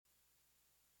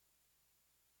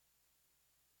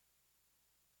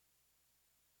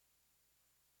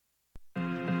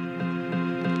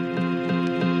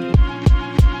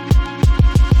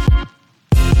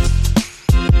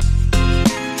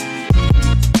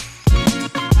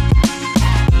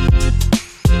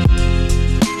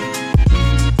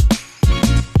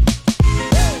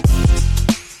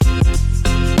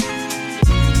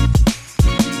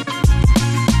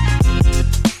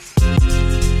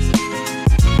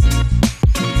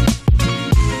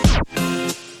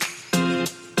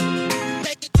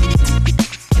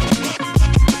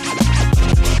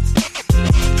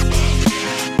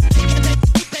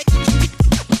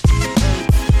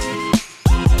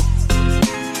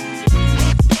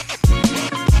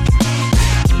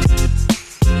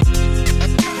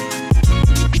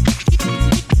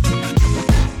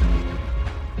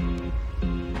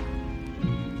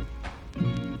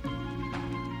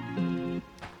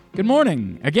Good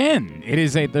morning. Again, it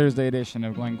is a Thursday edition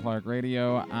of Glenn Clark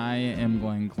Radio. I am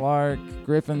Glenn Clark.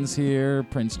 Griffin's here.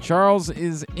 Prince Charles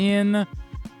is in.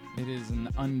 It is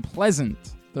an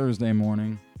unpleasant Thursday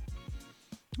morning.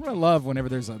 What I love whenever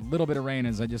there's a little bit of rain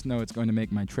is I just know it's going to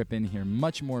make my trip in here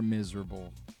much more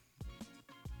miserable.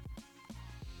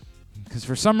 Because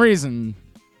for some reason,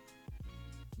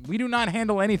 we do not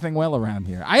handle anything well around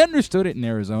here. I understood it in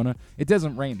Arizona. It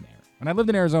doesn't rain there. When I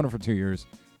lived in Arizona for 2 years,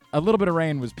 a little bit of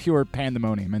rain was pure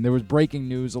pandemonium, and there was breaking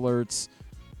news alerts.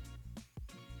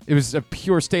 It was a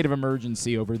pure state of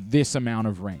emergency over this amount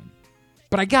of rain.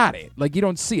 But I got it. Like, you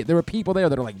don't see it. There were people there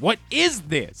that are like, what is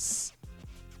this?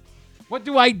 What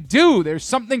do I do? There's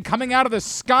something coming out of the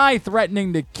sky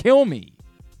threatening to kill me.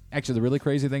 Actually, the really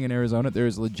crazy thing in Arizona, there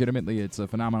is legitimately, it's a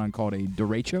phenomenon called a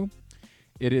derecho.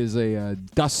 It is a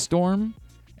dust storm,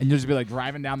 and you'll just be like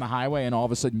driving down the highway, and all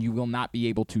of a sudden you will not be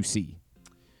able to see.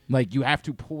 Like, you have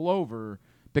to pull over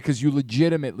because you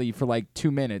legitimately, for like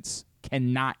 2 minutes,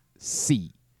 cannot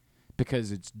see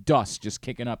because it's dust just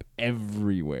kicking up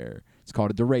everywhere. It's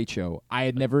called a derecho. I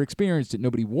had never experienced it.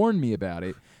 Nobody warned me about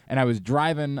it. And I was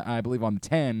driving, I believe, on the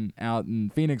 10 out in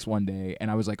Phoenix one day, and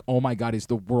I was like, oh, my God, is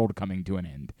the world coming to an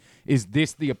end? Is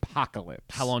this the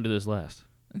apocalypse? How long did this last?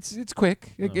 It's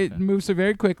quick. It moves so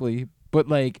very quickly. But,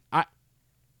 like,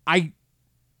 I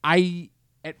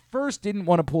at first didn't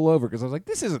want to pull over because I was like,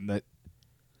 this isn't the...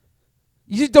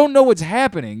 You just don't know what's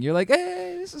happening. You're like,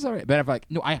 hey, this is all right. But I'm like,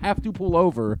 no, I have to pull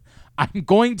over. I'm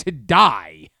going to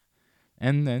die.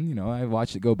 And then, you know, I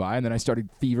watched it go by, and then I started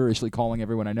feverishly calling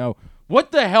everyone I know.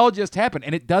 What the hell just happened?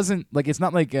 And it doesn't, like, it's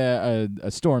not like a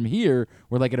storm here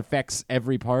where, like, it affects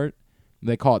every part.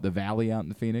 They call it the Valley out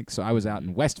in Phoenix. So I was out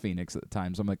in West Phoenix at the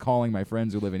time. So I'm, like, calling my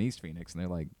friends who live in East Phoenix, and they're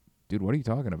like, dude, what are you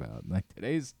talking about? Like,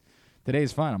 today's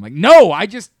fine. I'm like, no, I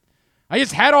just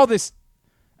had all this,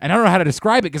 and I don't know how to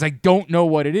describe it because I don't know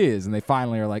what it is. And they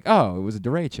finally are like, oh, it was a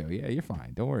derecho. Yeah, you're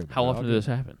fine. Don't worry about it. How often did this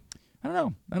happen? I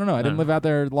don't know. I didn't live out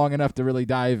there long enough to really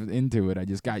dive into it. I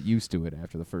just got used to it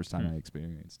after the first time I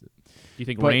experienced it. Do you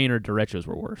think rain or derechos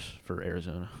were worse for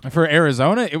Arizona? For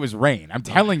Arizona, it was rain. I'm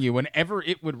telling you, whenever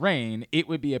it would rain, it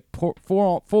would be a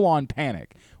full-on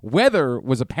panic. Weather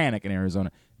was a panic in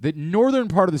Arizona. The northern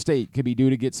part of the state could be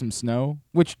due to get some snow,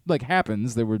 which, like,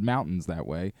 happens. There were mountains that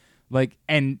way. Like,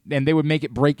 and they would make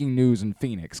it breaking news in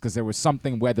Phoenix because there was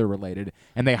something weather-related,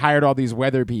 and they hired all these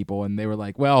weather people, and they were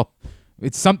like, well,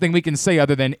 it's something we can say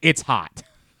other than it's hot.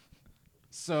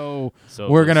 So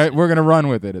we're gonna run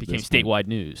with it. It became statewide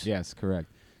news. Yes, correct.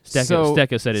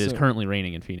 Stecca said it is currently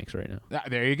raining in Phoenix right now.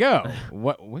 There you go.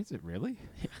 What is it really?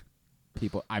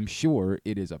 People, I'm sure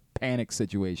it is a panic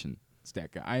situation,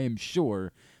 Stecca. I am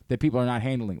sure that people are not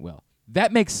handling it well.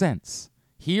 That makes sense.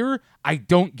 Here, I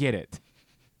don't get it.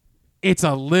 It's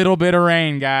a little bit of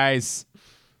rain, guys.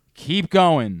 Keep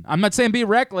going. I'm not saying be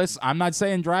reckless. I'm not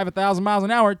saying drive 1,000 miles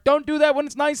an hour. Don't do that when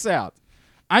it's nice out.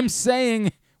 I'm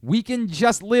saying we can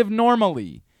just live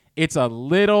normally. It's a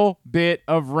little bit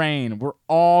of rain. We're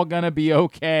all going to be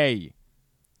okay.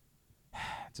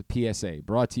 It's a PSA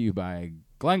brought to you by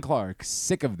Glenn Clark.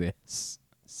 Sick of this.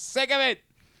 Sick of it.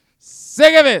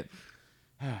 Sick of it.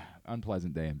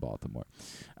 Unpleasant day in Baltimore.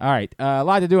 All right, a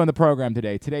lot to do on the program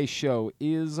today. Today's show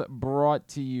is brought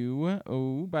to you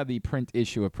by the print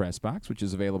issue of PressBox, which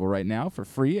is available right now for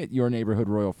free at your neighborhood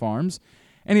Royal Farms.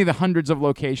 Any of the hundreds of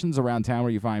locations around town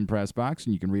where you find PressBox,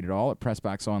 and you can read it all at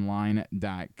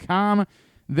PressBoxOnline.com.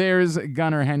 There's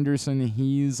Gunnar Henderson.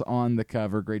 He's on the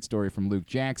cover. Great story from Luke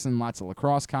Jackson. Lots of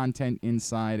lacrosse content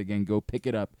inside. Again, go pick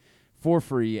it up for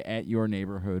free at your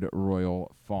neighborhood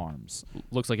Royal Farms.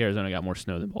 Looks like Arizona got more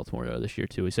snow than Baltimore this year,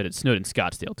 too. He said it snowed in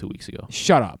Scottsdale 2 weeks ago.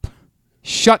 Shut up.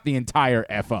 Shut the entire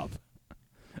F up.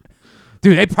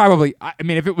 Dude, they probably, I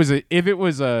mean, if it was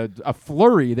a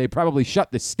flurry, they probably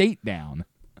shut the state down.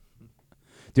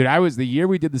 Dude, the year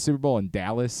we did the Super Bowl in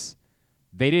Dallas,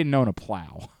 they didn't own a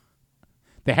plow.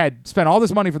 They had spent all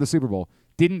this money for the Super Bowl,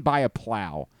 didn't buy a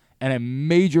plow. And a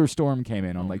major storm came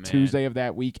in on Tuesday of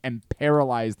that week and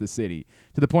paralyzed the city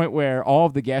to the point where all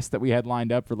of the guests that we had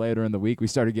lined up for later in the week, we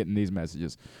started getting these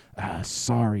messages.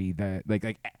 Sorry that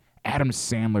like Adam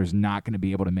Sandler's not going to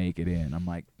be able to make it in. I'm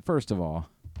like, first of all,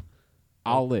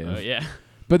 I'll live. Yeah.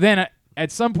 But then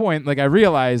at some point, like I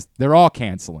realized they're all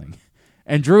canceling.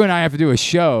 And Drew and I have to do a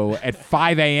show at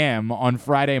 5 a.m. on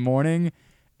Friday morning.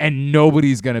 And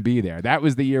nobody's going to be there. That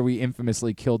was the year we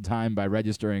infamously killed time by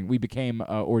registering. We became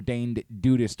ordained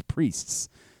dudist priests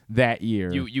that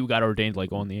year. You got ordained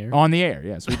like on the air? On the air,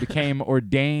 yes. We became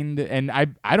ordained, and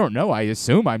I don't know. I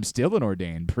assume I'm still an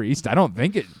ordained priest. I don't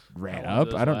think it ran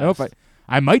up. I don't know if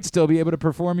I might still be able to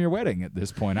perform your wedding at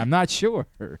this point. I'm not sure.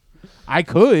 I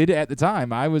could at the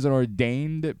time. I was an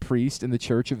ordained priest in the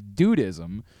Church of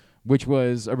Dudism, which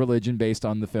was a religion based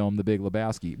on the film The Big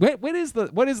Lebowski. What is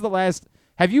the last?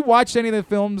 Have you watched any of the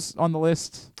films on the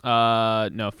list?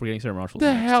 No, Forgetting Sarah Marshall. What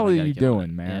the hell are you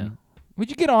doing, man? Yeah. Would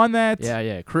you get on that?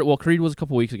 Yeah. Creed was a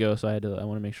couple weeks ago, so I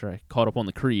want to make sure I caught up on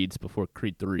the Creeds before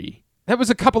Creed 3. That was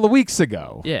a couple of weeks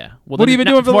ago. Yeah. Well, what have you been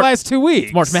doing for the last 2 weeks?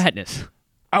 It's March Madness.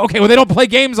 Okay, well, they don't play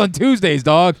games on Tuesdays,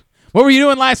 dog. What were you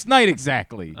doing last night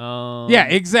exactly? Yeah,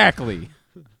 exactly.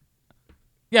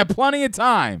 Yeah, plenty of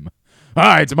time. All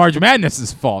right, it's March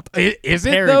Madness's fault. Is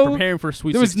it, though? Preparing for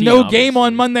Sweet 16, there was no obviously. game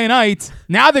on Monday night.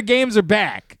 Now the games are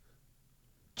back.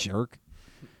 Jerk.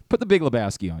 Put The Big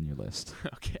Lebowski on your list.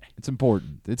 Okay. It's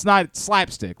important. It's not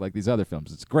slapstick like these other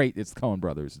films. It's great. It's the Coen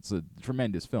Brothers. It's a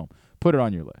tremendous film. Put it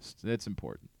on your list. It's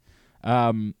important.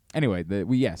 Anyway,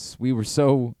 we were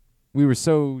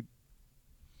so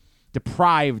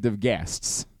deprived of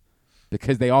guests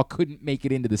because they all couldn't make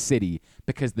it into the city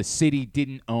because the city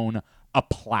didn't own a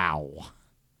plow.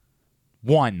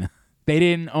 One. They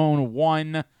didn't own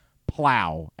one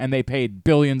plow, and they paid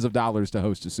billions of dollars to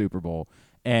host a Super Bowl,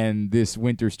 and this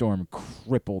winter storm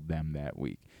crippled them that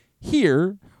week.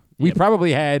 Here, we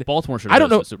probably had Baltimore should I don't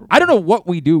know. the Super Bowl. I don't know what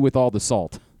we do with all the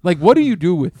salt. Like, what do you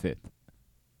do with it?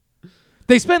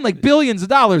 They spend like billions of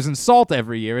dollars in salt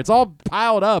every year. It's all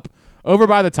piled up over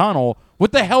by the tunnel.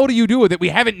 What the hell do you do with it? We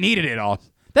haven't needed it all.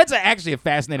 That's actually a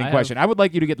fascinating question. I would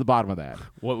like you to get to the bottom of that.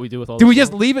 What we do with all do the we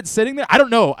just salt? leave it sitting there? I don't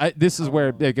know. This is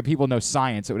where if people know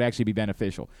science, it would actually be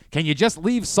beneficial. Can you just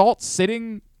leave salt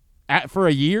sitting for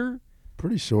a year?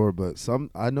 Pretty sure, but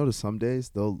I noticed some days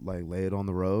they'll like lay it on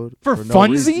the road For no funsies?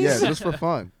 reason. Yeah, just for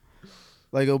fun.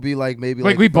 Like it'll be like maybe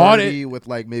Like like we bought 30 with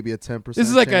like maybe a 10%. This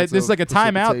is like a chance of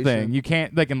timeout precipitation. thing. You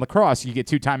can't like in lacrosse, you get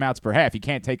 2 timeouts per half. You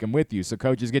can't take them with you. So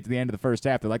coaches get to the end of the first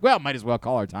half, they're like, "Well, might as well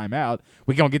call our timeout.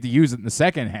 We don't get to use it in the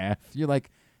second half." You're like,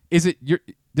 does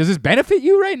this benefit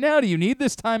you right now? Do you need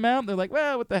this timeout? They're like,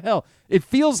 "Well, what the hell?" It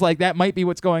feels like that might be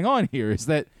what's going on here. Is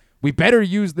that we better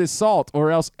use this salt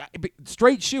or else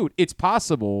straight shoot. It's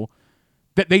possible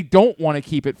that they don't want to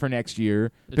keep it for next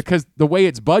year because the way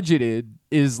it's budgeted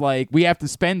is like we have to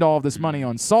spend all of this money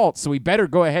on salt, so we better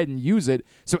go ahead and use it.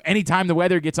 So anytime the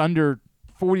weather gets under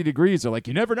 40 degrees, they're like,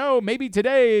 you never know, maybe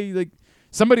today like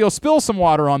somebody will spill some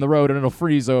water on the road and it'll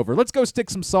freeze over. Let's go stick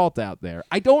some salt out there.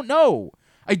 I don't know.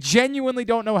 I genuinely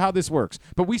don't know how this works,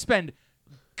 but we spend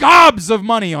gobs of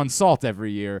money on salt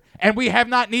every year, and we have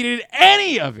not needed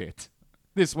any of it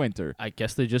this winter. I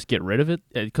guess they just get rid of it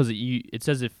because it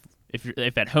says if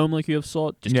at home like you have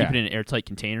salt, just keep it in an airtight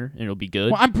container and it'll be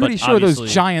good. Well, I'm pretty sure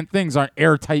those giant things aren't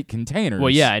airtight containers. Well,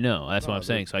 yeah, I know. That's what I'm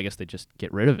saying. So I guess they just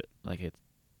get rid of it. Like it.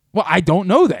 Well, I don't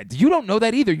know that. You don't know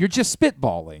that either. You're just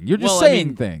spitballing. You're just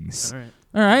saying things.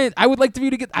 All right. I would like for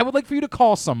you to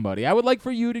call somebody. I would like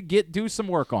for you to do some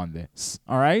work on this.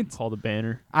 All right. Call the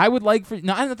banner. I would like for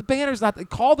the banner's not.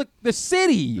 Call the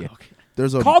city.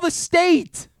 Okay. Call the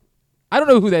state. I don't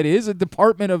know who that is. A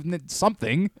department of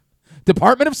something.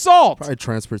 Department of Salt. Probably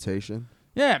transportation.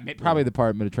 Yeah, probably the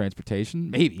Department of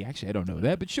Transportation. Maybe. Actually, I don't know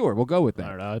that, but sure, we'll go with that. I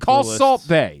don't know. Call Salt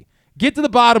Bay. Get to the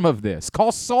bottom of this.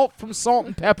 Call Salt from Salt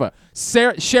and Pepper.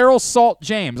 Cheryl Salt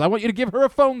James. I want you to give her a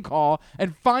phone call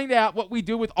and find out what we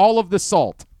do with all of the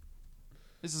salt.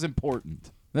 This is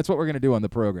important. That's what we're going to do on the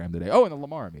program today. Oh, and the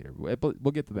Lamar-O-Meter.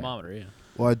 We'll get to that. Thermometer, yeah.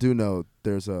 Well, I do know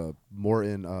there's a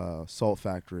Morton salt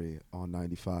factory on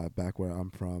 95 back where I'm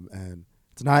from, and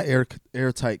it's not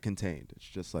airtight contained. It's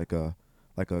just like a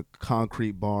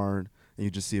concrete barn, and you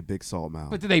just see a big salt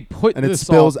mound. But do they put and the it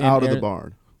spills salt out in of air? the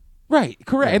barn. Right,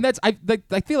 correct. Yeah. And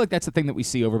I feel like that's the thing that we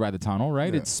see over by the tunnel,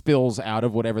 right? Yeah. It spills out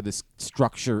of whatever this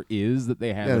structure is that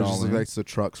they have Yeah, it it all just in. looks like the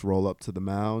trucks roll up to the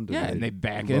mound. And they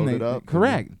back load in. it up.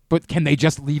 Correct. But can they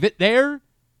just leave it there?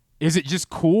 Is it just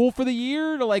cool for the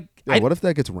year to like? Yeah, what if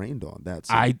that gets rained on?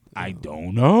 I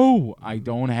don't know. I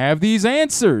don't have these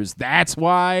answers. That's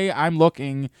why I'm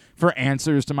looking for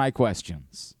answers to my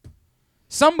questions.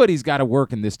 Somebody's got to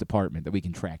work in this department that we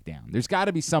can track down. There's got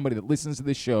to be somebody that listens to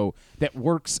this show that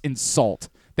works in salt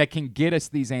that can get us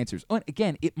these answers. And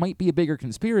again, it might be a bigger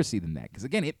conspiracy than that because,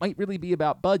 again, it might really be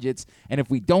about budgets, and if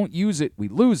we don't use it, we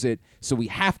lose it, so we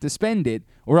have to spend it,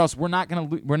 or else we're not going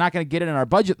to get it in our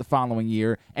budget the following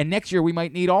year, and next year we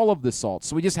might need all of the salt.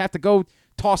 So we just have to go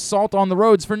toss salt on the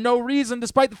roads for no reason,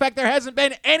 despite the fact there hasn't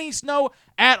been any snow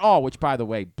at all, which, by the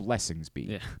way, blessings be.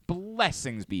 Yeah.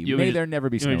 Blessings be. May there never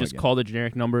be snow You just again. call the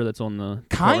generic number that's on the...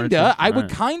 Kinda. I would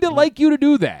kinda like you to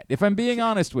do that, if I'm being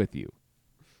honest with you.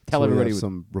 Tell everybody. We have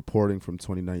some reporting from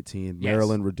 2019. Yes.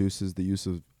 Maryland reduces the use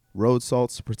of road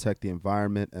salts to protect the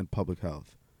environment and public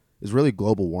health. Is really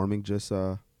global warming just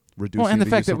reducing Well, and the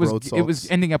fact use that of road salts. it was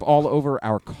ending up all over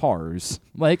our cars,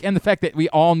 and the fact that we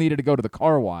all needed to go to the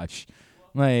car wash,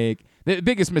 the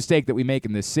biggest mistake that we make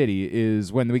in this city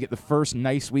is when we get the first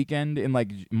nice weekend in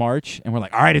March, and we're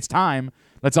like, all right, it's time.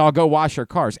 Let's all go wash our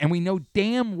cars, and we know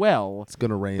damn well it's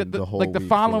gonna rain the whole the week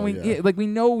following. yeah. We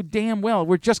know damn well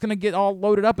we're just gonna get all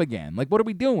loaded up again. What are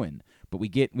we doing? But we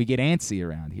get antsy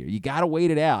around here. You gotta wait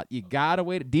it out. You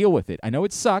gotta deal with it. I know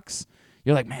it sucks.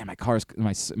 You're like, man, my car's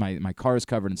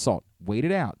covered in salt. Wait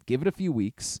it out. Give it a few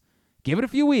weeks.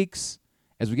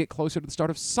 As we get closer to the start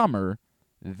of summer,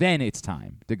 then it's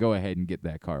time to go ahead and get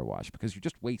that car washed because you're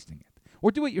just wasting it.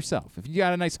 Or do it yourself. If you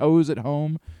got a nice hose at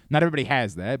home, not everybody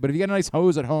has that, but if you got a nice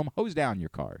hose at home, hose down your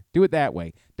car. Do it that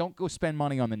way. Don't go spend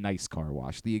money on the nice car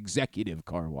wash, the executive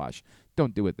car wash.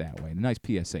 Don't do it that way. A nice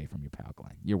PSA from your pal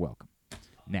Glenn. You're welcome.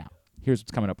 Now, here's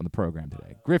what's coming up on the program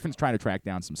today. Griffin's trying to track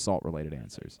down some salt-related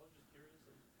answers.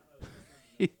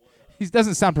 He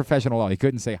doesn't sound professional at all. He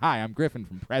couldn't say, hi, I'm Griffin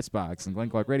from PressBox and Glenn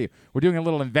Clark Radio. We're doing a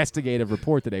little investigative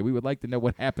report today. We would like to know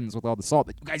what happens with all the salt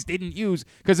that you guys didn't use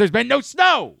because there's been no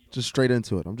snow. Just straight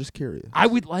into it. I'm just curious.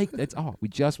 That's all. We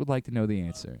just would like to know the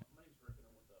answer.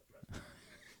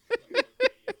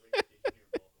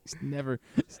 He's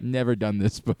never done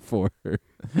this before.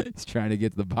 He's trying to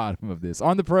get to the bottom of this.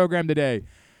 On the program today,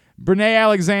 Brinae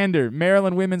Alexander,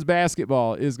 Maryland women's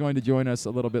basketball, is going to join us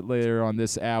a little bit later on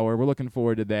this hour. We're looking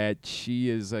forward to that. She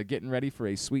is getting ready for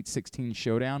a Sweet 16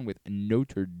 showdown with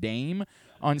Notre Dame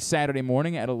on Saturday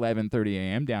morning at 11:30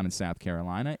 a.m. down in South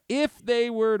Carolina. If they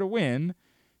were to win,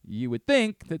 you would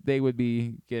think that they would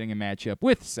be getting a matchup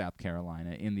with South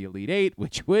Carolina in the Elite Eight,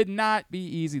 which would not be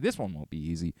easy. This one won't be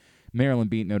easy. Maryland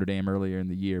beat Notre Dame earlier in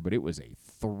the year, but it was a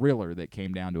thriller that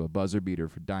came down to a buzzer beater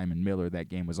for Diamond Miller. That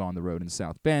game was on the road in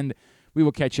South Bend. We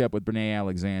will catch up with Brinae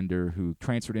Alexander, who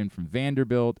transferred in from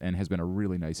Vanderbilt and has been a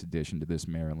really nice addition to this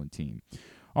Maryland team.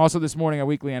 Also this morning, our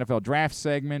weekly NFL draft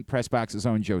segment, PressBox's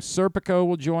own Joe Serpico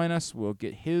will join us. We'll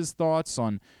get his thoughts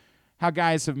on how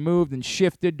guys have moved and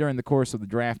shifted during the course of the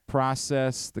draft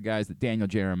process, the guys that Daniel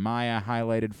Jeremiah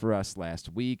highlighted for us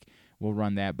last week. We'll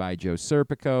run that by Joe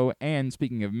Serpico. And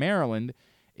speaking of Maryland,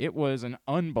 it was an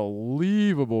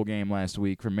unbelievable game last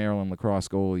week for Maryland lacrosse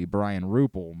goalie Brian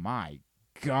Ruppel. My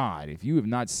God, if you have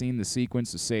not seen the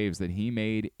sequence of saves that he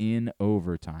made in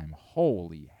overtime,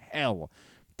 holy hell.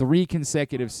 3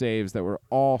 consecutive saves that were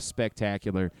all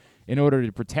spectacular in order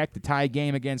to protect the tie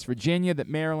game against Virginia that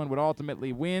Maryland would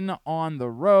ultimately win on the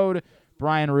road.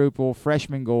 Brian Ruppel,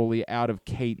 freshman goalie out of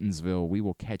Catonsville. We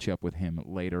will catch up with him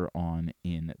later on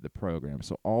in the program.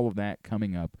 So all of that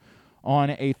coming up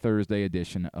on a Thursday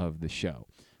edition of the show.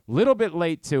 Little bit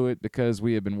late to it because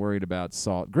we have been worried about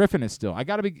salt. Griffin is still, I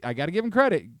gotta give him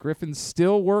credit. Griffin's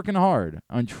still working hard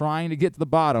on trying to get to the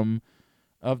bottom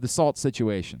of the salt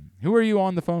situation. Who are you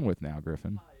on the phone with now,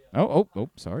 Griffin? Oh,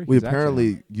 sorry. We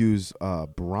apparently use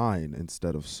brine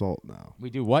instead of salt now. We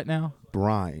do what now?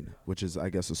 Brine, which is, I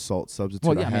guess, a salt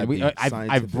substitute. Well, yeah,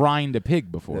 I've brined a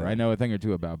pig before. Yeah. I know a thing or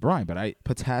two about brine, but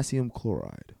potassium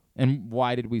chloride. And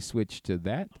why did we switch to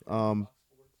that?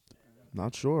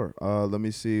 Not sure. Let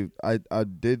me see. I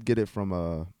did get it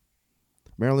from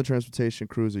Maryland transportation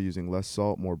crews are using less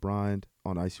salt, more brine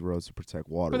on icy roads to protect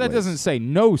water. But that doesn't say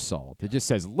no salt. It just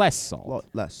says less salt.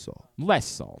 Less salt. Less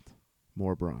salt.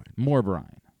 More brine. More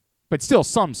brine. But still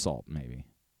some salt, maybe.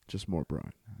 Just more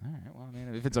brine. All right. Well, I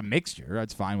mean, if it's a mixture,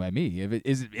 that's fine by me. If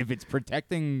it's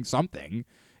protecting something,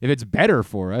 if it's better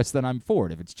for us, then I'm for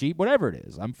it. If it's cheap, whatever it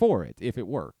is, I'm for it. If it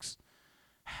works.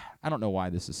 I don't know why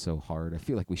this is so hard. I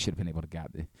feel like we should have been able to get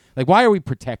it. Why are we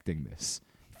protecting this?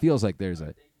 Feels like there's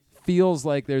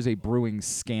a brewing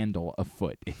scandal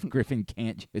afoot if Griffin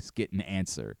can't just get an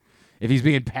answer. If he's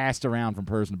being passed around from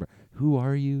person to person. Who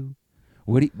are you?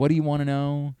 What do you want to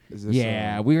know?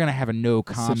 We're going to have a no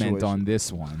comment on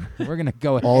this one. We're going to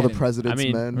go ahead. All the president's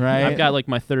men. Right? I've got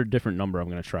my third different number I'm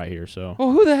going to try here. So.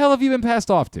 Well, who the hell have you been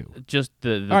passed off to? Just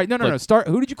the all right, no. Start.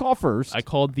 Who did you call first? I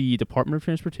called the Department of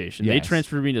Transportation. Yes. They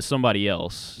transferred me to somebody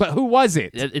else. But who was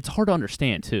it? It's hard to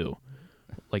understand, too.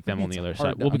 Them on the other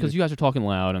side. Well, because you guys are talking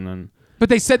loud and then. But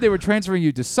they said they were transferring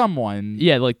you to someone.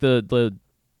 Yeah, the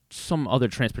some other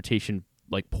transportation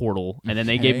portal, and then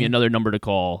they gave me another number to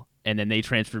call. And then they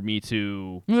transferred me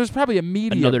to there's probably a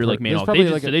media another main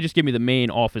office. They just gave me the main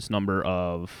office number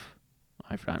of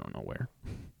I don't know where.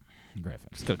 Griffin.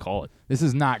 Just gonna call it. This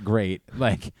is not great.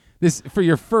 This for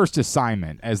your first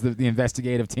assignment as the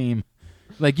investigative team.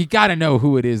 You got to know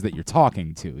who it is that you're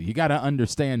talking to. You got to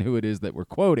understand who it is that we're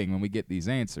quoting when we get these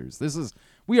answers.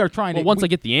 We are trying to. Once I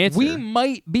get the answer, we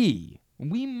might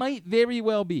very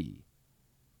well be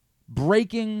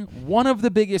breaking one of the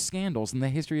biggest scandals in the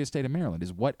history of the state of Maryland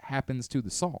is what happens to the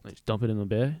salt. They just dump it in the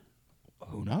bay?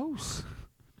 Who knows?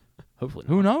 Hopefully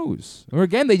Who knows? Or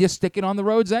again, they just stick it on the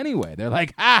roads anyway. They're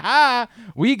like, ha,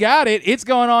 we got it. It's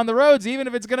going on the roads, even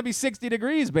if it's going to be 60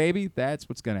 degrees, baby. That's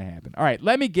what's going to happen. All right,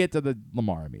 let me get to the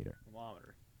Lamar-O-Meter.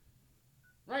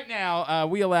 Right now,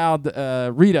 we allowed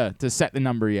Rita to set the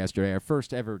number yesterday, our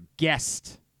first ever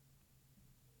guest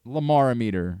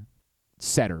Lamar-O-Meter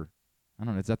setter. I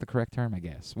don't know, is that the correct term? I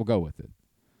guess. We'll go with it.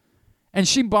 And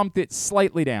she bumped it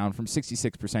slightly down from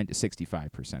 66% to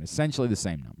 65%, essentially the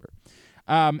same number.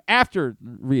 After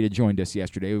Rita joined us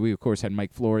yesterday, we, of course, had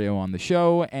Mike Florio on the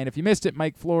show. And if you missed it,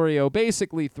 Mike Florio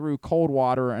basically threw cold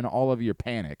water on all of your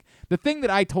panic. The thing that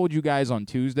I told you guys on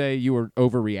Tuesday you were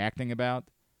overreacting about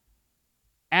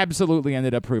absolutely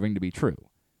ended up proving to be true.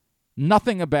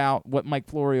 Nothing about what Mike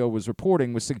Florio was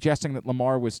reporting was suggesting that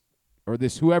Lamar was, or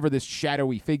whoever this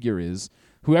shadowy figure is,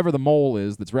 whoever the mole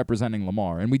is that's representing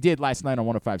Lamar. And we did last night on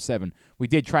 105.7. We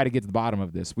did try to get to the bottom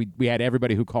of this. We had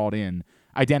everybody who called in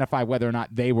identify whether or not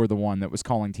they were the one that was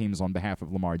calling teams on behalf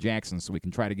of Lamar Jackson, so we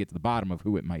can try to get to the bottom of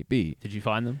who it might be. Did you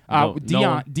find them?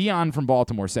 Dion from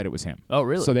Baltimore said it was him. Oh,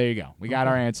 really? So there you go. We got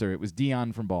our answer. It was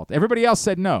Dion from Baltimore. Everybody else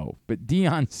said no, but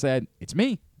Dion said, it's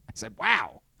me. I said,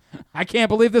 wow, I can't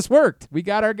believe this worked. We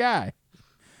got our guy.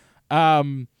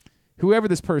 Whoever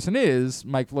this person is,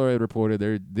 Mike Florio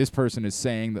reported, this person is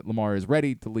saying that Lamar is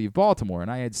ready to leave Baltimore. And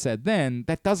I had said then,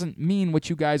 that doesn't mean what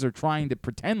you guys are trying to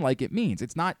pretend like it means.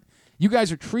 It's not. You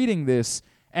guys are treating this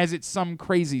as it's some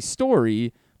crazy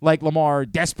story, like Lamar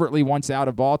desperately wants out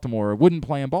of Baltimore or wouldn't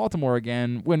play in Baltimore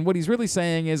again, when what he's really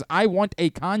saying is, I want a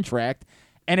contract,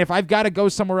 and if I've got to go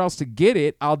somewhere else to get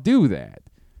it, I'll do that.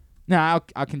 Now,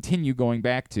 I'll continue going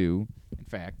back to, in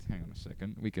fact, hang on a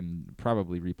second. We can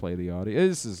probably replay the audio.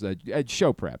 This is a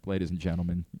show prep, ladies and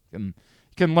gentlemen.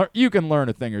 You can learn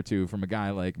a thing or two from a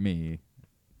guy like me.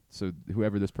 So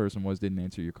whoever this person was didn't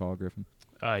answer your call, Griffin?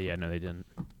 Yeah, no, they didn't.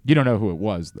 You don't know who it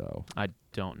was, though. I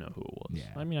don't know who it was. Yeah.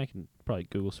 I mean, I can probably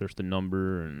Google search the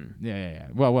number and. Yeah.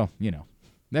 Well,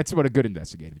 that's what a good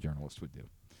investigative journalist would do.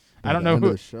 I don't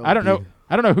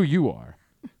know who you are,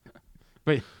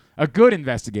 but a good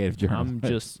investigative journalist. I'm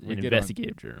just an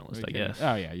investigative journalist, I guess.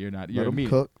 Oh yeah, you're not. Let him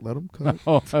cook. Let him cook.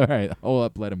 Oh, all right. Hold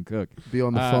up. Let him cook. Be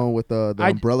on the phone with the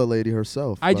umbrella lady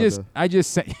herself. I just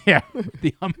sent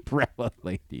the umbrella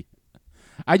lady.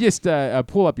 I just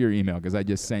pull up your email because I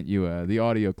just sent you the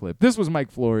audio clip. This was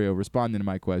Mike Florio responding to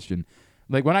my question.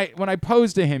 Like when I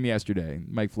posed to him yesterday,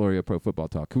 Mike Florio, Pro Football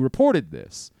Talk, who reported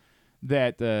this,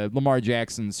 that Lamar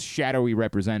Jackson's shadowy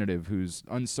representative, who's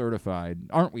uncertified,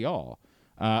 aren't we all,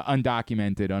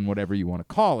 undocumented, on whatever you want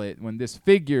to call it, when this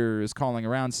figure is calling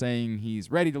around saying he's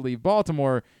ready to leave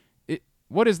Baltimore,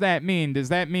 what does that mean? Does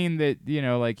that mean that,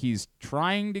 like he's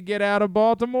trying to get out of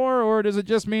Baltimore, or does it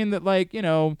just mean that, like,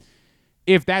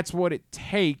 if that's what it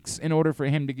takes in order for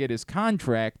him to get his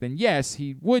contract, then yes,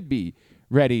 he would be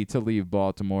ready to leave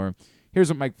Baltimore. Here's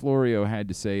what Mike Florio had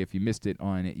to say if you missed it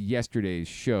on yesterday's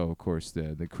show, of course,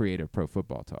 the creator of Pro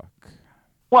Football Talk.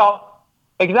 Well,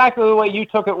 exactly the way you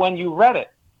took it when you read it.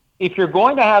 If you're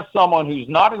going to have someone who's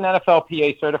not an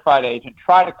NFLPA certified agent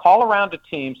try to call around to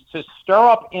teams to stir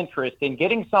up interest in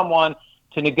getting someone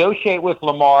to negotiate with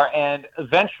Lamar and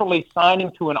eventually sign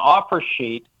him to an offer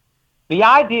sheet, the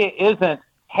idea isn't,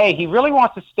 hey, he really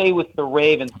wants to stay with the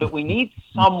Ravens, but we need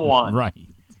someone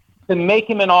to make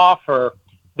him an offer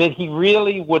that he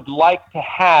really would like to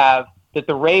have that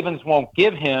the Ravens won't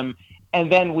give him, and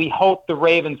then we hope the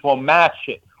Ravens will match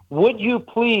it. Would you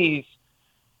please,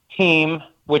 team,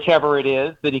 whichever it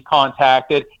is that he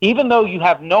contacted, even though you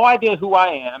have no idea who I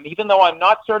am, even though I'm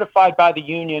not certified by the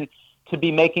union to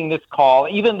be making this call,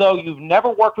 even though you've never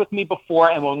worked with me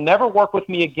before and will never work with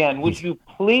me again, would you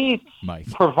please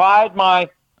provide my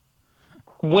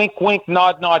wink, wink,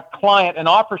 nod, nod client an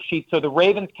offer sheet so the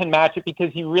Ravens can match it,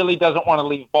 because he really doesn't want to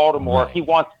leave Baltimore. He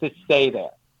wants to stay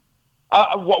there.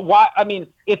 Why? I mean,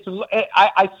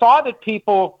 I saw that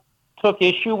people took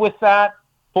issue with that,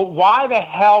 but why the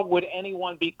hell would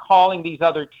anyone be calling these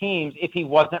other teams if he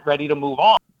wasn't ready to move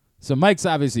on? So Mike's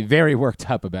obviously very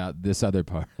worked up about this other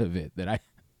part of it that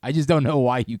I just don't know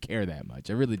why you care that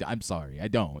much. I'm sorry, I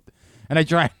don't. And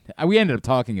we ended up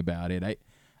talking about it.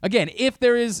 Again, if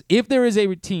there is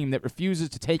a team that refuses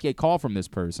to take a call from this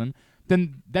person,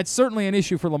 then that's certainly an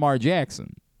issue for Lamar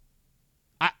Jackson.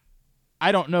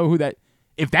 I don't know who that.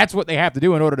 If that's what they have to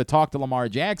do in order to talk to Lamar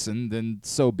Jackson, then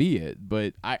so be it.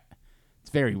 But it's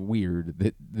very weird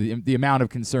that the amount of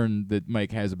concern that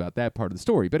Mike has about that part of the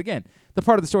story. But again, the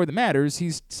part of the story that matters,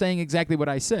 he's saying exactly what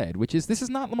I said, which is this is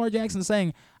not Lamar Jackson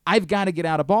saying, I've got to get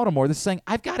out of Baltimore. This is saying,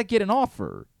 I've got to get an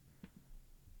offer.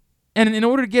 And in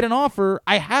order to get an offer,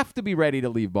 I have to be ready to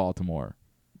leave Baltimore.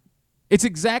 It's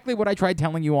exactly what I tried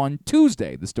telling you on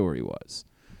Tuesday, the story was.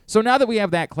 So now that we have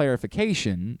that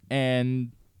clarification,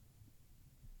 and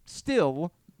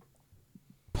still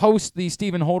post the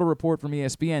Stephen Holder report from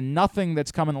ESPN, nothing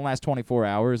that's come in the last 24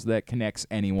 hours that connects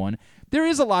anyone. There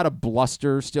is a lot of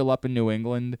bluster still up in New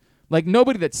England. Like,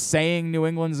 nobody that's saying New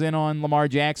England's in on Lamar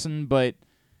Jackson, but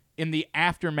in the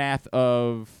aftermath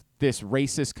of this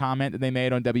racist comment that they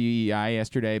made on WEI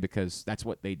yesterday, because that's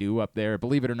what they do up there.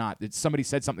 Believe it or not, somebody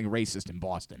said something racist in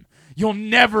Boston. You'll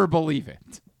never believe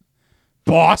it.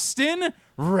 Boston?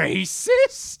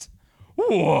 Racist?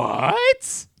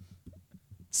 What?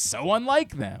 So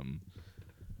unlike them.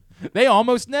 They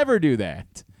almost never do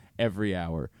that every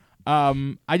hour.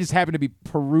 I just happened to be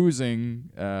perusing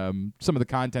some of the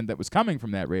content that was coming from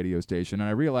that radio station, and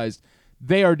I realized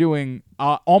they are doing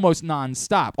almost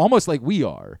nonstop, almost like we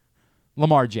are,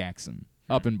 Lamar Jackson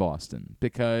up in Boston,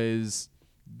 because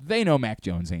they know Mac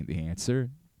Jones ain't the answer.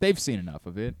 They've seen enough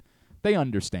of it. They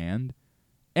understand.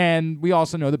 And we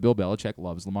also know that Bill Belichick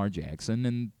loves Lamar Jackson,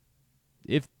 and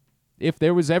if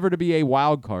there was ever to be a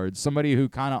wild card, somebody who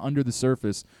kind of under the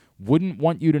surface wouldn't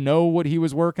want you to know what he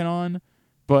was working on,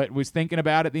 but was thinking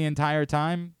about it the entire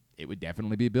time, it would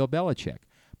definitely be Bill Belichick.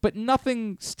 But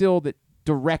nothing still that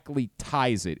directly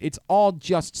ties it. It's all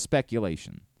just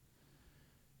speculation.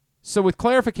 So with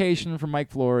clarification from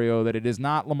Mike Florio that it is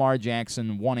not Lamar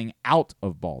Jackson wanting out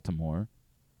of Baltimore,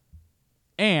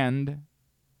 and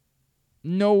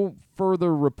no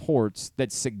further reports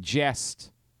that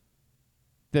suggest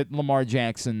that Lamar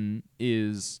Jackson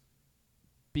is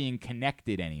being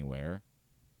connected anywhere,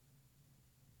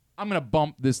 I'm going to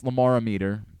bump this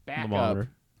Lamar-O-Meter back up to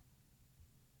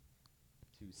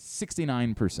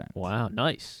 69%. Wow,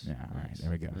 nice. Yeah, all right, there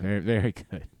we go. Very, very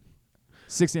good.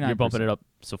 69%. You're bumping it up,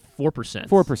 so 4%.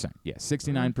 4%, yes.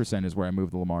 69% is where I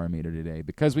moved the Lamar-O-Meter today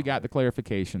because we got the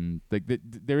clarification.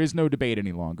 There is no debate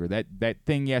any longer. That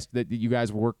thing, yes, that you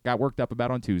guys got worked up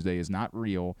about on Tuesday is not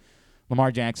real. Lamar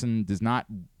Jackson does not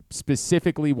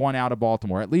specifically want out of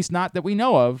Baltimore, at least not that we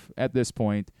know of at this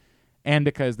point, and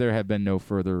because there have been no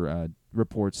further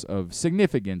reports of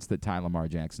significance that tie Lamar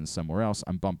Jackson somewhere else,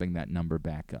 I'm bumping that number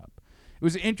back up. It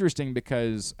was interesting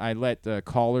because I let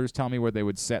callers tell me where they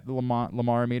would set the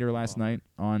Lamar-O-Meter last night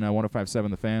on 105.7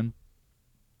 The Fan.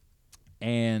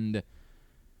 And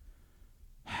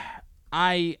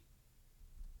I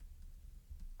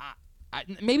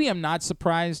maybe I'm not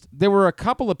surprised. There were a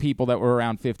couple of people that were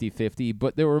around 50-50,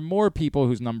 but there were more people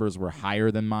whose numbers were higher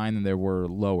than mine than there were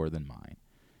lower than mine.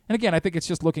 And again, I think it's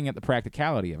just looking at the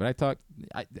practicality of it.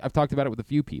 I've talked about it with a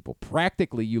few people.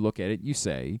 Practically, you look at it, you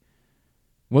say,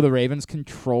 well, the Ravens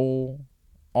control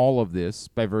all of this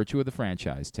by virtue of the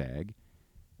franchise tag.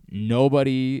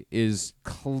 Nobody is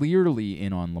clearly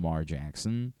in on Lamar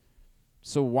Jackson.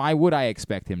 So why would I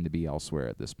expect him to be elsewhere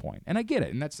at this point? And I get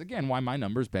it. And that's, again, why my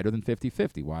number is better than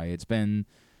 50-50. Why it's been,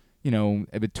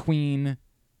 between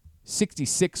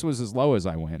 66 was as low as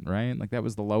I went, right? Like, that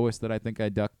was the lowest that I think I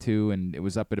ducked to, and it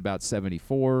was up at about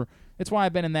 74. It's why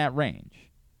I've been in that range.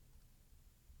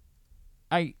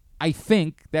 I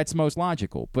think that's most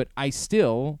logical, but I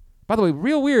still, by the way,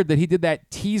 real weird that he did that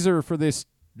teaser for this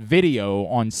video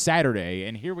on Saturday,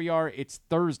 and here we are, it's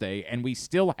Thursday, and we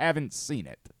still haven't seen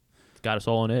it. It's got us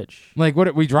all on edge. Like, what,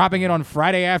 are we dropping it on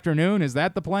Friday afternoon? Is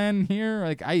that the plan here?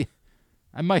 Like, I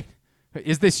might,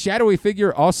 is this shadowy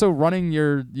figure also running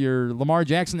your Lamar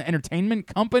Jackson entertainment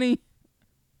company?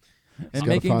 And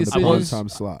making decisions?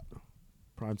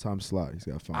 Primetime slot. He's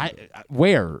got to find it.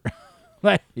 Where?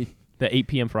 Like, the 8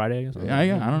 p.m. Friday? I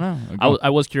don't know.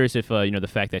 I was curious if, the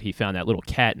fact that he found that little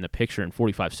cat in the picture in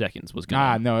 45 seconds was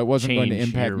going to no, it wasn't going to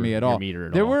impact me at all.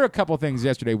 There were a couple things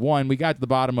yesterday. One, we got to the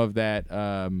bottom of that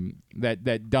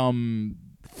that dumb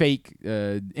fake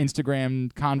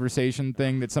Instagram conversation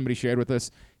thing that somebody shared with us.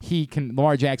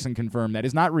 Lamar Jackson confirmed that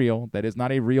is not real. That is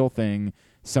not a real thing.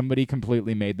 Somebody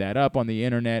completely made that up on the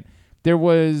internet. There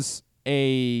was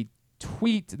a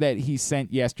tweet that he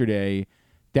sent yesterday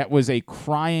that was a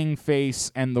crying face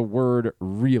and the word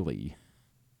really.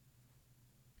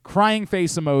 Crying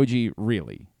face emoji,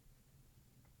 really.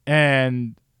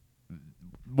 And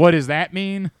what does that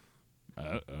mean?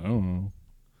 I don't know.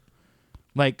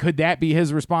 Like, could that be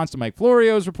his response to Mike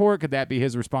Florio's report? Could that be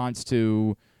his response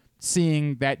to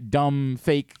seeing that dumb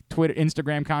fake Twitter,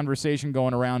 Instagram conversation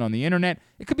going around on the internet?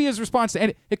 It could be his response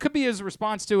to it could be his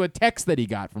response to a text that he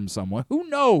got from someone. Who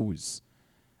knows?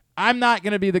 I'm not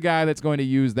going to be the guy that's going to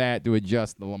use that to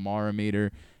adjust the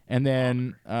Lamar-O-Meter. And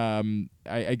then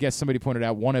I guess somebody pointed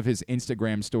out one of his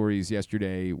Instagram stories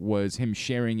yesterday was him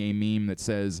sharing a meme that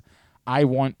says, "I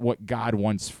want what God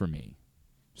wants for me."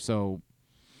 So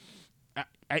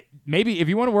maybe if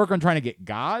you want to work on trying to get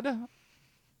God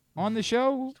on the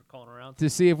show Start calling around. to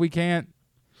see if we can't.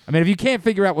 I mean, if you can't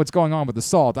figure out what's going on with the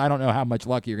salt, I don't know how much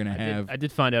luck you're going to have. I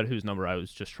did find out whose number I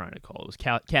was just trying to call. It was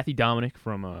Kathy Dominic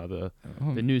from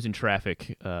the News and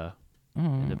Traffic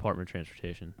Department of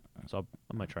Transportation. So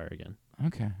I might try her again.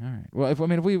 Okay, all right.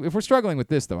 Well, if we're struggling with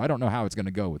this though, I don't know how it's going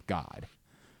to go with God.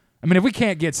 I mean, if we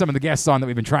can't get some of the guests on that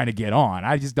we've been trying to get on,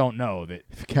 I just don't know that.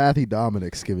 If Kathy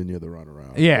Dominic's giving you the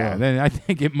runaround. Yeah, then I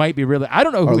think it might be really. I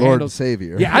don't know Our who Lord handles. and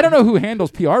Savior. Yeah, I don't know who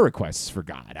handles PR requests for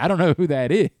God. I don't know who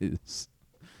that is.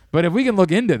 But if we can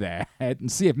look into that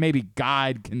and see if maybe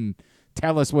God can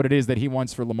tell us what it is that he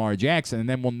wants for Lamar Jackson, and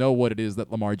then we'll know what it is that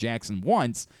Lamar Jackson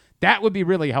wants, that would be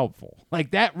really helpful.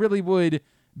 Like, that really would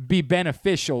be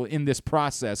beneficial in this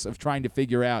process of trying to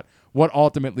figure out what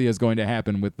ultimately is going to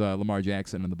happen with Lamar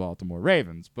Jackson and the Baltimore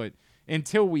Ravens. But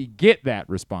until we get that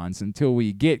response, until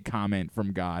we get comment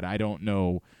from God, I don't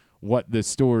know what the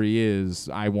story is.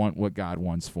 I want what God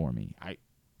wants for me.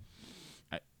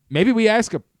 Maybe we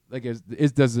ask a. Like,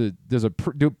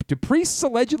 do priests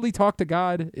allegedly talk to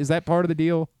God? Is that part of the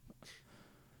deal?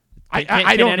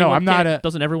 I don't know. I'm not a.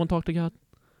 Doesn't everyone talk to God?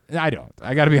 I don't.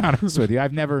 I got to be honest with you.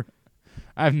 I've never.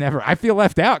 I feel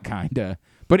left out, kinda.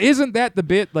 But isn't that the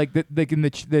bit like in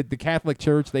the Catholic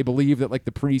Church they believe that like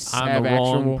the priests I'm have the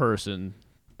actual wrong person.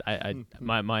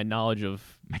 My knowledge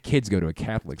of my kids go to a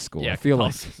Catholic school. Yeah, I feel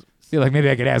like maybe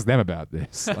I could ask them about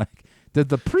this. Like, did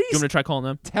the priest You want me to try calling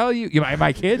them? tell you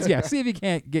my kids? Yeah, see if you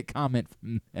can't get comment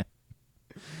from them.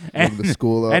 From the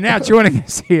school up. And now joining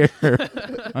us here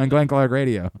on Glenn Clark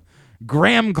Radio,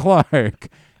 Graham Clark.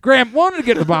 Graham, wanted to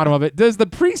get to the bottom of it. Does the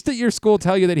priest at your school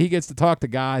tell you that he gets to talk to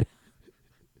God?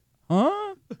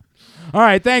 Huh? All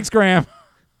right, thanks, Graham.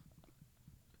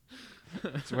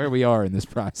 That's where we are in this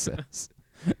process.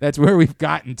 That's where we've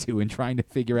gotten to in trying to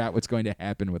figure out what's going to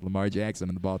happen with Lamar Jackson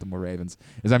and the Baltimore Ravens.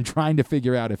 Is I'm trying to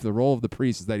figure out if the role of the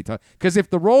priest is that he talks. Because if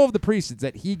the role of the priest is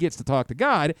that he gets to talk to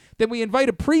God, then we invite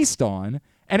a priest on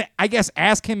and I guess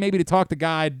ask him maybe to talk to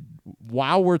God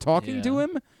while we're talking to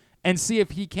him and see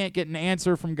if he can't get an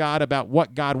answer from God about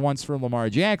what God wants from Lamar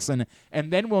Jackson,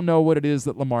 and then we'll know what it is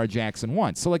that Lamar Jackson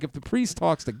wants. So, like, if the priest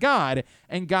talks to God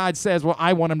and God says, well,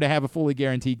 I want him to have a fully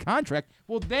guaranteed contract,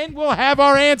 well, then we'll have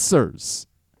our answers.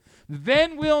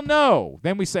 Then we'll know.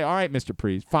 Then we say, all right, Mr.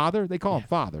 Priest, Father, they call him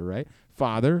Father, right?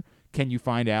 Father, can you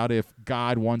find out if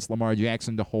God wants Lamar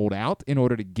Jackson to hold out in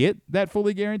order to get that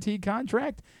fully guaranteed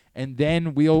contract? And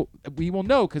then we will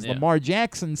know because Lamar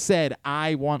Jackson said,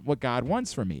 I want what God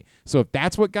wants from me. So if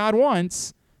that's what God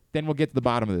wants, then we'll get to the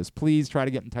bottom of this. Please try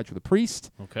to get in touch with a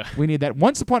priest. Okay. We need that.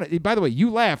 By the way,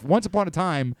 you laugh. Once upon a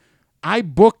time, I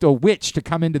booked a witch to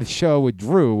come into the show with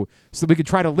Drew so we could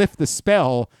try to lift the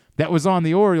spell that was on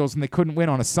the Orioles and they couldn't win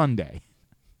on a Sunday.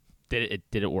 Did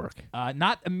it work?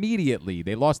 Not immediately.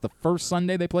 They lost the first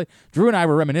Sunday they played. Drew and I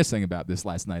were reminiscing about this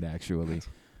last night, actually.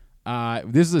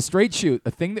 This is a straight shoot,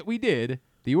 a thing that we did.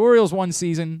 The Orioles one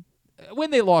season when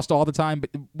they lost all the time, but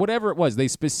whatever it was, they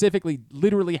specifically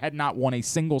literally had not won a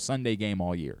single Sunday game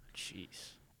all year.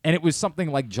 Jeez. And it was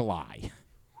something like July.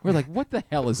 We're like, what the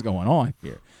hell is going on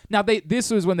here? Now,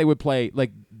 this was when they would play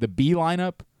like the B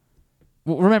lineup.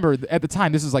 Well, remember, at the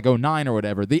time, this is like 2009 or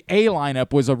whatever. The A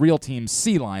lineup was a real team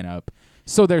C lineup.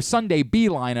 So their Sunday B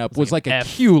lineup was like a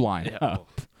Q lineup.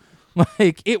 Yeah.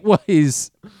 Like, it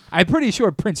was, I'm pretty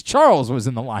sure Prince Charles was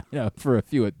in the lineup for a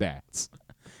few at-bats.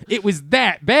 It was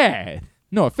that bad.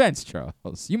 No offense,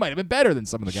 Charles. You might have been better than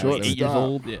some of the guys. Short 8 years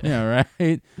old. Yeah. Yeah,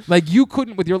 right? Like, you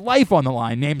couldn't, with your life on the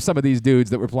line, name some of these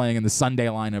dudes that were playing in the Sunday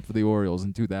lineup for the Orioles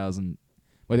in 2000,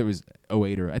 whether it was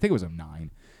 08 or I think it was 09.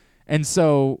 And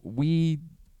so we,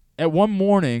 at one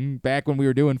morning, back when we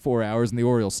were doing 4 hours and the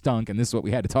Orioles stunk, and this is what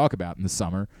we had to talk about in the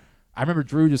summer, I remember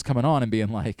Drew just coming on and being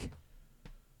like,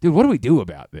 dude, what do we do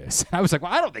about this? I was like,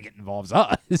 well, I don't think it involves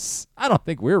us. I don't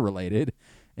think we're related.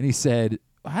 And he said,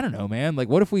 I don't know, man. Like,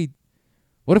 what if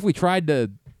we tried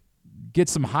to get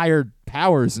some higher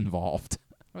powers involved?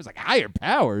 I was like, higher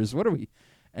powers? What are we?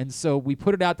 And so we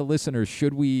put it out to listeners.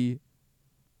 Should we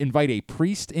invite a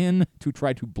priest in to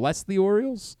try to bless the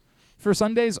Orioles for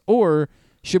Sundays? Or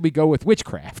should we go with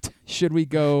witchcraft? Should we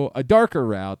go a darker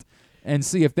route and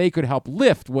see if they could help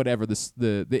lift whatever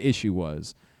the issue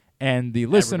was? And the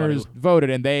listeners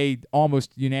voted, and they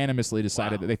almost unanimously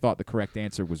decided that they thought the correct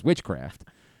answer was witchcraft.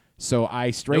 So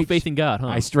No faith in God, huh?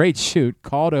 I straight shoot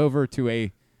called over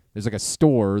to there's like a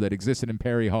store that existed in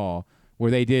Perry Hall where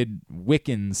they did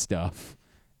Wiccan stuff,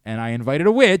 and I invited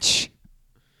a witch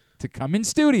to come in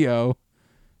studio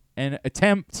and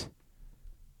attempt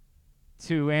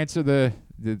to answer the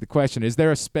question: is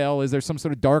there a spell? Is there some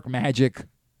sort of dark magic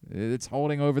that's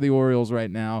holding over the Orioles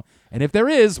right now? And if there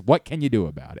is, what can you do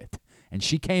about it? And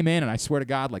she came in, and I swear to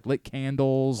God, like lit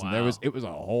candles, and Wow. it was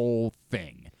a whole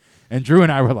thing. And Drew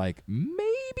and I were like,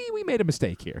 maybe we made a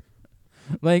mistake here.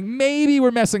 Like, maybe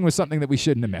we're messing with something that we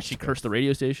shouldn't have messed She with. cursed the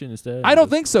radio station instead? I don't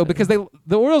think so, because the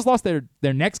Orioles lost their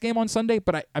next game on Sunday,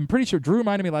 but I'm pretty sure Drew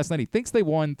reminded me last night he thinks they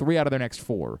won 3 out of their next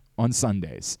 4 on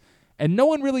Sundays. And no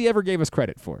one really ever gave us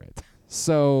credit for it.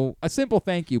 So a simple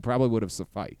thank you probably would have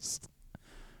sufficed.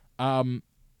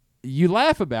 You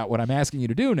laugh about what I'm asking you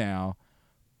to do now,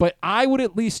 but I would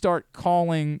at least start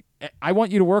calling. I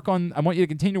want you to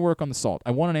continue to work on the salt.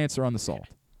 I want an answer on the salt.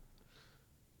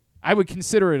 I would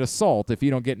consider it assault if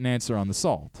you don't get an answer on the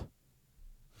salt.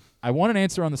 I want an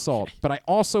answer on the salt, but I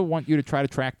also want you to try to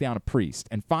track down a priest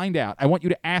and find out. I want you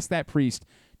to ask that priest,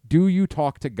 do you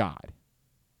talk to God?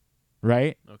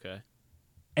 Right? Okay.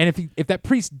 And if that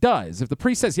priest does, if the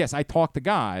priest says, yes, I talk to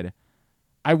God,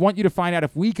 I want you to find out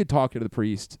if we could talk to the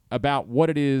priest about what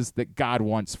it is that God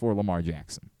wants for Lamar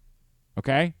Jackson.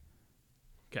 Okay?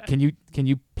 Okay. Can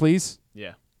you please?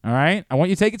 Yeah. All right? I want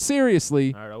you to take it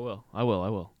seriously. All right, I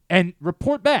will. And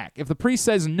report back. If the priest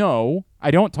says, no, I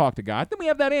don't talk to God, then we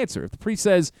have that answer. If the priest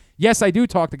says, yes, I do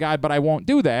talk to God, but I won't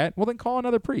do that, well, then call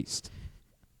another priest.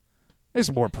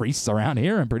 There's more priests around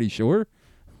here, I'm pretty sure.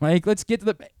 Like, let's get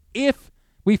to if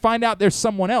we find out there's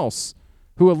someone else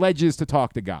who alleges to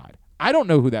talk to God, I don't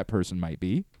know who that person might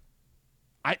be.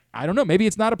 I don't know. Maybe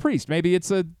it's not a priest. Maybe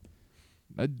it's I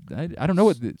don't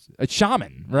know, a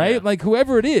shaman, right? Yeah. Like,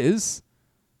 whoever it is,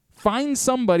 find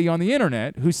somebody on the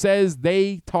internet who says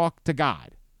they talk to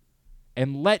God.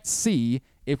 And let's see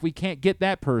if we can't get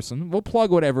that person. We'll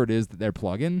plug whatever it is that they're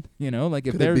plugging. Like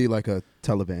if Could they're it be like a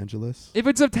televangelist? if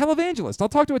it's a televangelist, I'll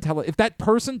talk to if that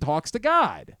person talks to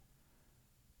God.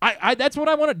 I that's what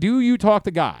I want to do. You talk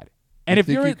to God. And if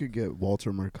you could get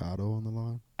Walter Mercado on the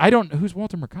line. who's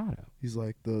Walter Mercado? He's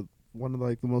like one of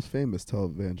the most famous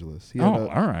televangelists. All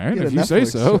right. he had If a you say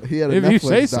Netflix so. show- he had a If you Netflix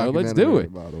say so, let's do documentary it.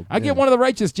 about him. I get one of the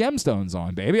Righteous Gemstones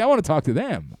on, baby. I want to talk to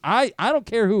them. I don't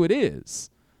care who it is.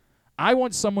 I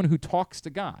want someone who talks to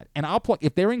God. And I'll plug,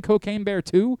 if they're in Cocaine Bear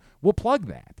 2, we'll plug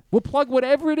that. We'll plug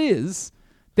whatever it is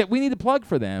that we need to plug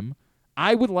for them.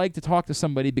 I would like to talk to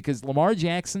somebody because Lamar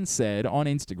Jackson said on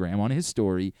Instagram, on his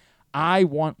story, I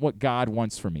want what God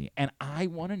wants for me. And I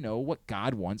want to know what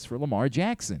God wants for Lamar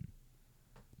Jackson.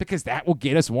 Because that will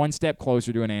get us one step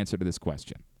closer to an answer to this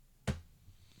question.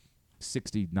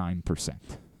 69%.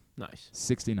 Nice.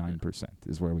 69%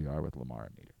 is where we are with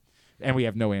Lamar-O-Meter. And we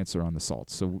have no answer on the salt.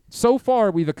 So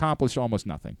far, we've accomplished almost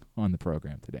nothing on the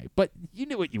program today. But you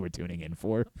knew what you were tuning in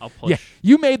for. I'll push. Yeah,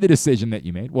 you made the decision that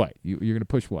you made. What? You're going to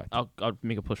push what? I'll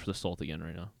make a push for the salt again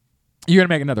right now. You're going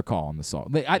to make another call on the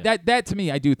salt. That, to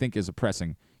me, I do think is a pressing.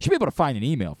 You should be able to find an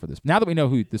email for this. Now that we know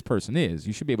who this person is,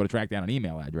 you should be able to track down an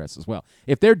email address as well.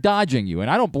 If they're dodging you, and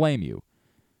I don't blame you,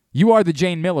 you are the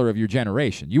Jane Miller of your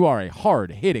generation. You are a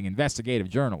hard-hitting investigative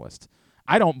journalist.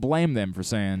 I don't blame them for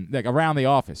saying, like, around the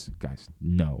office, guys,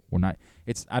 no, we're not.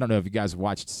 I don't know if you guys have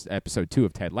watched episode 2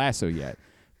 of Ted Lasso yet,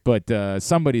 but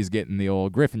somebody's getting the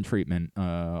old Griffin treatment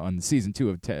on season 2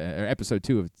 of episode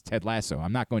 2 of Ted Lasso.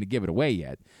 I'm not going to give it away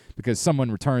yet because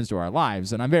someone returns to our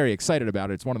lives, and I'm very excited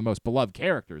about it. It's one of the most beloved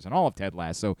characters in all of Ted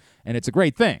Lasso, and it's a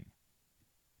great thing.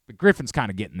 But Griffin's kind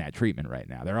of getting that treatment right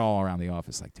now. They're all around the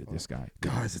office like, dude, this guy.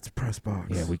 Guys, it's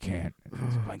PressBox. Yeah, we can't.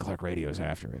 Blaine Clark Radio's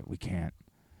after it. We can't.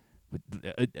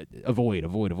 Avoid.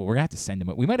 We're gonna have to send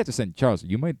him. We might have to send Charles.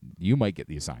 You might get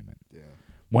the assignment. Yeah.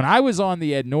 When I was on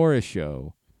the Ed Norris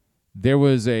show, there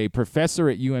was a professor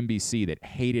at UMBC that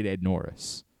hated Ed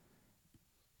Norris,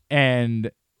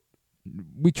 and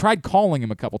we tried calling him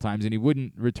a couple times, and he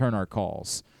wouldn't return our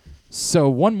calls. So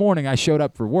one morning, I showed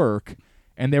up for work,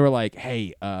 and they were like,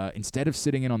 "Hey, instead of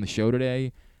sitting in on the show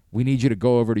today, we need you to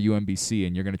go over to UMBC,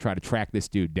 and you're gonna try to track this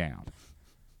dude down."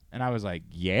 And I was like,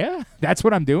 yeah, that's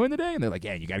what I'm doing today? And they're like,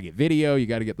 yeah, you got to get video. You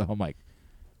got to get the whole mic.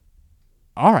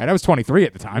 All right. I was 23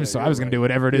 at the time, so I was going to do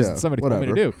whatever it is that somebody told me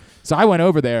to do. So I went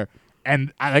over there,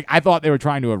 and I thought they were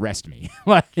trying to arrest me.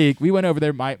 Like, we went over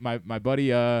there. My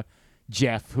buddy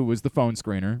Jeff, who was the phone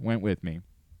screener, went with me.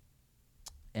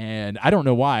 And I don't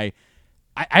know why.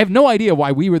 I have no idea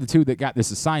why we were the two that got this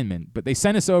assignment, but they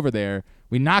sent us over there.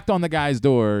 We knocked on the guy's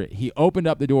door. He opened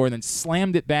up the door and then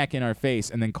slammed it back in our face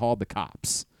and then called the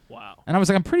cops. Wow. And I was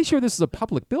like, I'm pretty sure this is a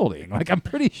public building. Like, I'm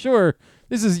pretty sure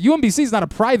this is UMBC's not a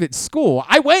private school.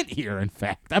 I went here, in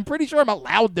fact. I'm pretty sure I'm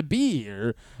allowed to be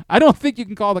here. I don't think you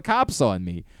can call the cops on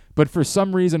me. But for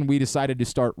some reason, we decided to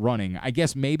start running. I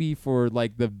guess maybe for,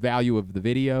 like, the value of the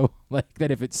video. Like,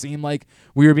 that if it seemed like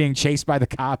we were being chased by the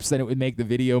cops, then it would make the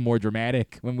video more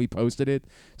dramatic when we posted it.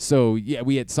 So, yeah,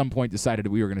 we at some point decided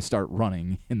that we were going to start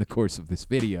running in the course of this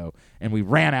video. And we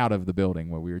ran out of the building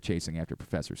where we were chasing after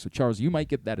professors. So, Charles, you might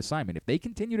get that assignment. If they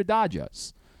continue to dodge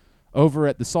us over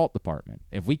at the salt department,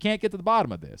 if we can't get to the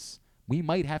bottom of this, we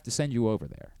might have to send you over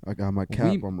there. I got my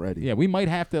cap. I'm ready. Yeah, we might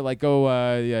have to like go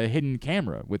hidden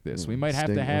camera with this. We might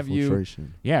have to have you.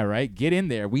 Yeah, right. Get in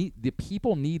there. The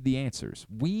people need the answers.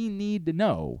 We need to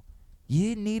know. You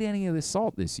didn't need any of this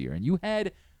salt this year, and you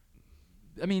had,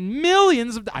 I mean,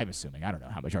 millions of. I'm assuming, I don't know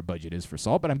how much our budget is for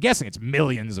salt, but I'm guessing it's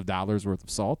millions of dollars worth of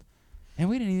salt, and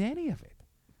we didn't need any of it.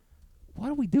 What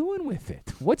are we doing with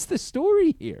it? What's the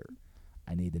story here?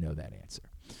 I need to know that answer.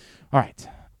 All right.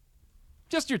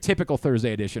 Just your typical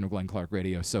Thursday edition of Glenn Clark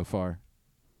Radio so far.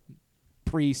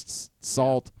 Priests,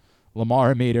 salt,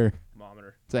 Lamar-O-Meter.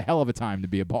 It's a hell of a time to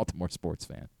be a Baltimore sports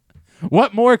fan.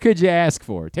 What more could you ask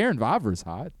for? Taryn Vavra's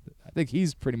hot. I think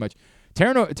he's pretty much...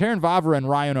 Taryn Vavra and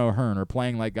Ryan O'Hearn are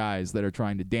playing like guys that are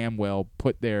trying to damn well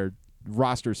put their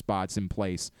roster spots in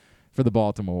place for the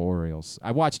Baltimore Orioles.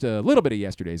 I watched a little bit of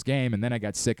yesterday's game, and then I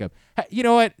got sick of... Hey, you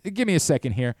know what? Give me a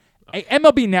second here. Hey,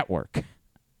 MLB Network...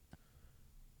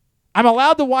 I'm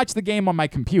allowed to watch the game on my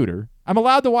computer. I'm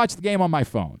allowed to watch the game on my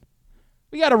phone.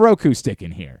 We got a Roku stick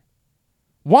in here.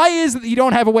 Why is it that you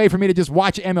don't have a way for me to just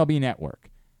watch MLB Network?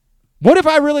 What if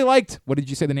I really liked, what did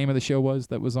you say the name of the show was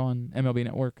that was on MLB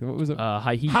Network? What was it?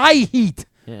 High Heat. High Heat.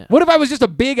 Yeah. What if I was just a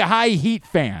big High Heat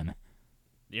fan?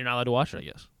 You're not allowed to watch it, I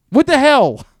guess. What the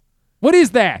hell? What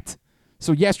is that?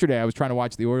 So yesterday I was trying to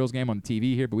watch the Orioles game on the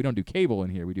TV here, but we don't do cable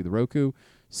in here. We do the Roku.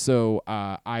 So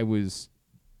I was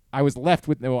left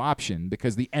with no option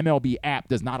because the MLB app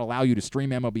does not allow you to stream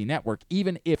MLB Network,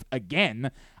 even if,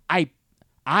 again, I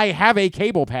have a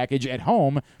cable package at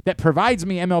home that provides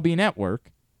me MLB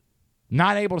Network,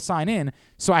 not able to sign in,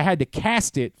 so I had to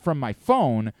cast it from my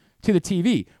phone to the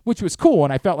TV, which was cool,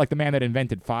 and I felt like the man that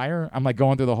invented fire. I'm like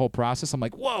going through the whole process. I'm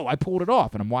like, whoa, I pulled it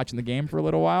off, and I'm watching the game for a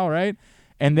little while, right?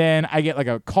 And then I get like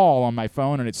a call on my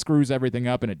phone, and it screws everything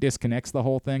up, and it disconnects the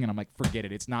whole thing, and I'm like, forget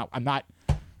it. I'm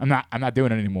not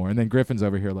doing it anymore. And then Griffin's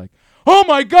over here like, oh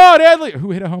my God, Adley.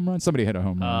 Who hit a home run? Somebody hit a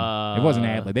home run. It wasn't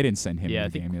Adley. They didn't send him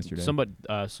in the game yesterday.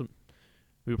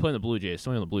 We were playing the Blue Jays.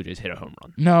 Somebody on the Blue Jays hit a home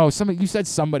run. No, you said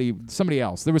somebody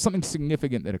else. There was something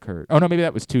significant that occurred. Oh, no, maybe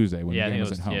that was Tuesday when the game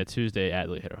was at home. Yeah, Tuesday,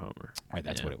 Adley hit a homer. All right,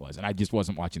 that's what it was. And I just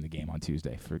wasn't watching the game on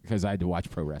Tuesday because I had to watch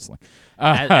pro wrestling.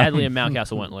 Adley and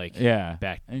Mountcastle went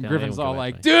back. And Griffin's all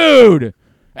like, dude,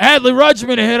 Adley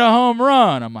Rutschman hit a home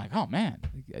run. I'm like, oh, man.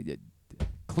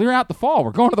 Clear out the fall.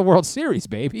 We're going to the World Series,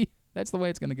 baby. That's the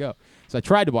way it's going to go. So I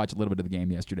tried to watch a little bit of the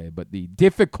game yesterday, but the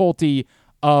difficulty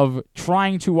of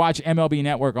trying to watch MLB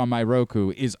Network on my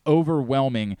Roku is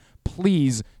overwhelming.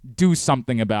 Please do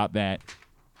something about that.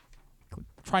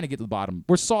 Trying to get to the bottom.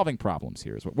 We're solving problems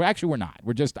here. We're not.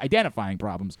 We're just identifying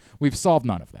problems. We've solved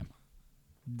none of them.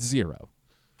 Zero.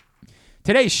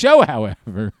 Today's show,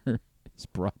 however...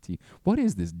 brought to you. What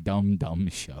is this dumb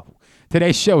show?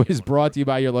 Today's show is brought to you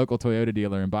by your local Toyota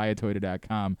dealer and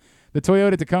buyatoyota.com. The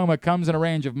Toyota Tacoma comes in a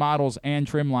range of models and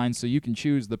trim lines, so you can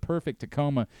choose the perfect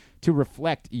Tacoma to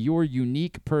reflect your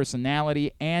unique personality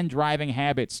and driving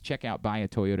habits. Check out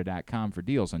buyatoyota.com for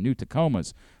deals on new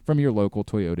Tacomas from your local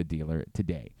Toyota dealer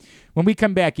today. When we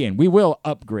come back in, we will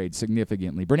upgrade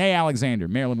significantly. Brinae Alexander,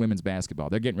 Maryland women's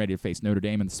basketball. They're getting ready to face Notre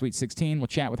Dame in the Sweet 16. We'll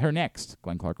chat with her next.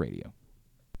 Glenn Clark Radio.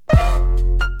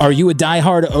 Are you a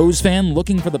diehard O's fan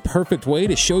looking for the perfect way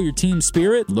to show your team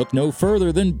spirit? Look no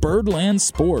further than Birdland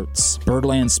Sports.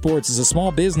 Birdland Sports is a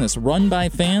small business run by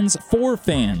fans for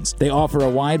fans. They offer a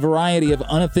wide variety of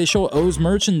unofficial O's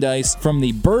merchandise, from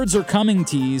the Birds Are Coming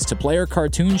tees to player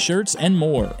cartoon shirts and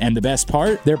more. And the best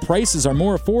part? Their prices are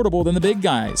more affordable than the big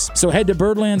guys. So head to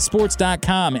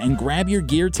birdlandsports.com and grab your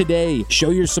gear today. Show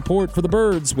your support for the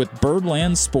Birds with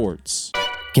Birdland Sports.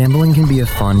 Gambling can be a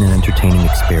fun and entertaining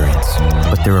experience,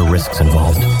 but there are risks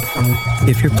involved.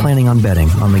 If you're planning on betting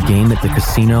on the game at the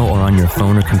casino or on your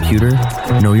phone or computer,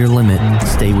 know your limit,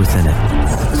 stay within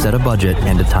it. Set a budget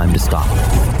and a time to stop.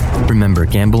 Remember,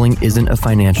 gambling isn't a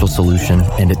financial solution,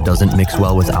 and it doesn't mix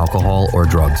well with alcohol or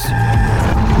drugs.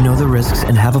 Know the risks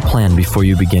and have a plan before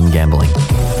you begin gambling.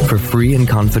 For free and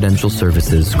confidential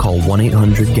services, call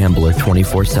 1-800-GAMBLER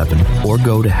 24/7 or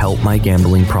go to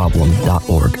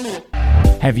helpmygamblingproblem.org.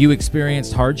 Have you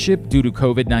experienced hardship due to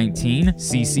COVID-19?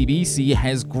 CCBC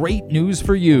has great news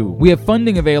for you. We have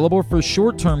funding available for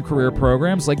short-term career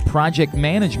programs like project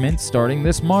management starting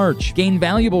this March. Gain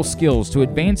valuable skills to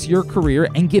advance your career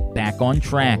and get back on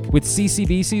track. With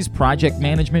CCBC's project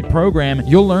management program,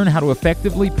 you'll learn how to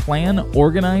effectively plan,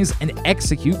 organize, and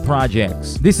execute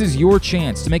projects. This is your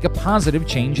chance to make a positive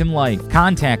change in life.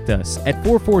 Contact us at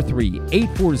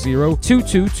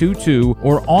 443-840-2222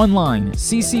 or online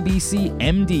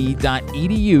ccbcmd.edu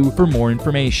for more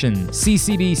information.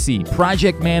 CCBC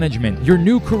Project Management. Your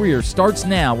new career starts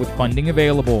now with funding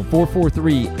available.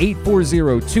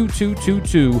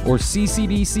 443-840-2222 or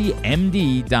ccbcmd.edu.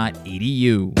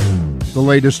 The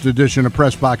latest edition of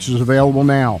PressBox is available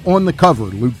now. On the cover,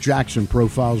 Luke Jackson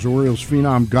profiles Orioles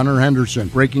phenom Gunnar Henderson,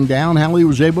 breaking down how he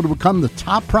was able to become the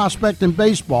top prospect in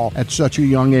baseball at such a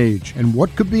young age and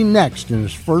what could be next in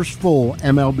his first full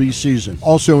MLB season.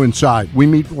 Also inside, we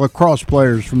meet lacrosse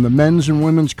players from the men's and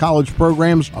women's college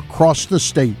programs across the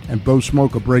state, and Bo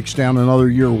Smoka breaks down another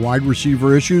year of wide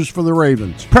receiver issues for the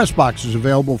Ravens. PressBox is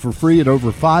available for free at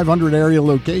over 500 area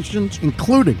locations,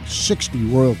 including 60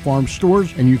 Royal Farm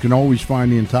stores, and you can always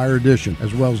find the entire edition,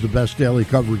 as well as the best daily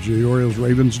coverage of the Orioles,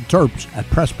 Ravens, and Terps at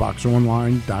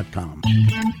PressBoxOnline.com.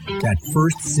 That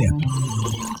first sip.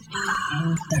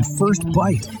 That first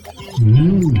bite.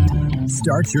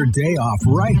 Start your day off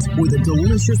right with a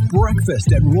delicious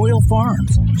breakfast at Royal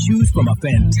Farms. Choose from a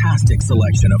fantastic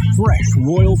selection of fresh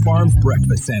Royal Farms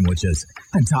breakfast sandwiches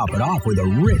and top it off with a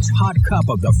rich hot cup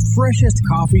of the freshest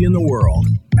coffee in the world.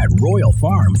 At Royal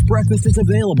Farms, breakfast is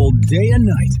available day and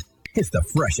night. It's the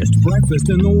freshest breakfast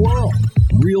in the world.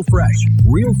 Real fresh,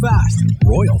 real fast.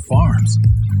 Royal Farms.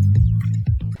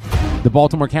 The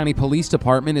Baltimore County Police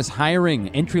Department is hiring.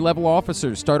 Entry-level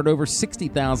officers start at over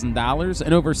 $60,000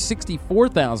 and over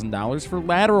 $64,000 for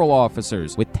lateral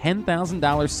officers, with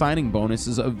 $10,000 signing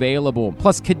bonuses available.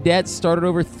 Plus, cadets start at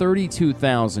over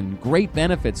 $32,000. Great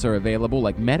benefits are available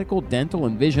like medical, dental,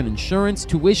 and vision insurance,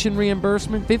 tuition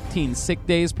reimbursement, 15 sick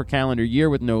days per calendar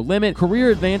year with no limit, career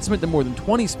advancement to more than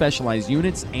 20 specialized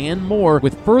units, and more,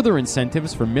 with further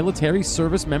incentives for military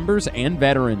service members and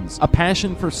veterans. A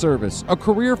passion for service, a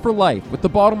career for life with the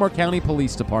Baltimore County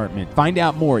Police Department. Find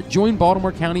out more at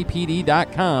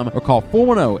joinbaltimorecountypd.com or call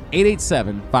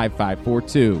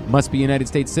 410-887-5542. Must be a United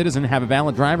States citizen, have a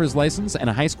valid driver's license, and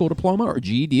a high school diploma or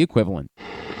GED equivalent.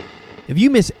 If you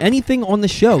miss anything on the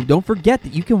show, don't forget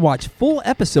that you can watch full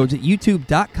episodes at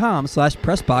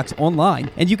youtube.com/PressBoxOnline,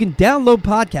 and you can download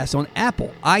podcasts on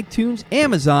Apple, iTunes,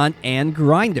 Amazon, and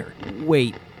Grindr.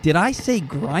 Wait, did I say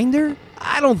Grindr?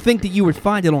 I don't think that you would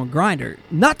find it on Grindr.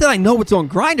 Not that I know it's on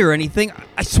Grindr or anything,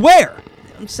 I swear.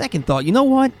 On second thought, you know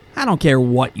what? I don't care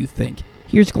what you think.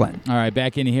 Here's Glenn. All right,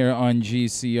 back in here on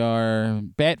GCR.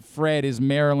 Betfred is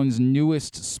Maryland's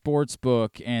newest sports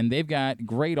book, and they've got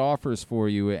great offers for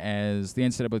you as the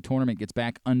NCAA tournament gets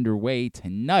back underway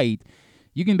tonight.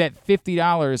 You can bet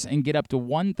 $50 and get up to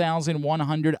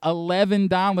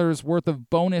 $1,111 worth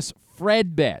of bonus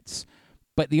Fred bets.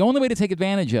 But the only way to take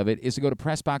advantage of it is to go to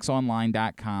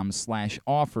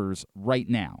PressBoxOnline.com/offers right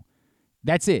now.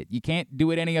 That's it. You can't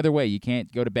do it any other way. You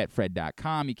can't go to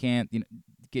betfred.com. You can't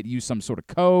use some sort of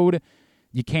code.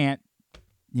 You can't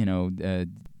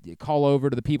call over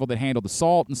to the people that handle the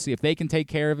salt and see if they can take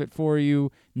care of it for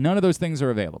you. None of those things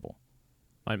are available.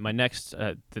 My next,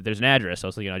 there's an address. I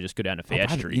was thinking I'd just go down to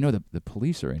Fayette Street. You know, the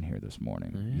police are in here this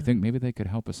morning. Yeah. You think maybe they could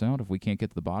help us out if we can't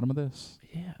get to the bottom of this?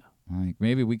 Yeah. Like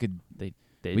maybe we could.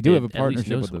 We do have a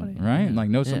partnership with them, right? Yeah. Like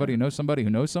know somebody who knows somebody who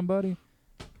knows somebody.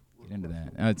 Get into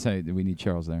that. I'd say we need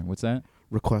Charles there. What's that?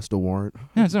 Request a warrant.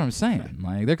 Yeah, that's what I'm saying.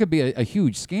 Like there could be a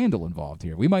huge scandal involved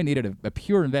here. We might need a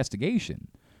pure investigation.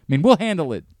 I mean, we'll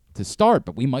handle it to start,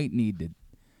 but we might need to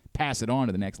pass it on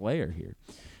to the next layer here.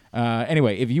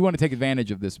 Anyway, if you want to take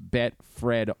advantage of this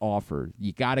Betfred offer,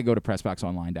 you got to go to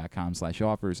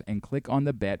PressBoxOnline.com/offers and click on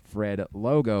the Betfred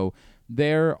logo.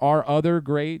 There are other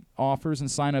great offers and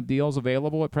sign-up deals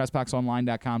available at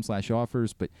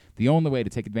PressBoxOnline.com/offers, but the only way to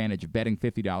take advantage of betting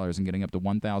 $50 and getting up to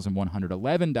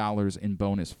 $1,111 in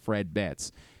bonus Fred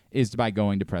bets is by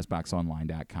going to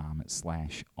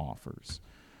PressBoxOnline.com/offers.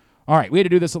 All right, we had to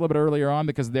do this a little bit earlier on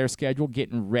because of their schedule,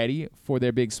 getting ready for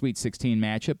their big Sweet 16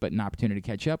 matchup, but an opportunity to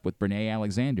catch up with Brinae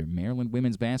Alexander, Maryland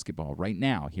women's basketball, right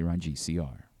now here on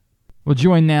GCR. We're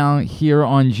joined now here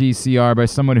on GCR by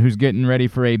someone who's getting ready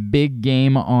for a big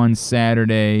game on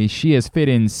Saturday. She has fit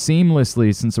in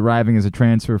seamlessly since arriving as a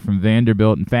transfer from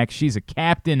Vanderbilt. In fact, she's a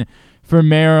captain for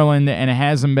Maryland and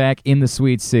has them back in the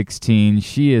Sweet 16.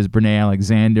 She is Brinae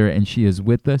Alexander, and she is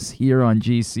with us here on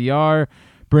GCR.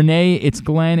 Brinae, it's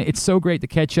Glenn. It's so great to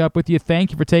catch up with you. Thank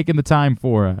you for taking the time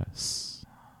for us.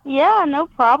 Yeah, no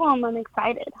problem. I'm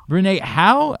excited. Brinae,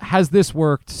 how has this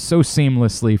worked so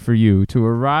seamlessly for you to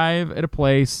arrive at a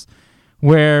place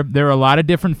where there are a lot of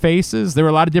different faces? There are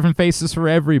a lot of different faces for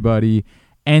everybody.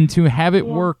 And to have it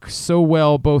work so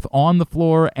well both on the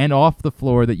floor and off the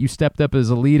floor that you stepped up as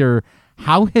a leader,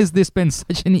 how has this been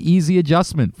such an easy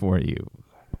adjustment for you?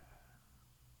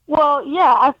 Well,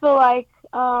 yeah, I feel like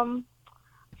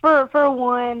for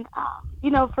one,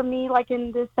 for me, like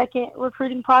in the second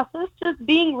recruiting process, just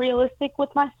being realistic with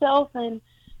myself and,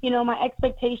 my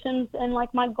expectations and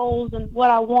like my goals and what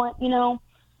I want,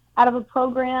 out of a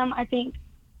program. I think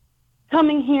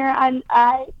coming here,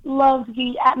 I love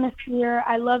the atmosphere.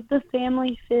 I love the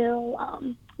family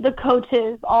feel, the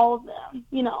coaches, all of them.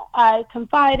 I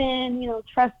confide in,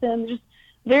 trust them, just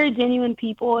very genuine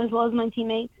people as well as my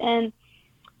teammates. And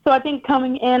so I think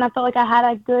coming in, I felt like I had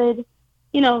a good,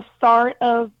 start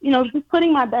of, just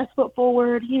putting my best foot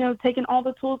forward, taking all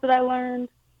the tools that I learned,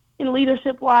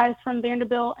 leadership-wise from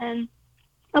Vanderbilt and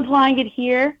applying it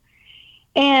here.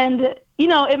 And,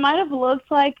 it might have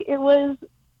looked like it was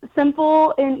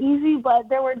simple and easy, but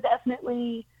there were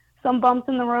definitely some bumps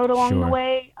in the road along the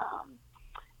way.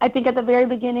 I think at the very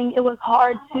beginning, it was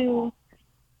hard to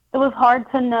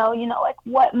know, like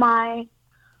what my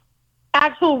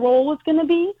actual role was going to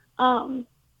be.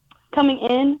 Coming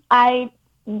in, I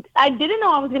didn't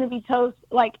know I was going to be chosen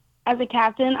like as a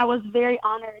captain. I was very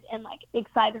honored and like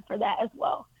excited for that as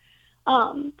well.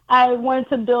 I wanted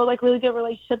to build like really good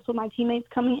relationships with my teammates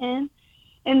coming in,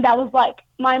 and that was like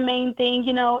my main thing.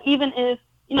 Even if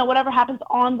whatever happens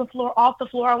on the floor, off the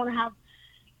floor, I want to have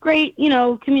great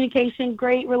communication,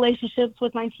 great relationships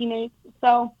with my teammates.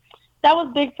 So that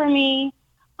was big for me.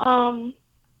 And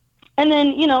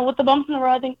then with the bumps in the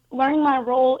road, I think learning my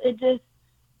role, it just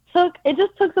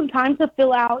took some time to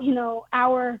fill out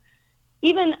our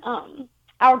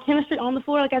chemistry on the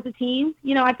floor, like as a team.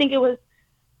 I think it was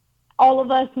all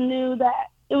of us knew that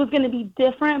it was going to be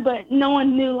different, but no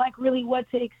one knew like really what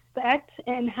to expect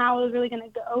and how it was really going to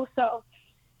go. So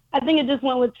I think it just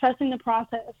went with trusting the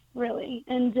process really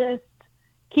and just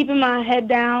keeping my head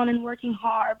down and working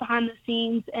hard behind the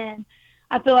scenes. And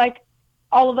I feel like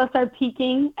all of us are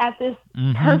peaking at this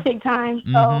perfect time.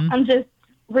 So I'm just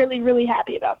really, really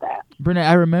happy about that. Brinae,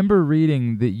 I remember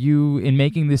reading that you, in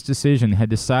making this decision, had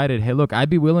decided, hey, look, I'd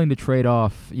be willing to trade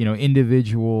off,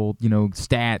 individual,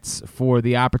 stats for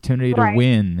the opportunity to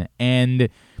win. And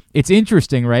it's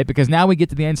interesting, right? Because now we get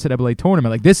to the NCAA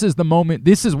tournament. Like, this is the moment.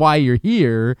 This is why you're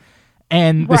here.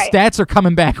 And the stats are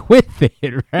coming back with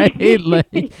it, right?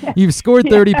 Like you've scored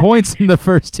 30 points in the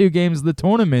first two games of the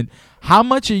tournament. How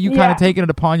much are you kind of taking it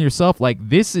upon yourself? Like,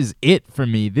 this is it for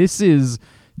me. This is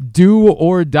do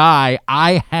or die.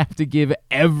 I have to give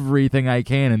everything I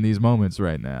can in these moments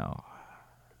right now.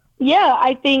 Yeah,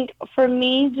 I think for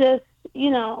me, just,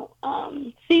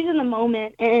 seizing the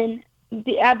moment. And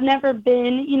I've never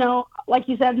been, like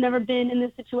you said, I've never been in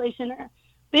this situation or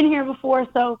been here before.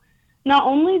 So not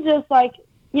only just like,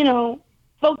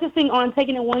 focusing on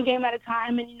taking it one game at a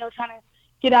time and, trying to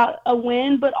get out a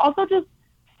win, but also just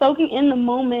soaking in the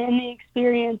moment and the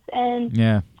experience and,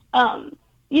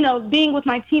 being with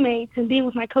my teammates and being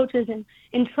with my coaches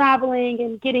and traveling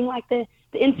and getting like the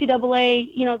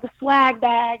NCAA, the swag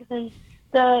bags and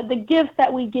the gifts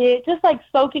that we get, just like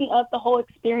soaking up the whole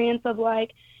experience of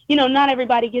like, not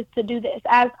everybody gets to do this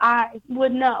as I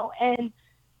would know. And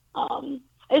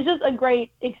it's just a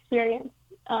great experience,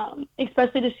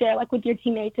 especially to share like with your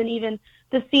teammates and even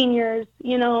the seniors,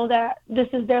 that this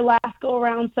is their last go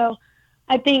around. So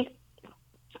I think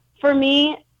for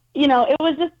me, it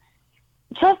was just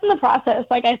trust in the process.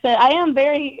 Like I said, I'm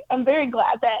very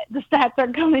glad that the stats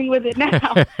are coming with it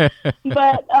now.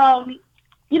 But,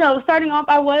 starting off,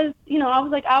 I was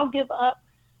like, I'll give up,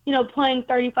 playing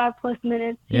 35 plus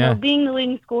minutes, being the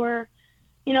leading scorer,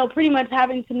 pretty much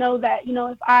having to know that,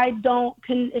 if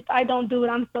I don't do what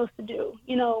I'm supposed to do,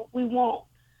 we won't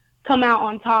come out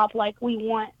on top like we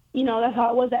want. That's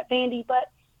how it was at Vandy. But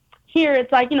here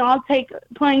it's like, I'll take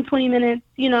playing 20 minutes,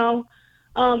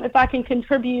 if I can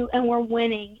contribute and we're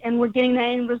winning and we're getting that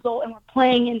end result and we're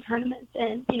playing in tournaments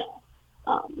and,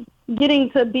 getting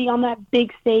to be on that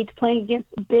big stage playing against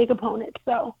big opponents.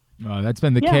 So that's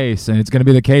been the case, and it's going to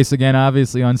be the case again,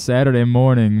 obviously, on Saturday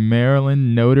morning.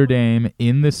 Maryland, Notre Dame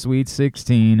in the Sweet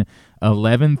 16,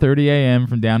 11:30 a.m.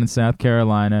 from down in South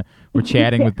Carolina. We're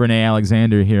chatting with Brinae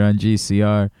Alexander here on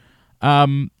GCR.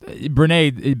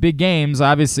 Brinae, big games,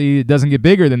 obviously, it doesn't get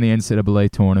bigger than the NCAA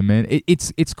tournament.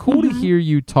 It's cool to hear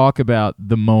you talk about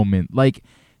the moment. Like,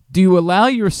 do you allow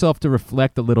yourself to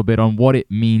reflect a little bit on what it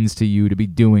means to you to be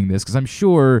doing this? Because I'm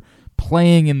sure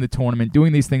playing in the tournament,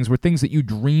 doing these things were things that you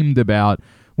dreamed about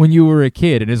when you were a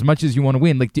kid, and as much as you want to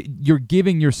win, like you're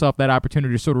giving yourself that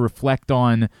opportunity to sort of reflect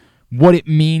on what it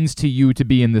means to you to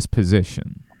be in this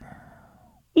position.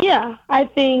 Yeah, I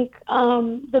think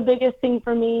the biggest thing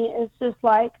for me is just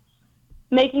like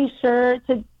making sure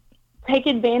to take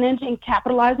advantage and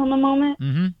capitalize on the moment.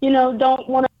 Mm-hmm. Don't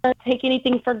want to take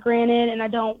anything for granted, and I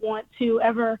don't want to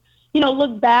ever,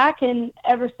 look back and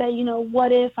ever say,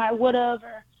 what if I would have,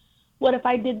 or what if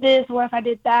I did this, or what if I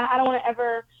did that. I don't want to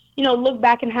ever, look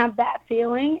back and have that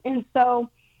feeling. And so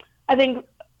I think,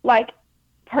 like,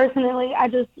 personally, I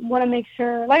just want to make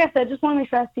sure, like I said, just want to make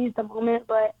sure I seize the moment,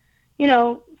 but,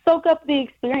 soak up the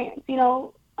experience.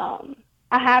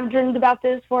 I have dreamed about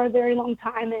this for a very long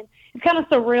time, and it's kind of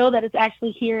surreal that it's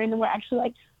actually here, and then we're actually,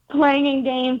 like, playing in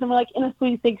games, and we're, like, in a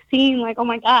Sweet 16. Like, oh,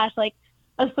 my gosh, like,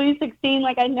 a Sweet 16,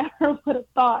 like, I never would have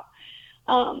thought.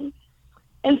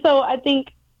 And so I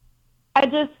think I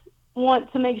just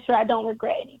want to make sure I don't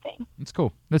regret anything. That's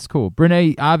cool.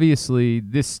 Brinae, obviously,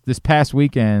 this past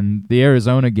weekend, the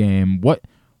Arizona game,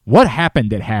 what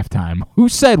happened at halftime? Who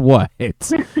said what?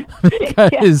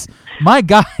 Because, my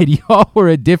God, y'all were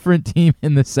a different team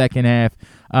in the second half.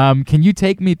 Can you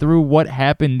take me through what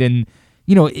happened? And,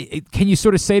 can you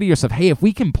sort of say to yourself, hey, if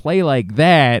we can play like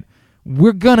that,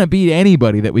 we're going to beat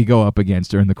anybody that we go up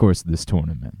against during the course of this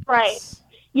tournament? Right.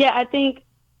 Yeah, I think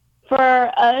for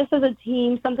us as a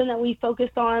team, something that we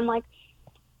focused on, like,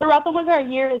 throughout the entire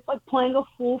year is, like, playing a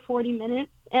full 40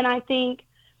 minutes. And I think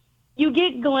you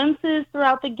get glimpses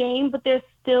throughout the game, but there's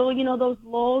still, those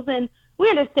lulls. And we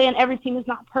understand every team is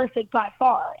not perfect by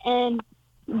far,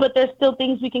 but there's still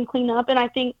things we can clean up. And I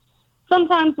think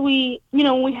sometimes we,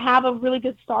 when we have a really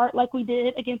good start like we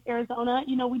did against Arizona,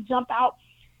 we jump out.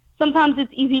 Sometimes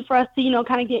it's easy for us to,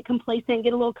 kind of get complacent,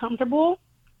 get a little comfortable.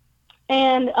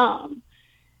 And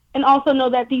also know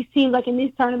that these teams, like in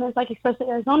these tournaments, like especially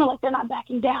Arizona, like they're not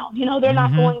backing down, they're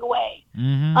not going away.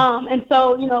 Mm-hmm. And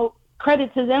so,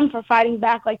 credit to them for fighting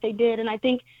back like they did. And I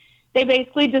think they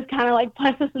basically just kind of like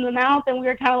punched us in the mouth, and we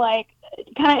were kind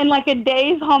of in like a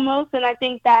daze almost. And I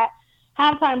think that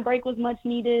halftime break was much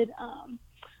needed,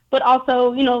 but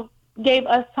also, gave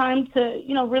us time to,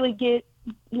 really get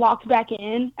locked back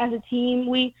in as a team.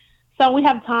 We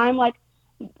have time, like,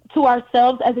 to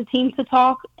ourselves as a team to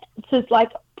talk, to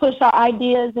like push our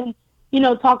ideas and,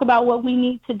 talk about what we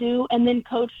need to do. And then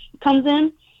coach comes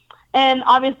in. And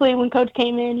obviously when coach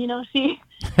came in, she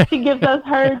gives us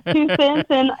her 2 cents,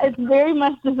 and it's very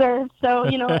much deserved. So,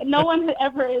 no one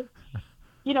ever is,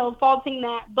 faulting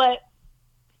that. But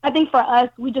I think for us,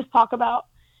 we just talk about,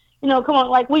 come on,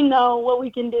 like, we know what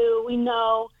we can do. We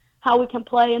know how we can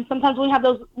play. And sometimes we have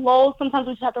those lulls. Sometimes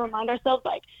we just have to remind ourselves,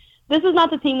 like, this is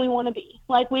not the team we want to be.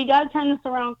 Like, we got to turn this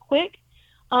around quick,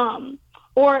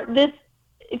 or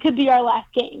it could be our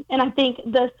last game. And I think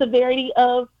the severity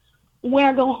of when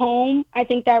I go home, I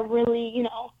think that really,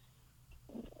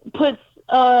 puts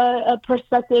a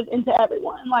perspective into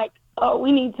everyone. Like, oh,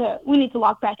 we need to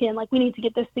lock back in. Like, we need to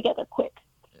get this together quick.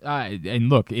 And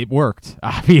look, it worked.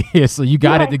 Obviously, you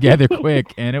got it together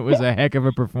quick, and it was a heck of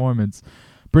a performance.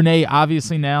 Brinae,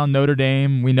 obviously now Notre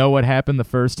Dame, we know what happened the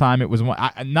first time. It was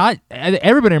not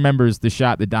everybody remembers the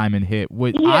shot that Diamond hit.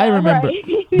 I remember,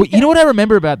 right. You know what I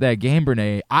remember about that game,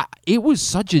 Brinae? It was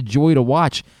such a joy to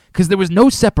watch because there was no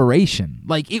separation.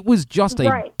 Like, it was just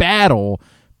a battle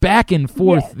back and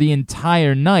forth the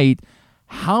entire night.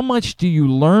 How much do you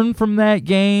learn from that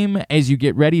game as you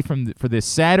get ready for this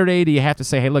Saturday? Do you have to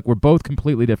say, hey, look, we're both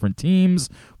completely different teams.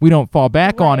 We don't fall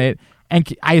back on it. And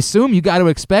I assume you got to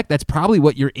expect that's probably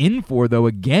what you're in for, though,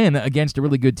 again, against a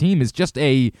really good team, is just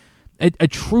a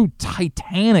true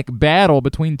titanic battle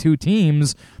between two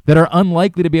teams that are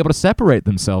unlikely to be able to separate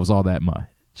themselves all that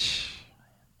much.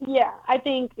 Yeah, I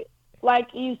think, like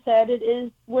you said,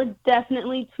 we're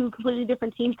definitely two completely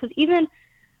different teams, because even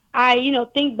I,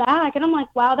 think back, and I'm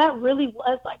like, wow, that really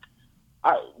was, like,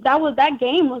 that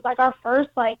game was, like, our first,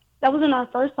 like, that was in our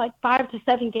first, like, 5 to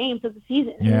 7 games of the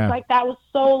season. And it's like, that was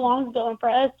so long ago. And for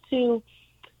us to,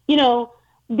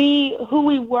 be who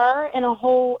we were in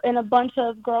a bunch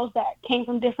of girls that came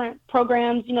from different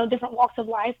programs, different walks of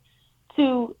life,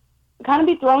 to kind of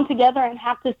be thrown together and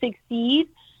have to succeed.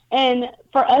 And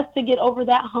for us to get over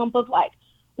that hump of, like,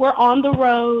 we're on the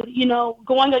road,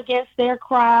 going against their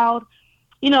crowd,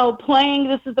 playing,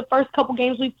 this is the first couple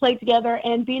games we've played together,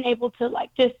 and being able to,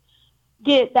 like, just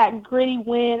get that gritty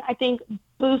win, I think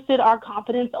boosted our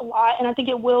confidence a lot. And I think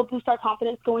it will boost our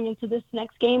confidence going into this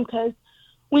next game, because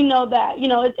we know that,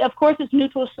 of course it's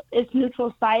neutral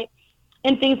site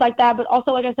and things like that. But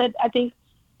also, like I said, I think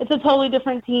it's a totally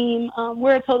different team.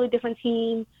 We're a totally different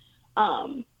team.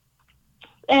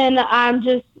 And I'm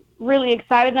just really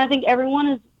excited. And I think everyone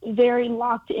is very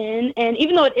locked in. And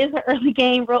even though it is an early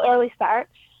game, real early start,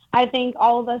 I think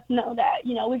all of us know that,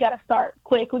 we got to start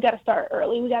quick. We got to start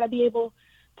early. We got to be able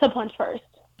to punch first.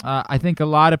 I think a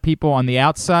lot of people on the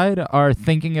outside are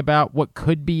thinking about what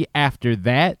could be after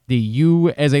that. Do you,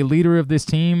 as a leader of this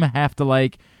team, have to,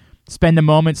 spend a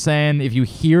moment saying, if you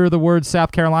hear the word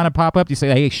South Carolina pop up, you say,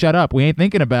 hey, shut up. We ain't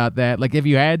thinking about that. Have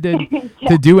you had to,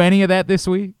 to do any of that this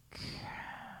week?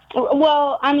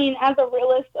 Well, I mean, as a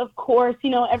realist, of course,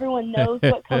 everyone knows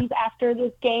what comes after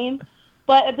this game.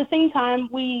 But at the same time,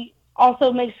 we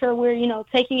also make sure we're,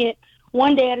 taking it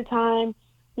one day at a time,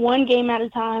 one game at a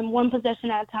time, one possession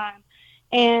at a time.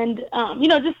 And,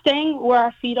 just staying where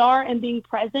our feet are and being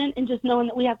present and just knowing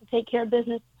that we have to take care of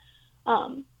business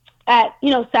at,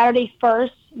 Saturday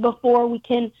first before we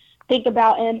can think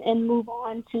about and move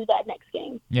on to that next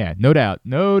game. Yeah, no doubt.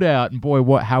 And boy,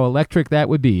 how electric that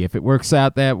would be if it works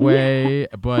out that way.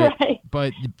 But right.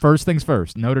 But first things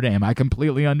first, Notre Dame. I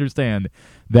completely understand.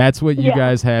 That's what you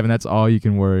guys have, and that's all you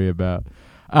can worry about.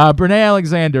 Brinae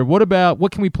Alexander, what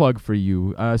can we plug for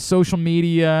you? Social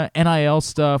media, NIL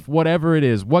stuff, whatever it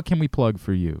is. What can we plug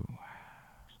for you?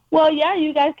 Well, yeah,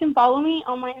 you guys can follow me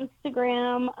on my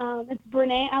Instagram. It's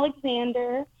Brinae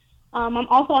Alexander. I'm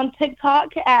also on TikTok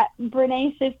at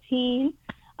Brinae15.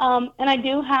 And I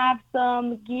do have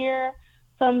some gear,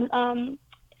 some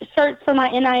shirts for my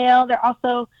NIL. They're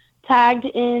also tagged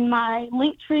in my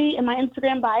link tree in my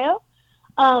Instagram bio.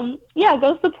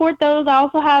 Go support those. I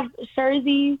also have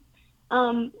jerseys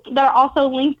that are also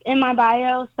linked in my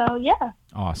bio. So, yeah.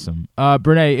 Awesome.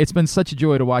 Brinae, it's been such a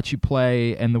joy to watch you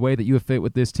play and the way that you have fit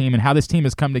with this team and how this team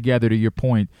has come together, to your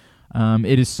point.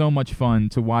 It is so much fun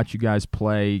to watch you guys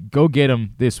play. Go get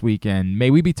them this weekend.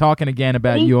 May we be talking again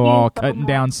about Thank you all so cutting much.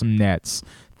 down some nets.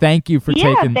 Thank you for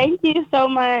taking. Thank you so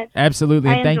much.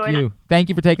 Absolutely, and thank enjoyed you. it. Thank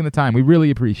you for taking the time. We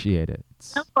really appreciate it.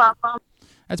 No problem.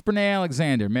 That's Brinae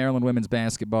Alexander, Maryland women's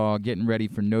basketball, getting ready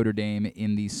for Notre Dame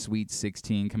in the Sweet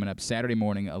 16, coming up Saturday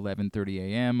morning, 11:30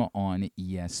 a.m. on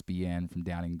ESPN from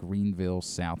down in Greenville,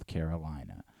 South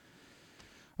Carolina.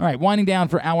 All right, winding down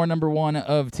for hour number one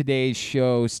of today's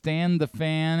show. Stan the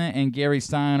Fan and Gary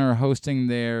Stein are hosting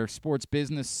their Sports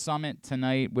Business Summit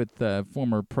tonight with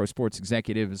former pro sports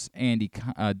executives Andy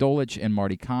Dolich and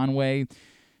Marty Conway.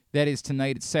 That is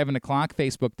tonight at 7 o'clock,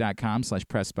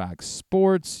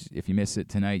 facebook.com/PressBoxSports. If you miss it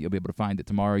tonight, you'll be able to find it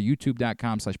tomorrow,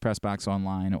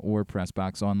 youtube.com/PressBoxOnline or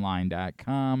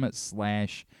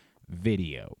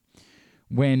PressBoxOnline.com/video.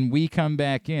 When we come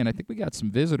back in, I think we got some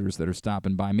visitors that are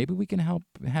stopping by. Maybe we can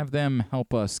have them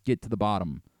help us get to the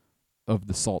bottom of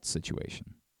the salt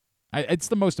situation. It's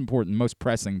the most important, most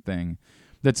pressing thing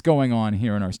that's going on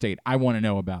here in our state. I want to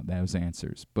know about those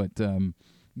answers, but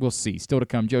we'll see. Still to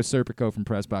come, Joe Serpico from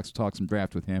PressBox. We'll talk some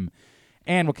draft with him,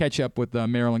 and we'll catch up with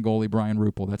Maryland goalie Brian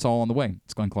Ruppel. That's all on the way.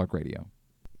 It's Glenn Clark Radio.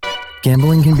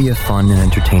 Gambling can be a fun and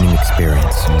entertaining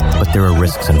experience, but there are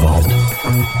risks involved.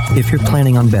 If you're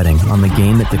planning on betting on the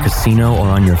game at the casino or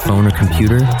on your phone or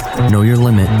computer, know your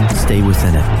limit, stay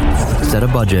within it. Set a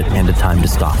budget and a time to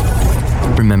stop.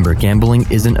 Remember, gambling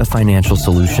isn't a financial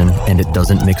solution, and it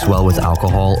doesn't mix well with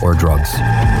alcohol or drugs.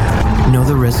 Know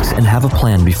the risks and have a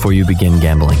plan before you begin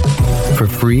gambling. For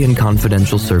free and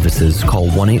confidential services, call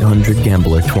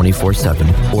 1-800-GAMBLER 24/7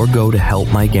 or go to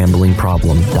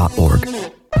helpmygamblingproblem.org.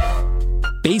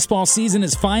 Baseball season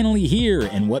is finally here,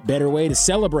 and what better way to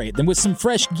celebrate than with some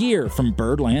fresh gear from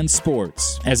Birdland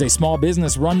Sports. As a small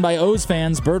business run by O's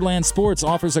fans, Birdland Sports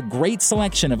offers a great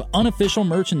selection of unofficial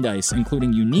merchandise,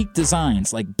 including unique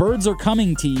designs like Birds Are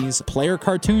Coming tees, player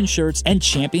cartoon shirts, and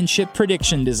championship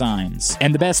prediction designs.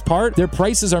 And the best part, their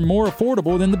prices are more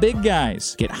affordable than the big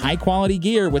guys. Get high-quality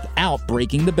gear without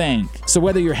breaking the bank. So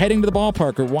whether you're heading to the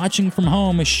ballpark or watching from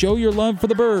home, show your love for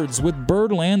the birds with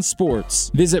Birdland Sports.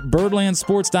 Visit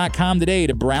birdlandsports.com today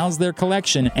to browse their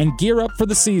collection and gear up for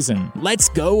the season. Let's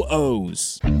go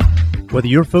O's! Whether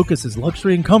your focus is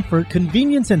luxury and comfort,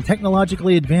 convenience and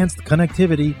technologically advanced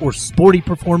connectivity, or sporty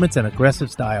performance and aggressive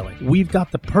styling, we've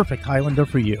got the perfect Highlander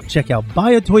for you. Check out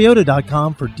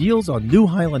buyatoyota.com for deals on new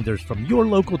Highlanders from your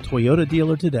local Toyota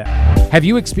dealer today. Have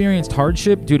you experienced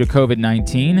hardship due to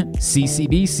COVID-19?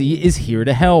 CCBC is here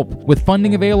to help. With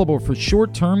funding available for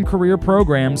short-term career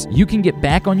programs, you can get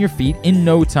back on your feet in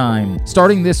no time.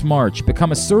 Starting this March,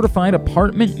 become a certified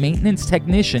apartment maintenance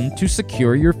technician to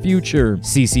secure your future.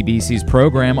 CCBC's CCBC's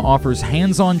program offers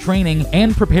hands-on training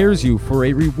and prepares you for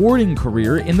a rewarding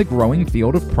career in the growing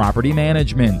field of property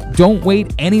management. Don't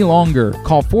wait any longer.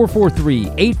 Call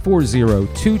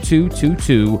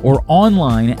 443-840-2222 or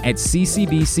online at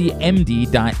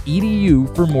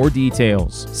ccbcmd.edu for more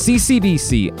details.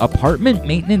 CCBC Apartment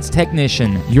Maintenance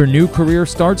Technician. Your new career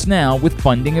starts now with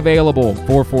funding available.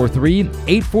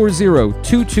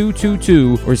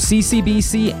 443-840-2222 or ccbcmd.edu.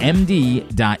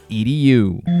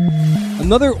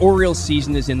 Another Orioles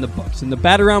season is in the books, and the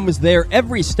Bat-Around was there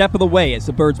every step of the way as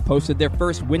the Birds posted their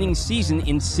first winning season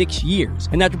in 6 years.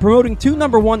 And after promoting 2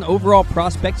 #1 overall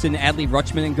prospects in Adley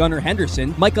Rutschman and Gunnar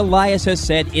Henderson, Mike Elias has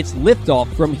said it's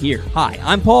liftoff from here. Hi,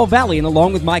 I'm Paul Valley, and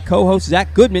along with my co-host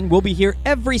Zach Goodman, we'll be here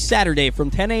every Saturday from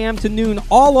 10 a.m. to noon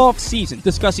all off-season,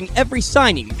 discussing every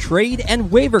signing, trade, and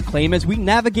waiver claim as we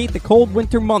navigate the cold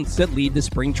winter months that lead to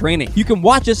spring training. You can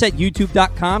watch us at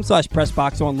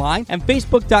youtube.com/PressBoxOnline and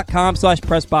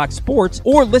Facebook.com/PressBoxSports,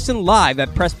 or listen live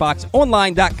at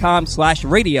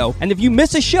PressBoxOnline.com/radio. And if you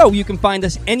miss a show, you can find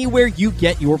us anywhere you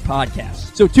get your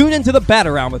podcasts. So tune into the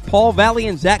Bat-Around with Paul Valley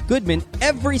and Zach Goodman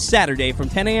every Saturday from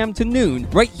 10 a.m. to noon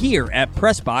right here at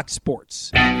PressBox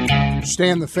Sports.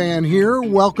 Stan the Fan here,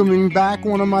 welcoming back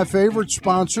one of my favorite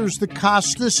sponsors, the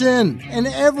Costas Inn. And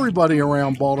everybody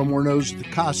around Baltimore knows the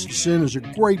Costas Inn is a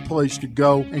great place to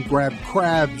go and grab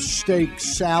crabs,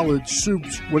 steaks, salads,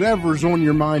 soups, whatever's on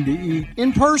your mind to eat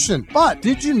in person. But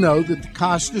did you know that the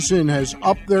Costas Inn has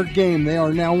upped their game? They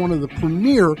are now one of the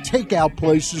premier takeout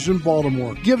places in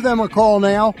Baltimore. Give them a call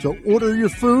now to order your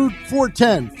food,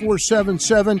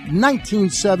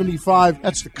 410-477-1975.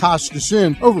 That's the Costas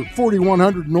Inn over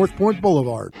 4100 North Point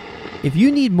Boulevard. If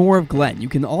you need more of Glenn, you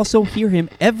can also hear him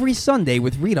every Sunday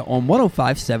with Rita on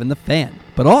 105.7 The Fan.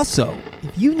 But also,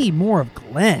 if you need more of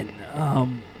Glenn,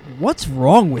 what's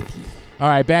wrong with you? All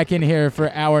right, back in here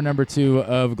for hour number 2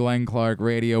 of Glenn Clark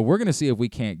Radio. We're going to see if we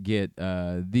can't get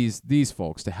these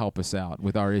folks to help us out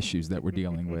with our issues that we're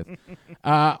dealing with.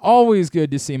 Always good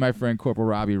to see my friend Corporal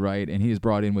Robbie Wright, and he has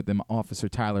brought in with him Officer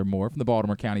Tyler Moore from the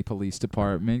Baltimore County Police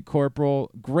Department. Corporal,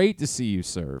 great to see you,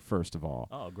 sir, first of all.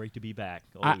 Oh, great to be back.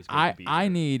 Always great to be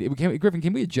here. Griffin,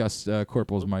 can we adjust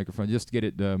Corporal's microphone just to get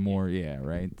it more,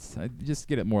 right? Just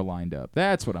get it more lined up.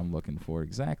 That's what I'm looking for.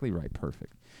 Exactly right.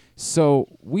 Perfect. So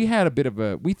we had a bit of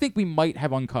we think we might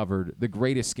have uncovered the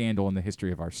greatest scandal in the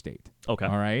history of our state. Okay.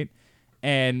 All right.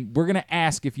 And we're going to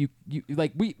ask if you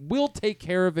like, we'll take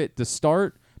care of it to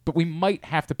start, but we might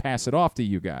have to pass it off to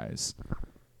you guys.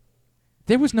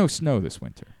 There was no snow this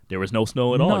winter. There was no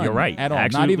snow at all. None You're right. At all.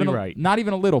 Absolutely not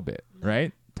even a little bit,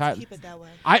 right? Keep it that way.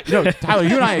 Tyler,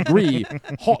 you and I agree.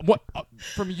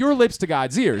 From your lips to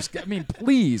God's ears. I mean,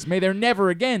 please, may there never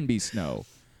again be snow.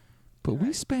 But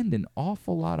we spend an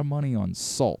awful lot of money on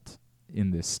salt in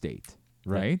this state,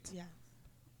 right? Yeah.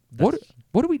 What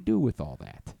do we do with all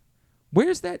that?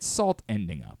 Where's that salt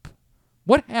ending up?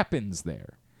 What happens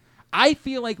there? I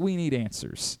feel like we need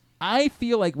answers. I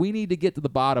feel like we need to get to the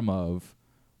bottom of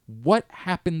what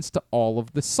happens to all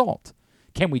of the salt.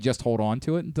 Can we just hold on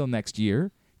to it until next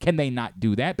year? Can they not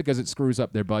do that because it screws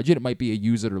up their budget? It might be a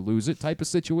use it or lose it type of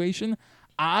situation.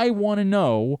 I want to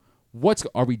know.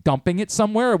 Are we dumping it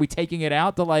somewhere? Are we taking it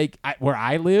out to where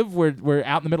I live, where we're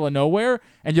out in the middle of nowhere,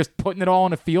 and just putting it all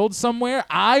in a field somewhere?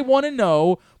 I want to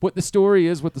know what the story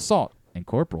is with the salt. And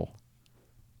Corporal,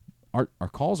 our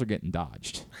calls are getting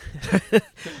dodged.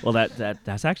 Well,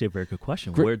 that's actually a very good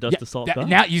question. Where does the salt go?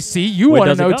 Now you see, you want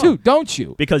to know too, don't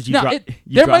you? Because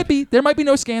there might be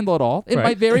no scandal at all. It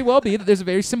might very well be that there's a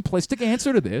very simplistic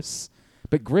answer to this.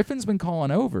 But Griffin's been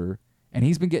calling over. And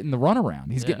he's been getting the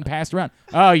runaround. He's getting passed around.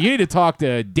 Oh, you need to talk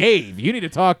to Dave. You need to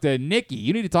talk to Nikki.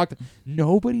 You need to talk to...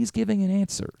 Nobody's giving an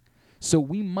answer. So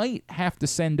we might have to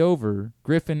send over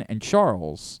Griffin and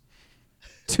Charles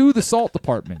to the salt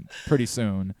department pretty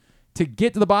soon to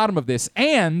get to the bottom of this.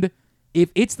 And if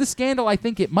it's the scandal I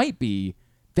think it might be,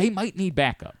 they might need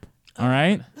backup. All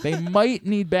right? They might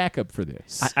need backup for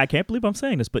this. I can't believe I'm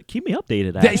saying this, but keep me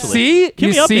updated, actually.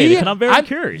 Keep me updated, because I'm very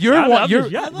curious. You're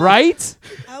right?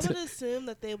 I would assume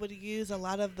that they would use a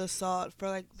lot of the salt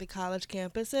for, the college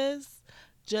campuses.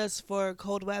 Just for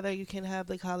cold weather, you can have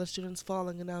the college students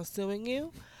falling and now suing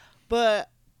you. But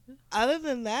other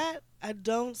than that, I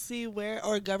don't see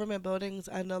or government buildings,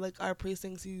 I know, our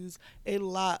precincts use a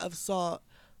lot of salt.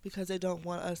 Because they don't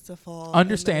want us to fall.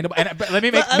 Understandable. But let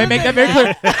me make that very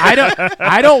clear.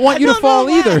 I don't want you to fall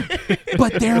either.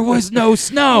 But there was no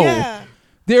snow. Yeah.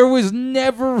 There was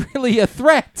never really a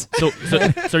threat. So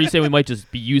are you saying we might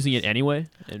just be using it anyway?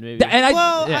 And maybe.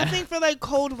 I think for like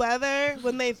cold weather,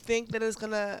 when they think that it's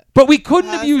gonna. But we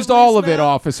couldn't have used all of it,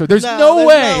 officer. There's no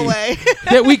way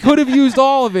that we could have used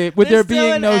all of it with there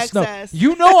being no snow.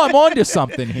 You know I'm onto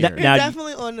something here. You're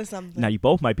definitely onto something. Now you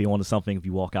both might be onto something if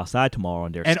you walk outside tomorrow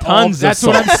and there's and tons of that's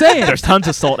salt. what I'm saying. There's tons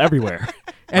of salt everywhere.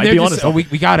 And they're just,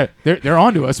 we gotta. They're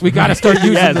onto us. We gotta start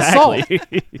using the salt.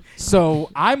 So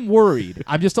I'm worried.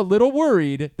 I'm just a little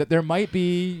worried that there might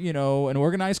be, an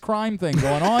organized crime thing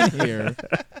going on here,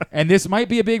 and this might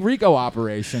be a big RICO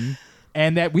operation,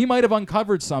 and that we might have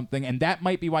uncovered something, and that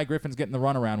might be why Griffin's getting the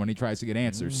runaround when he tries to get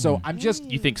answers. So I'm just.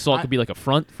 You think salt could be like a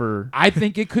front for? I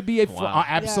think it could be a Wow.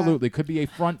 absolutely could be a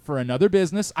front for another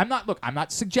business. I'm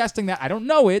not suggesting that. I don't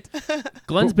know it.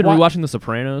 Glenn's been rewatching The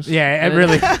Sopranos. Yeah, it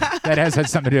really that has had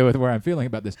something to do with where I'm feeling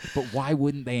about this. But why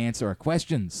wouldn't they answer our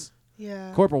questions?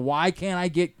 Yeah. Corporal, why can't I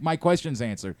get my questions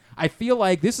answered? I feel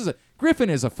like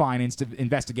Griffin is a fine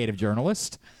investigative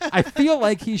journalist. I feel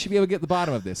like he should be able to get to the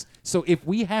bottom of this. So if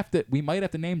we might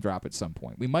have to name drop at some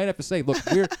point. We might have to say, look,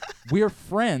 we're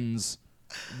friends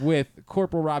with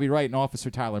Corporal Robbie Wright and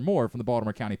Officer Tyler Moore from the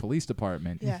Baltimore County Police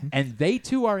Department, and they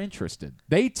too are interested.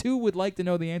 They too would like to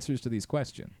know the answers to these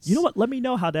questions. You know what? Let me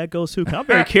know how that goes too. 'Cause I'm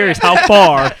very curious how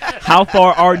far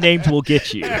our names will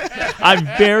get you. I'm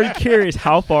very curious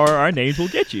how far our names will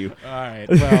get you. All right.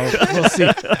 Well, we'll see.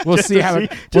 We'll see how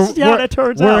that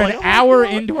turns out. We're an hour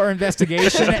into our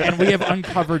investigation, and we have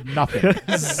uncovered nothing.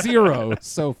 Zero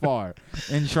so far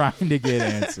in trying to get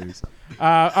answers.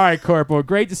 All right, Corporal,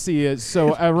 great to see you.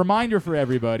 So a reminder for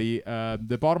everybody,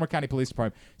 the Baltimore County Police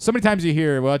Department, so many times you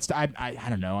hear, well, I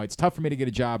don't know, it's tough for me to get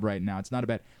a job right now. It's not a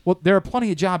bad. Well, there are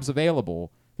plenty of jobs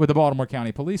available with the Baltimore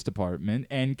County Police Department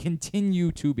and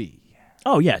continue to be.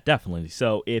 Oh, yeah, definitely.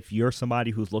 So if you're somebody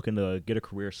who's looking to get a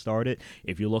career started,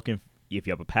 if you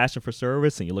have a passion for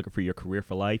service and you're looking for your career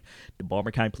for life, the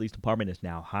Baltimore County Police Department is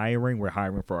now hiring. We're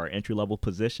hiring for our entry-level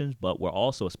positions, but we're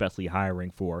also especially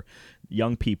hiring for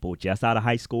young people just out of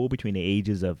high school between the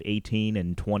ages of 18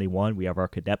 and 21. We have our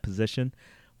cadet position,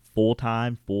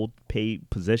 full-time,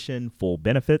 full-paid position, full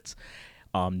benefits.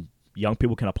 Young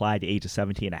people can apply at the age of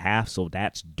 17 and a half, so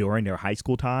that's during their high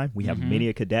school time. We have many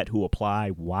a cadet who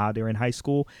apply while they're in high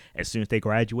school. As soon as they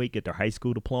graduate, get their high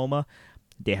school diploma,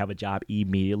 they have a job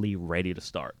immediately ready to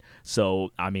start.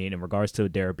 So, in regards to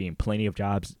there being plenty of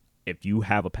jobs, if you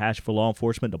have a passion for law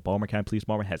enforcement, the Baltimore County Police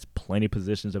Department has plenty of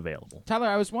positions available. Tyler,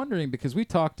 I was wondering, because we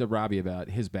talked to Robbie about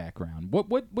his background.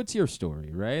 What's your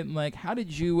story, right? Like, how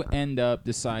did you end up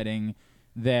deciding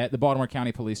that the Baltimore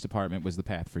County Police Department was the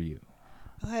path for you?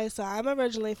 Okay, so I'm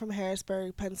originally from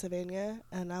Harrisburg, Pennsylvania,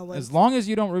 and I was. As long as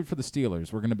you don't root for the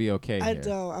Steelers, we're going to be okay I here.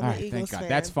 don't. I'm All an right, Eagles thank God. fan.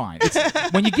 That's fine.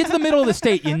 When you get to the middle of the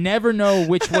state, you never know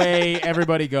which way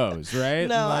everybody goes, right?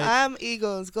 No, I'm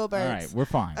Eagles. Go Birds. All right, we're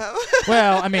fine.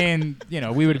 Well,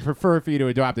 we would prefer for you to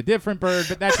adopt a different bird,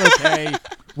 but that's okay.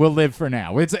 We'll live for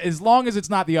now. It's as long as it's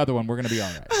not the other one, we're going to be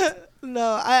all right.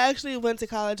 No, I actually went to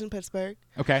college in Pittsburgh.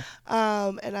 Okay.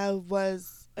 And I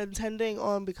was intending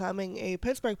on becoming a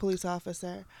Pittsburgh police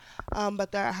officer,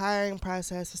 but their hiring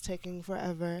process was taking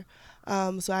forever.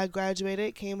 So I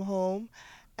graduated, came home,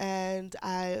 and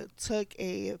I took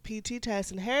a PT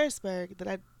test in Harrisburg that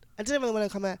I didn't really want to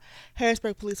become a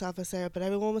Harrisburg police officer, but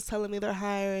everyone was telling me they're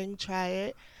hiring, try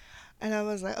it. And I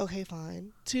was like, okay,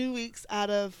 fine. 2 weeks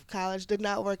out of college did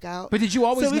not work out. But did you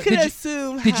always? So we could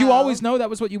assume. Did you always know that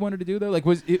was what you wanted to do though? Like,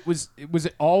 was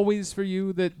it always for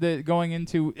you that going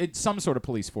into some sort of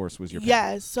police force was your?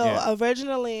 Yes. So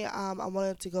originally, I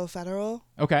wanted to go federal.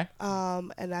 Okay.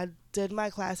 And I did my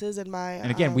classes and my.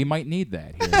 And again, we might need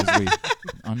that here as we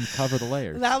uncover the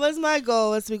layers. That was my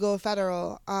goal, was to go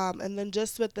federal. And then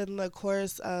just within the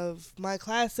course of my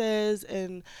classes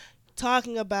and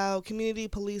talking about community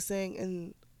policing,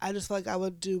 and I just felt like I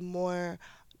would do more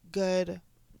good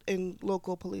in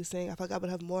local policing. I felt like I would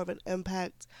have more of an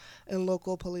impact in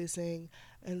local policing.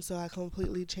 And so I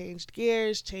completely changed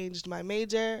gears, changed my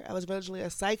major. I was originally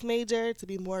a psych major to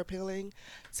be more appealing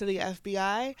to the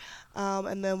FBI.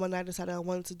 And then when I decided I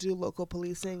wanted to do local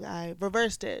policing, I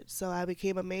reversed it. So I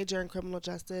became a major in criminal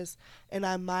justice, and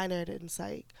I minored in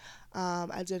psych.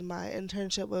 I did my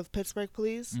internship with Pittsburgh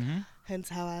Police, hence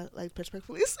how I like Pittsburgh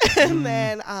Police. And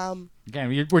then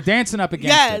again, we're dancing up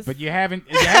against it, but you haven't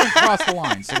crossed the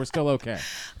line, so we're still okay.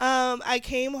 I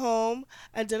came home.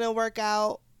 It didn't work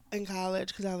out in college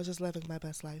because I was just living my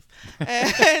best life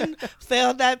and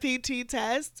failed that PT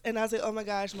test. And I was like, oh my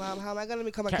gosh, Mom, how am I going to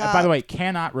become a cop? By the way,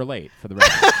 cannot relate for the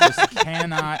record. Just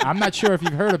cannot. I'm not sure if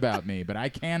you've heard about me, but I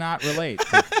cannot relate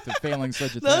to failing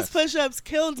such a Those test. push-ups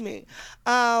killed me.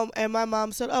 And my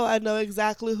mom said, oh, I know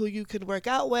exactly who you could work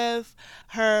out with.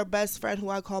 Her best friend, who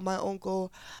I call my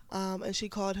uncle, and she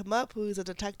called him up, who's a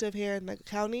detective here in the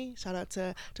county. Shout out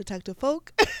to Detective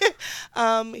Folk.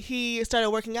 He started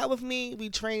working out with me. We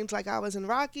trained like I was in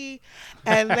Rocky.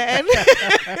 And then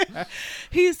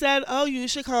he said, oh, you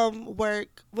should come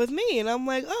work with me. And I'm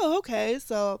like, oh, okay.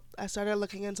 So I started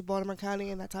looking into Baltimore County,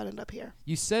 and that's how I ended up here.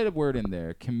 You said a word in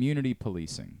there, community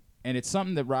policing. And it's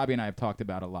something that Robbie and I have talked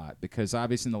about a lot because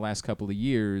obviously in the last couple of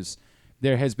years,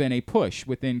 there has been a push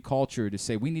within culture to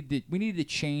say we need to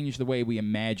change the way we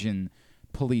imagine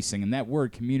policing, and that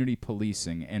word community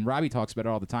policing. And Robbie talks about it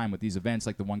all the time with these events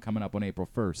like the one coming up on April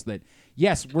 1st, that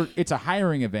yes, it's a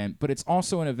hiring event, but it's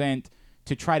also an event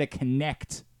to try to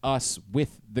connect us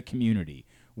with the community.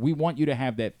 We want you to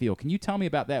have that feel. Can you tell me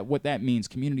about that, what that means,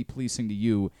 community policing to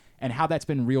you, and how that's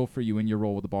been real for you in your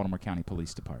role with the Baltimore County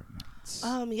Police Department?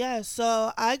 Yeah,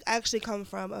 so I actually come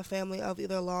from a family of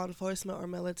either law enforcement or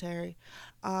military.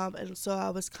 And so I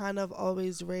was kind of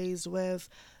always raised with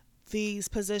these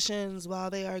positions. While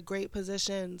they are great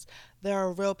positions, there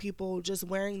are real people just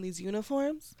wearing these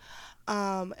uniforms.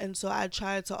 And so I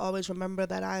try to always remember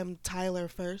that I'm Tyler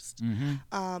first.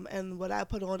 And what I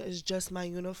put on is just my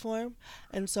uniform.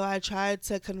 And so I try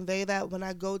to convey that when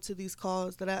I go to these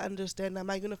calls, that I understand that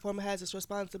my uniform has its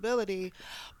responsibility,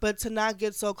 but to not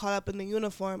get so caught up in the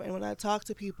uniform. And when I talk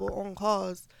to people on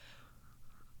calls,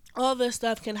 all this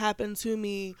stuff can happen to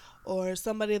me or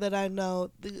somebody that I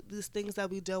know. These things that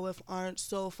we deal with aren't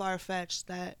so far-fetched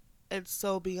that it's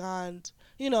so beyond,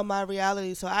 my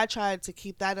reality. So I try to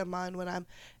keep that in mind when I'm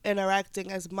interacting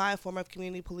as my form of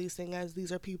community policing, as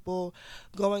these are people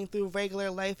going through regular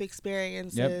life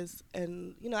experiences. Yep.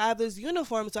 And, I have this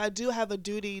uniform, so I do have a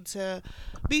duty to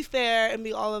be fair and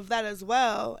be all of that as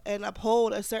well and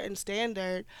uphold a certain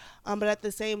standard. But at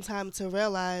the same time to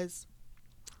realize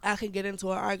I can get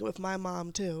into an argument with my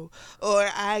mom too, or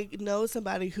I know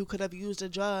somebody who could have used a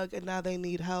drug and now they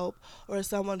need help, or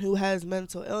someone who has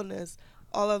mental illness.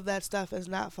 All of that stuff is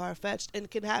not far-fetched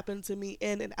and can happen to me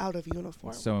in and out of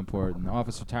uniform. So important.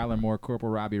 Officer Tyler Moore,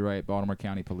 Corporal Robbie Wright, Baltimore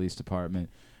County Police Department.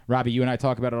 Robbie, you and I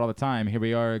talk about it all the time. Here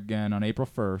we are again on April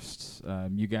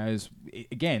 1st. You guys,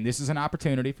 again, this is an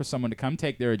opportunity for someone to come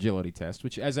take their agility test,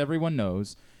 which, as everyone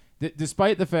knows,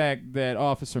 despite the fact that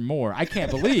Officer Moore, I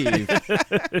can't believe,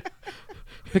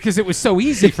 because it was so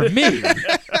easy for me.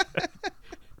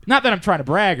 Not that I'm trying to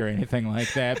brag or anything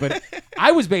like that, but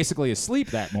I was basically asleep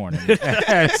that morning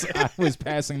as I was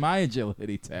passing my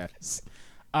agility test.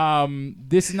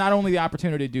 This is not only the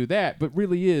opportunity to do that, but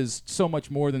really is so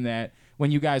much more than that when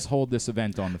you guys hold this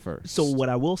event on the 1st. So what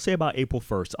I will say about April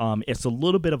 1st, it's a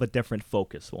little bit of a different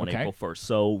focus on April 1st.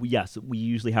 So yes, we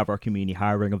usually have our community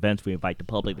hiring events. We invite the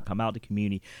public to come out to the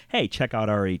community. Hey, check out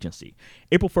our agency.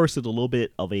 April 1st is a little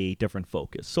bit of a different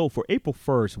focus. So for April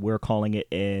 1st, we're calling it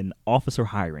an officer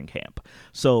hiring camp.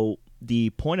 So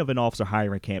the point of an officer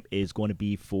hiring camp is going to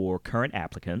be for current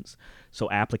applicants, so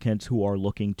applicants who are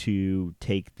looking to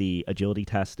take the agility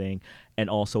testing and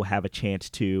also have a chance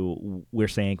to, we're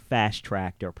saying, fast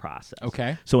track their process.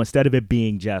 Okay. So instead of it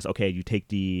being just, okay, you take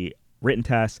the written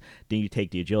test, then you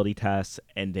take the agility test,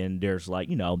 and then there's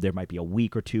there might be a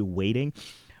week or two waiting.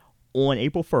 On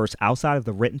April 1st, outside of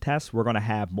the written test, we're going to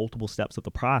have multiple steps of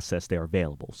the process that are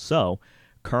available. So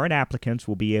current applicants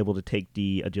will be able to take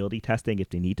the agility testing if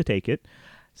they need to take it.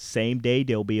 Same day,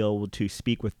 they'll be able to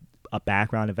speak with a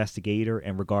background investigator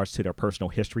in regards to their personal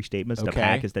history statements, the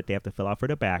packets that they have to fill out for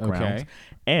their backgrounds.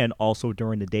 And also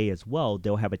during the day as well,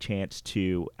 they'll have a chance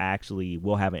to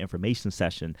we'll have an information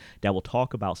session that will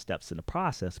talk about steps in the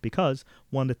process, because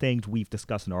one of the things we've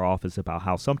discussed in our office about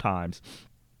how sometimes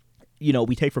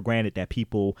we take for granted that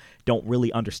people don't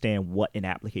really understand what an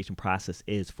application process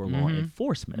is for law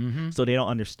enforcement. So they don't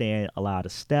understand a lot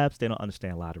of steps. They don't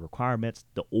understand a lot of requirements,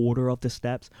 the order of the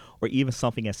steps, or even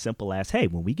something as simple as, hey,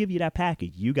 when we give you that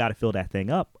package, you got to fill that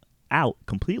thing out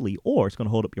completely, or it's going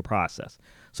to hold up your process.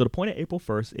 So the point of April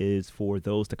 1st is for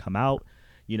those to come out,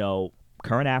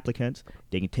 current applicants.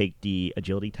 They can take the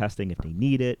agility testing if they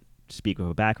need it, speak with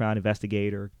a background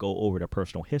investigator, go over their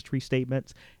personal history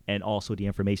statements, and also the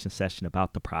information session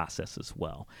about the process as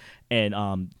well. And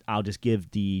I'll just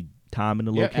give the time and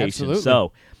the location. Absolutely.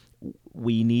 So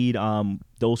we need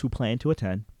those who plan to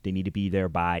attend. They need to be there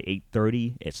by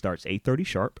 8:30. It starts 8:30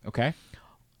 sharp. Okay.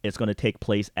 It's going to take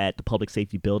place at the Public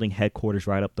Safety Building, headquarters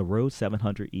right up the road,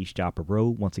 700 East Joppa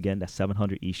Road. Once again, that's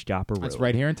 700 East Joppa Road. That's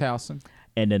right here in Towson.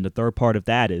 And then the third part of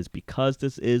that is because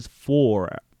this is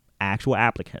for actual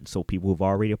applicants, so people who've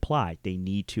already applied, they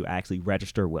need to actually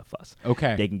register with us.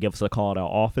 Okay. They can give us a call at our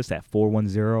office at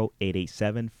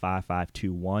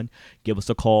 410-887-5521. Give us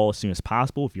a call as soon as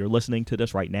possible. If you're listening to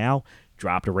this right now,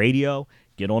 drop the radio,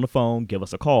 get on the phone, give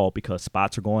us a call because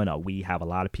spots are going up. We have a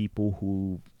lot of people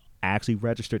who actually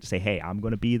registered to say, hey, I'm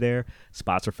going to be there.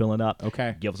 Spots are filling up.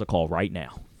 Okay. Give us a call right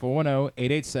now.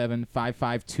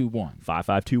 410-887-5521.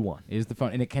 5521 is the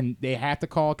phone. And they have to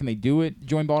call. Can they do it?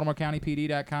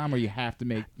 JoinBaltimoreCountyPD.com, or you have to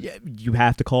make... Yeah, you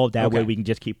have to call. That way Okay. we can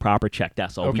just keep proper check.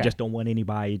 That's all. Okay. We just don't want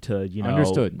anybody to,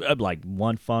 Understood. like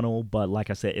one funnel. But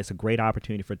like I said, it's a great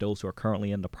opportunity for those who are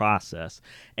currently in the process.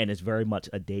 And it's very much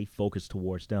a day focused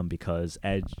towards them because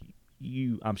as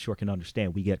you, I'm sure, can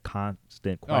understand, we get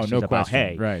constant questions about, question.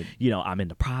 hey, Right. I'm in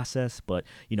the process, but,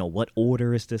 what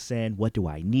order is this in? What do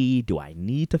I need? Do I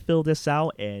need to fill this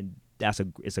out? And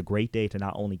it's a great day to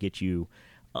not only get you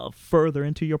further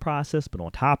into your process, but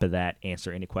on top of that,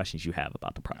 answer any questions you have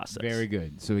about the process. Very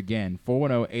good. So again,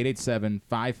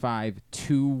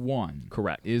 410-887-5521.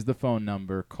 Correct. Is the phone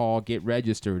number. Call, get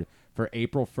registered for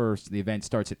April 1st. The event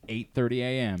starts at 8:30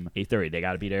 a.m. 8:30. They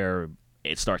got to be there.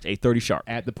 It starts 8:30 sharp.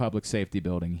 At the Public Safety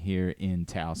Building here in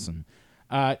Towson.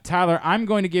 Tyler, I'm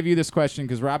going to give you this question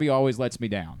because Robbie always lets me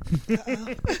down.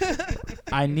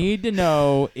 I need to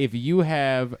know if you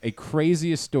have a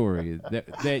craziest story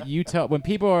that you tell when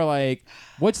people are like,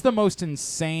 what's the most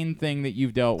insane thing that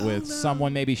you've dealt with?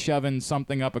 Someone maybe shoving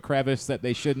something up a crevice that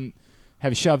they shouldn't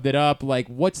have shoved it up. Like,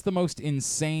 what's the most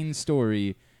insane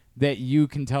story that you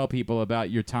can tell people about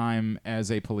your time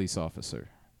as a police officer?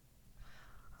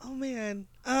 Oh man.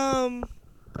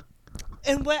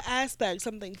 In what aspect?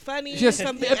 Something funny? Just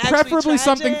something preferably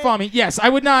something funny. Yes, I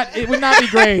would not. It would not be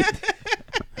great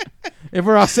if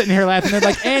we're all sitting here laughing. They're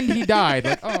like, and he died.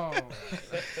 Like, oh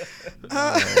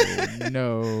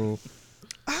no.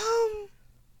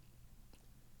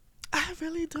 I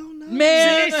really don't know.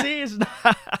 Man, See, it's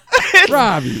not.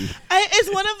 Robbie.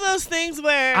 It's one of those things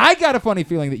where I got a funny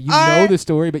feeling that you know the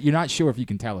story, but you're not sure if you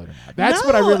can tell it or not. That's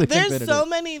what I really think that there's it so is.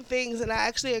 many things, and I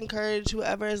actually encourage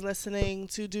whoever is listening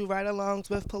to do ride-alongs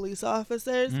with police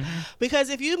officers, because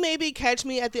if you maybe catch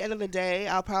me at the end of the day,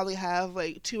 I'll probably have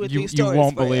like 2 or 3 stories. You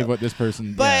won't for believe you. what this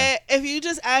person. But if you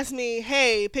just ask me,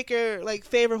 hey, pick your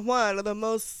favorite one or the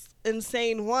most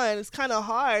insane one, it's kind of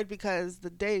hard because the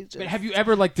day just. But have you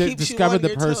ever discovered the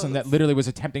person that literally was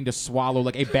attempting to swallow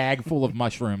like a bag full of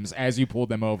mushrooms as you pulled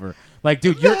them over? Like,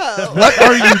 dude, what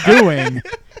are you doing?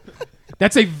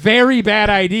 That's a very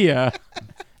bad idea.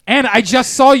 And I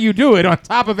just saw you do it on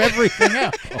top of everything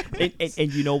else.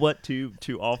 And you know what? To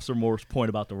Officer Moore's point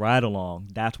about the ride-along,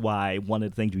 that's why one of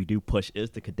the things we do push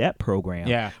is the cadet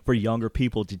program for younger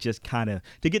people to just kind of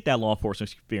to get that law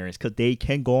enforcement experience because they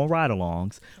can go on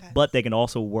ride-alongs, but they can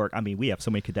also work. I mean, we have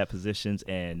so many cadet positions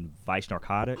in vice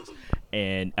narcotics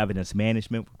and evidence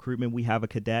management recruitment. We have a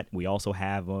cadet. We also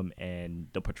have them in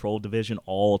the patrol division,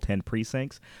 all 10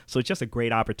 precincts. So it's just a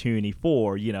great opportunity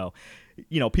for,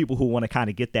 people who want to kind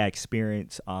of get that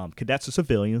experience. Cadets are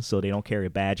civilians, so they don't carry a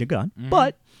badge or gun.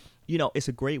 But, it's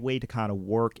a great way to kind of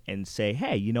work and say,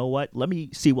 hey, you know what? Let me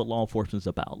see what law enforcement is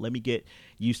about. Let me get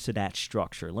used to that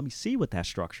structure. Let me see what that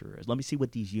structure is. Let me see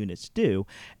what these units do.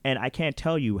 And I can't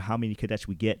tell you how many cadets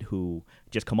we get who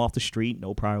just come off the street,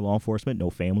 no prior law enforcement, no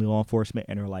family law enforcement,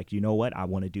 and are like, you know what? I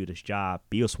want to do this job,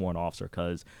 be a sworn officer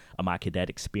because of my cadet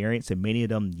experience. And many of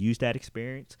them use that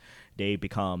experience. They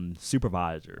become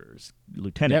supervisors,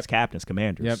 lieutenants, captains,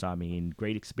 commanders. So, I mean,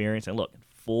 great experience. And look,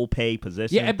 full pay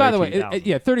position. Yeah, and by the way,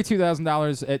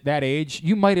 $32,000 at that age,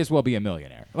 you might as well be a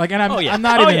millionaire. Like, and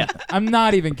I'm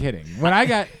not even kidding. When I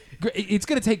got, it's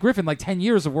going to take Griffin like 10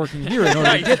 years of working here in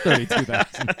order to get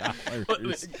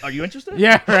 $32,000. Are you interested?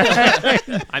 Yeah,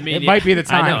 right. I mean, it might be the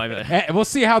time. I know. We'll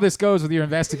see how this goes with your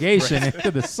investigation into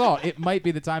the assault. It might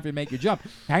be the time for you to make your jump.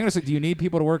 Hang on a second. Do you need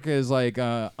people to work as like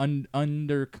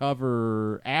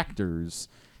undercover actors?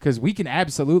 Because we can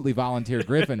absolutely volunteer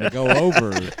Griffin to go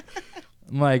over.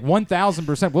 Like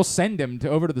 1,000%, we'll send him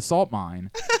over to the salt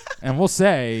mine, and we'll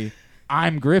say,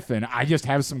 "I'm Griffin. I just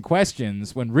have some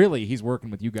questions." When really he's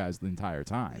working with you guys the entire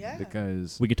time.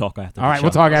 Because we can talk after. All right,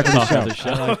 we'll talk after the show.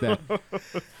 I like that.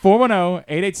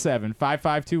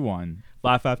 410-887-5521.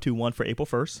 5521 for April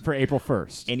 1st. For April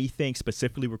 1st. Anything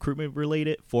specifically recruitment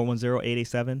related,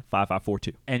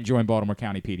 410-887-5542. And join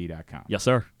BaltimoreCountyPD.com. Yes,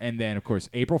 sir. And then, of course,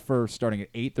 April 1st, starting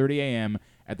at 8:30 a.m.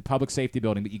 at the Public Safety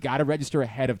Building. But you got to register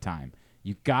ahead of time.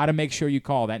 You got to make sure you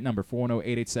call that number,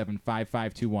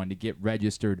 410-887-5521, to get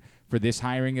registered for this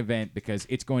hiring event, because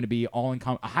it's going to be a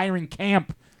hiring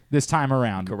camp this time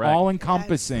around. Correct.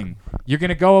 All-encompassing. You're going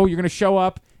to go. You're going to show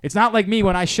up. It's not like me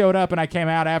when I showed up and I came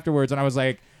out afterwards and I was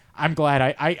like, I'm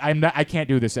glad I can't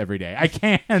do this every day. I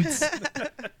can't.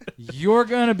 You're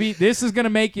going to be – this is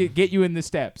going to get you in the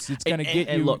steps. It's going to get you –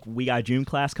 And look, we got June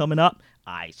class coming up.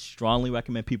 I strongly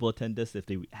recommend people attend this if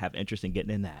they have interest in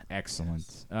getting in that.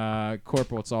 Excellent.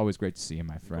 Corporal, it's always great to see you,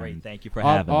 my friend. Great. Thank you for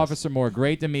having us. Officer Moore,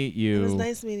 great to meet you. It was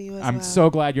nice meeting you as I'm well. so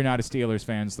glad you're not a Steelers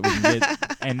fan so that we can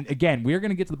get – and, again, we're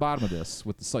going to get to the bottom of this.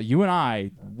 So you and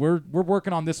I, we're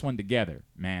working on this one together,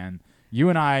 man. You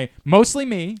and I, mostly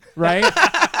me, right?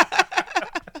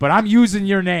 But I'm using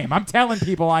your name. I'm telling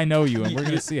people I know you, and we're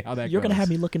going to see how that goes. You're going to have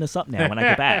me looking this up now when I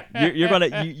get back.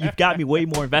 You've got me way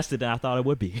more invested than I thought I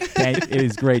would be. It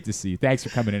is great to see you. Thanks for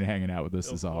coming in and hanging out with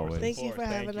us as always. Thank you for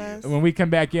having us. When we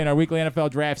come back in, our weekly NFL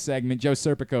draft segment, Joe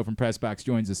Serpico from PressBox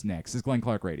joins us next. This is Glenn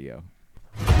Clark Radio.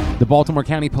 The Baltimore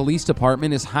County Police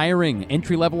Department is hiring.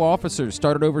 Entry-level officers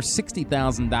start at over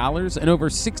 $60,000 and over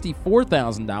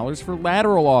 $64,000 for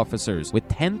lateral officers, with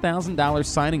 $10,000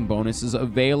 signing bonuses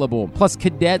available. Plus,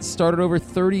 cadets start at over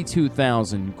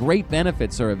 $32,000. Great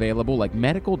benefits are available, like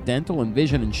medical, dental, and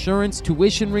vision insurance,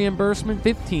 tuition reimbursement,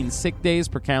 15 sick days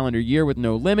per calendar year with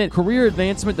no limit, career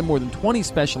advancement to more than 20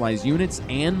 specialized units,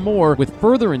 and more, with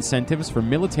further incentives for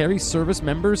military service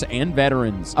members and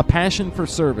veterans. A passion for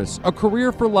service, a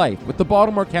career for life with the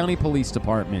Baltimore County Police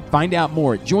Department. Find out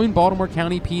more at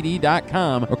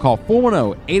joinbaltimorecountypd.com or call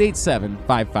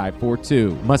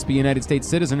 410-887-5542. Must be a United States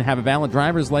citizen, have a valid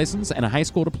driver's license, and a high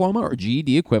school diploma or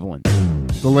GED equivalent.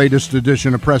 The latest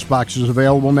edition of PressBox is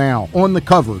available now. On the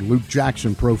cover, Luke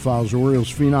Jackson profiles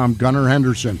Orioles phenom Gunnar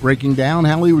Henderson, breaking down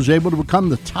how he was able to become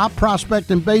the top prospect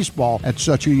in baseball at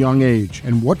such a young age,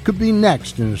 and what could be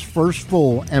next in his first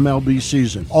full MLB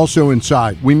season. Also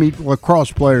inside, we meet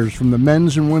lacrosse players from the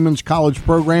men's and women's college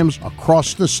programs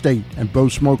across the state, and Bo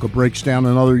Smoka breaks down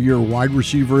another year of wide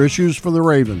receiver issues for the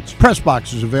Ravens.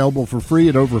 PressBox is available for free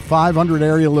at over 500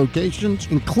 area locations,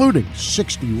 including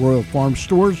 60 Royal Farm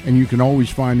stores, and you can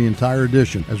always find the entire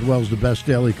edition, as well as the best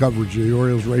daily coverage of the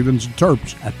Orioles, Ravens, and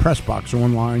Terps at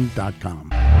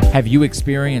PressBoxOnline.com. Have you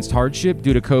experienced hardship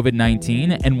due to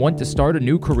COVID-19 and want to start a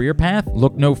new career path?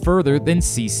 Look no further than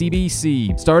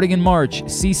CCBC. Starting in March,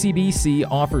 CCBC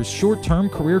offers short-term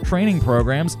career training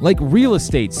programs like real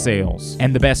estate sales.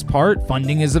 And the best part,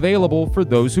 funding is available for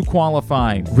those who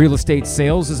qualify. Real estate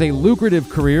sales is a lucrative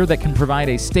career that can provide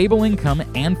a stable income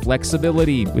and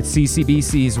flexibility. With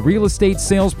CCBC's real estate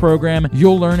sales program,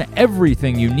 you'll learn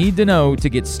everything you need to know to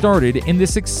get started in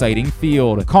this exciting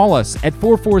field. Call us at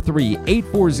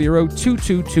 443-840-2222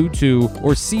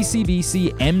 or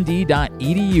ccbcmd.edu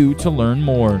to learn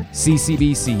more.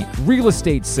 CCBC Real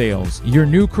Estate Sales. Your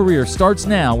new career starts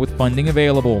now with funding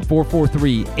available.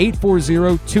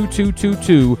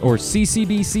 443-840-2222 or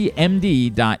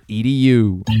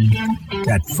ccbcmd.edu.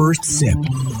 That first sip.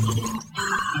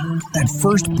 That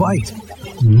first bite.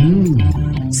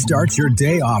 Start your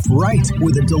day off right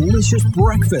with a delicious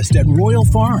breakfast at Royal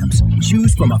Farms.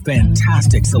 Choose from a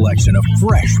fantastic selection of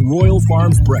fresh Royal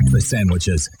Farms breakfast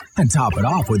sandwiches and top it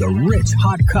off with a rich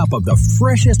hot cup of the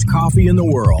freshest coffee in the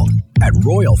world. At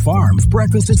Royal Farms,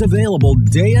 breakfast is available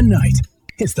day and night.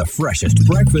 It's the freshest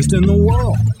breakfast in the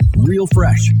world. Real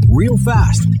fresh, real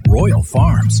fast. Royal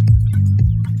Farms.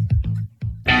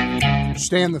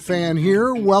 Stan the Fan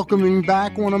here, welcoming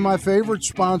back one of my favorite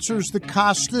sponsors, the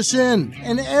Costas Inn.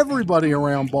 And everybody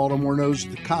around Baltimore knows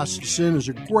the Costas Inn is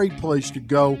a great place to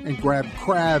go and grab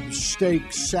crabs,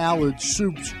 steaks, salads,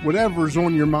 soups, whatever's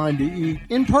on your mind to eat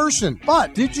in person.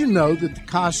 But did you know that the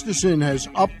Costas Inn has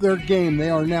upped their game? They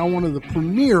are now one of the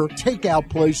premier takeout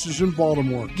places in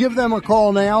Baltimore. Give them a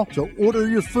call now to order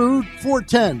your food,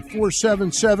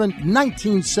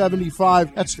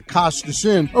 410-477-1975. That's the Costas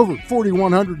Inn, over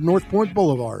 4100 North Point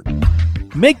Boulevard.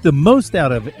 Make the most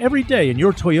out of every day in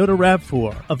your Toyota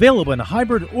RAV4. Available in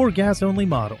hybrid or gas-only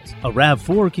models. A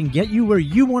RAV4 can get you where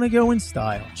you want to go in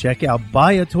style. Check out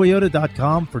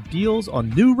buyatoyota.com for deals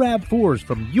on new RAV4s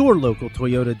from your local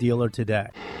Toyota dealer today.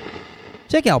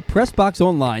 Check out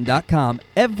PressBoxOnline.com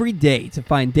every day to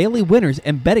find daily winners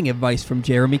and betting advice from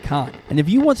Jeremy Kahn. And if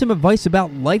you want some advice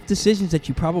about life decisions that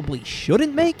you probably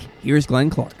shouldn't make, here's Glenn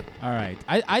Clark. All right.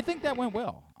 I think that went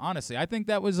well. Honestly, I think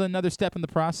that was another step in the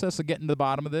process of getting to the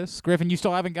bottom of this. Griffin, you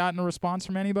still haven't gotten a response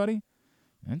from anybody?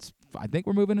 I think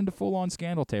we're moving into full-on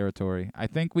scandal territory. I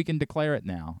think we can declare it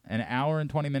now. An hour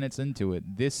and 20 minutes into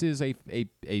it, this is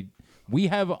we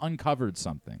have uncovered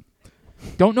something.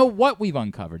 Don't know what we've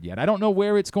uncovered yet. I don't know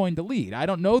where it's going to lead. I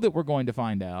don't know that we're going to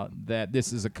find out that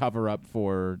this is a cover-up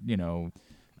for,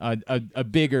 a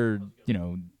bigger,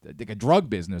 like a drug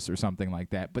business or something like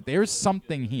that. But there's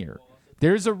something here.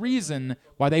 There's a reason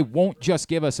why they won't just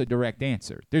give us a direct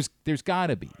answer. There's got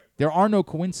to be. There are no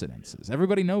coincidences.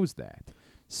 Everybody knows that.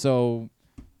 So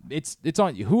it's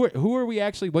on you. Who are we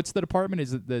actually? What's the department?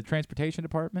 Is it the transportation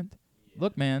department?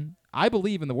 Look, man, I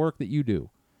believe in the work that you do.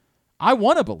 I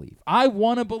want to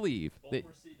believe that.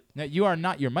 Now, you are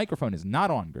not. Your microphone is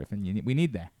not on, Griffin. We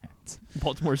need that.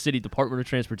 Baltimore City Department of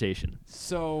Transportation.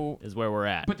 So is where we're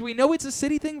at. But do we know it's a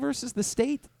city thing versus the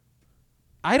state?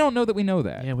 I don't know that we know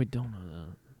that. Yeah, we don't know that.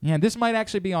 Yeah, this might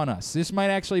actually be on us. This might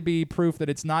actually be proof that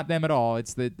it's not them at all.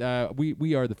 It's that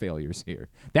we are the failures here.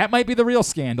 That might be the real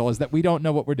scandal, is that we don't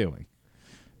know what we're doing.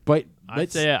 But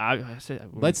let's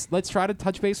try to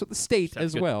touch base with the state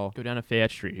as well. Go down to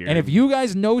Fayette Street here. And if you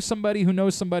guys know somebody who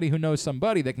knows somebody who knows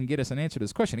somebody that can get us an answer to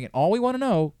this question, again, all we want to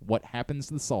know, what happens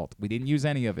to the salt? We didn't use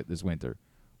any of it this winter.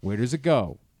 Where does it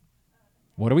go?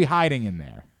 What are we hiding in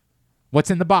there?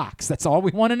 What's in the box? That's all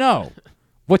we want to know.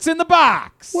 What's in the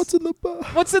box? What's in the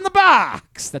box? What's in the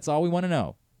box? That's all we want to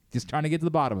know. Just trying to get to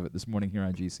the bottom of it this morning here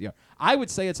on GCR. I would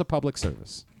say it's a public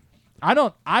service.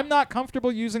 I'm not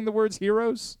comfortable using the words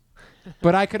heroes,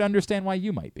 but I could understand why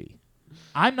you might be.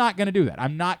 I'm not going to do that.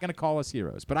 I'm not going to call us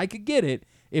heroes, but I could get it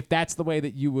if that's the way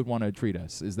that you would want to treat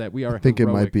us, is that we are I think it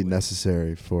might be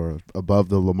necessary for above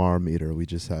the Lamar-O-Meter, we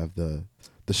just have the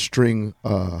string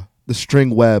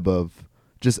web of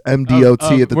just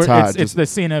MDOT at the top. It's the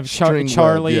scene of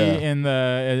Charlie in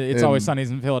the It's Always Sunny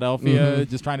in Philadelphia,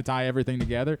 just trying to tie everything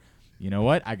together. You know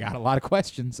what? I got a lot of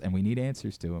questions, and we need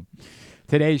answers to them.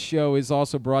 Today's show is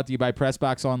also brought to you by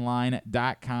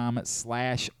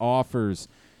PressBoxOnline.com/offers.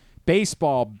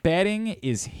 Baseball betting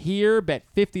is here. Bet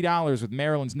 $50 with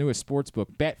Maryland's newest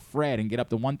sportsbook, Bet Fred, and get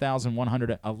up to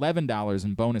 $1,111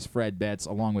 in bonus Fred bets,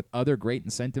 along with other great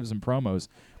incentives and promos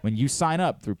when you sign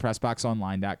up through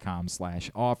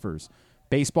PressBoxOnline.com/offers.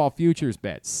 Baseball futures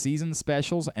bets, season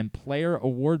specials, and player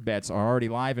award bets are already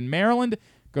live in Maryland.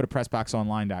 Go to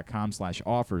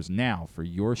PressBoxOnline.com/offers now for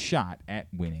your shot at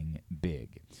winning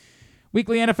big.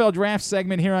 Weekly NFL draft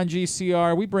segment here on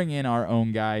GCR. We bring in our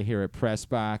own guy here at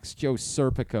PressBox. Joe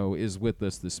Serpico is with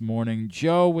us this morning.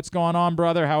 Joe, what's going on,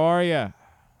 brother? How are you?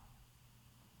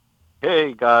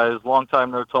 Hey, guys. Long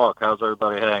time no talk. How's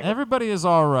everybody hanging? Everybody is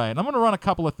all right. I'm going to run a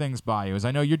couple of things by you, as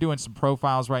I know you're doing some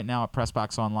profiles right now at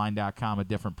PressBoxOnline.com of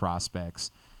different prospects.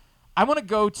 I want to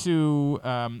go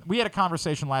to we had a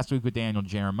conversation last week with Daniel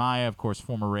Jeremiah, of course,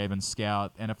 former Ravens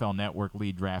scout, NFL Network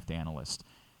lead draft analyst.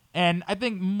 And I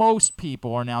think most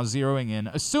people are now zeroing in,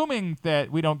 assuming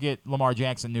that we don't get Lamar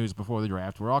Jackson news before the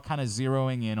draft. We're all kind of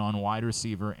zeroing in on wide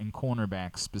receiver and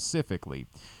cornerback specifically.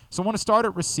 So I want to start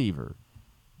at receiver.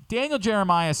 Daniel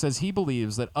Jeremiah says he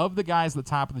believes that of the guys at the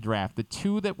top of the draft, the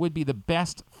two that would be the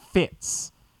best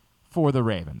fits for the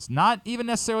Ravens, not even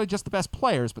necessarily just the best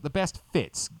players, but the best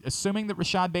fits, assuming that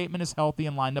Rashad Bateman is healthy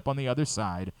and lined up on the other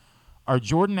side, are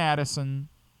Jordan Addison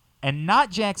and not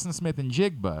Jackson Smith and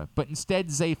Jigba, but instead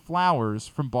Zay Flowers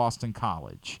from Boston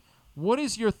College. What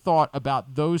is your thought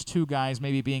about those two guys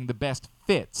maybe being the best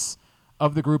fits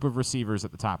of the group of receivers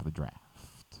at the top of the draft?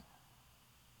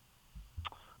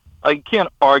 I can't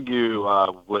argue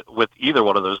with either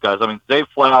one of those guys. I mean, Zay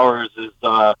Flowers is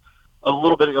a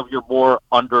little bit of your more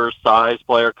undersized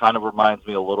player, kind of reminds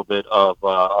me a little bit of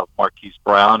Marquise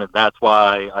Brown, and that's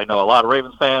why I know a lot of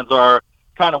Ravens fans are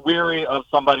kind of weary of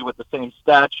somebody with the same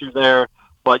stature there,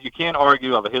 but you can't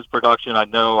argue of his production. I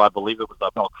believe it was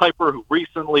Mel Kiper who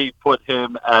recently put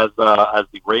him as the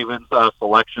Ravens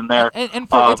selection there.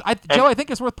 Joe, I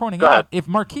think it's worth pointing out, if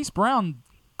Marquise Brown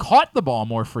caught the ball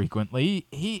more frequently,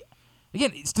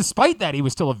 despite that, he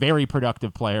was still a very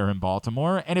productive player in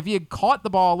Baltimore, and if he had caught the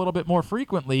ball a little bit more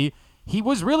frequently, he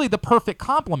was really the perfect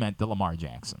complement to Lamar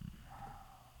Jackson.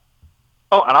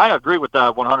 Oh, and I agree with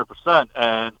that 100%.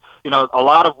 And, a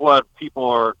lot of what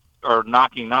people are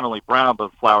knocking not only Brown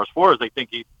but Flowers for is they think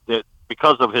that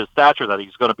because of his stature that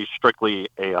he's going to be strictly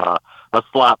a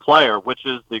slot player, which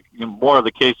is more of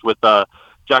the case with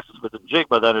Jackson Smith and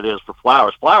Jigba than it is for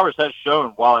Flowers. Flowers has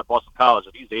shown while at Boston College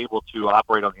that he's able to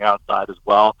operate on the outside as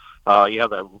well. He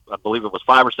had, I believe it was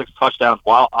 5 or 6 touchdowns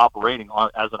while operating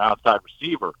as an outside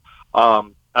receiver.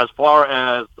 As far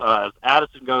as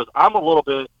Addison goes, I'm a little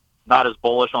bit not as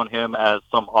bullish on him as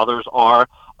some others are.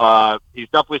 He's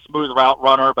definitely a smooth route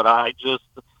runner, but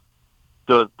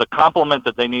the complement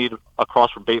that they need across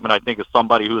from Bateman, I think, is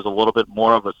somebody who is a little bit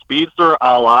more of a speedster,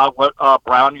 a la what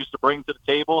Brown used to bring to the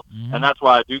table. Mm-hmm. And that's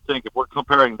why I do think if we're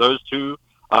comparing those two,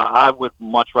 I would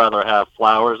much rather have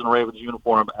Flowers in a Ravens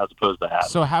uniform as opposed to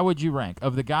Adams. So how would you rank?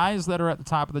 Of the guys that are at the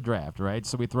top of the draft, right?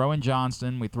 So we throw in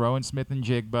Johnston, we throw in Smith and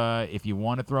Jigba. If you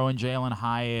want to throw in Jalen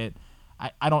Hyatt,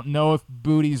 I don't know if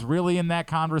Booty's really in that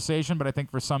conversation, but I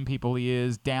think for some people he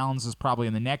is. Downs is probably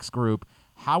in the next group.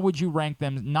 How would you rank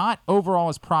them, not overall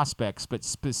as prospects, but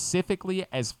specifically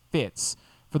as fits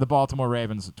for the Baltimore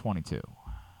Ravens at 22?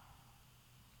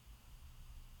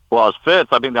 Well, as fits,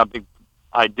 I mean,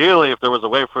 ideally, if there was a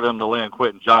way for them to land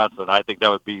Quentin Johnson, I think that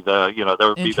would be that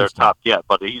would be their top get.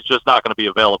 But he's just not going to be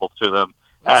available to them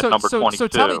at number 22. So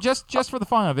tell me, just for the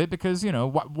fun of it, because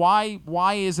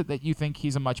why is it that you think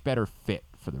he's a much better fit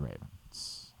for the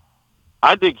Ravens?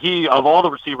 I think of all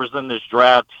the receivers in this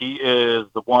draft, he is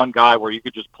the one guy where you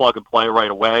could just plug and play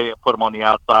right away and put him on the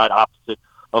outside opposite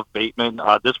of Bateman.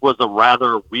 This was a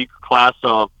rather weak class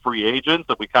of free agents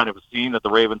that we kind of have seen that the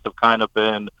Ravens have kind of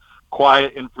been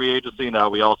quiet in free agency. Now,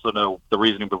 we also know the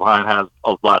reasoning behind has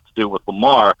a lot to do with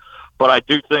Lamar, but I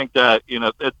do think that,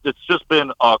 it's just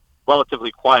been a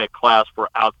relatively quiet class for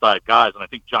outside guys, and I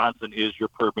think Johnson is your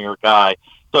premier guy.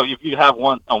 So if you have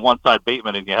on one side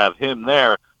Bateman and you have him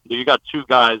there, you got two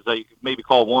guys that you could maybe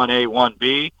call 1A,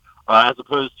 1B, as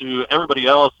opposed to everybody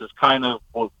else is kind of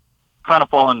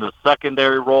falling in the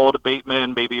secondary role to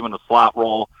Bateman, maybe even a slot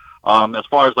role. As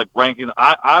far as like ranking,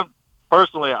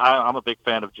 Personally, I'm a big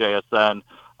fan of JSN.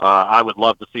 I would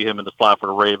love to see him in the slot for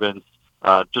the Ravens.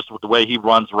 Just with the way he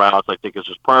runs routes, I think is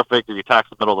just perfect. He attacks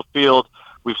the middle of the field.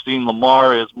 We've seen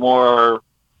Lamar is more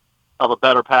of a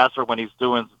better passer when he's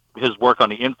doing his work on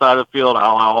the inside of the field,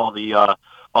 all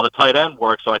the tight end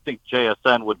work. So I think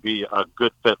JSN would be a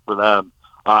good fit for them.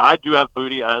 I do have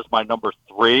Booty as my number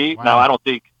 3. Wow. Now,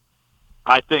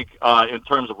 I think in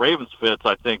terms of Ravens fits,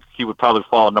 I think he would probably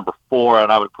fall at number 4, and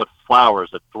I would put Flowers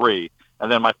at 3.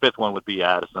 And then my 5th one would be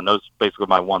Addison. Those are basically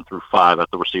my 1 through 5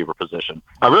 at the receiver position.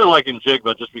 I really like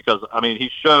Njigba just because, he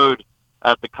showed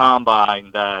at the Combine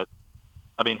that,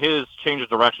 his change of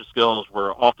direction skills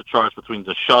were off the charts between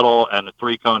the shuttle and the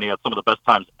 3-cone. He had some of the best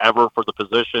times ever for the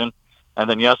position. And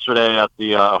then yesterday at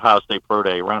the Ohio State Pro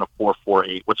Day, he ran a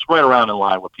 4.48, which is right around in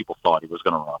line what people thought he was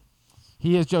going to run.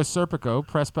 He is Joe Serpico,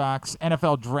 PressBox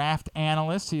NFL draft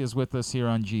analyst. He is with us here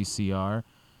on GCR.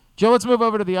 Joe, let's move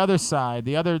over to the other side.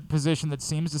 The other position that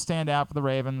seems to stand out for the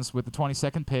Ravens with the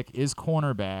 22nd pick is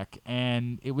cornerback.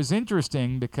 And it was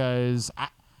interesting because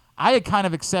I had kind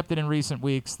of accepted in recent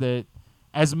weeks that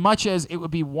as much as it would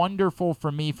be wonderful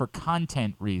for me for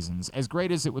content reasons, as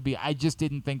great as it would be, I just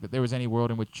didn't think that there was any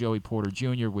world in which Joey Porter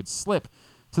Jr. would slip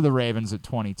to the Ravens at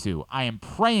 22. I am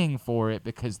praying for it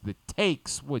because the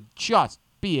takes would just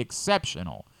be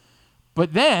exceptional.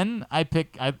 But then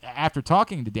after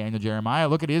talking to Daniel Jeremiah,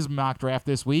 look at his mock draft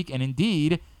this week, and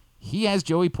indeed, he has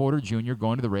Joey Porter Jr.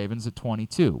 going to the Ravens at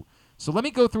 22. So let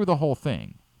me go through the whole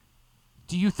thing.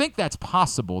 Do you think that's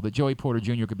possible that Joey Porter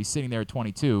Jr. could be sitting there at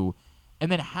 22?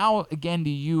 And then how, again,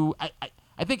 do you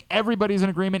I think everybody's in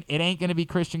agreement it ain't going to be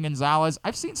Christian Gonzalez.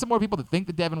 I've seen some more people that think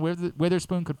that Devin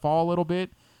Witherspoon could fall a little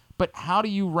bit. But how do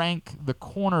you rank the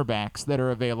cornerbacks that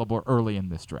are available early in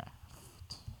this draft?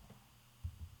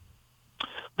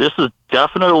 This is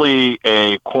definitely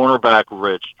a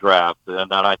cornerback-rich draft, and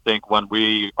that I think when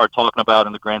we are talking about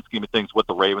in the grand scheme of things what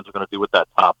the Ravens are going to do with that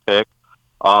top pick,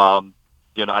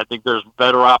 I think there's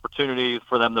better opportunities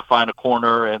for them to find a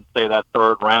corner in, say, that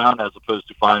 3rd round as opposed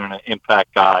to finding an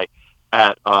impact guy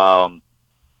at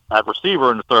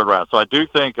receiver in the 3rd round. So I do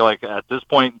think, at this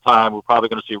point in time, we're probably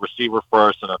going to see a receiver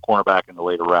first and a cornerback in the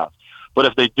later rounds. But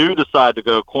if they do decide to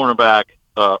go cornerback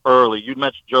early, you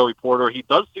mentioned Joey Porter. He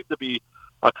does seem to be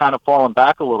kind of falling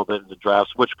back a little bit in the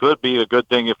drafts, which could be a good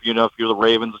thing if you're the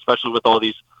Ravens, especially with all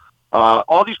these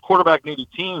quarterback-needy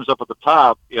teams up at the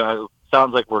top. It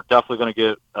sounds like we're definitely going to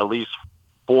get at least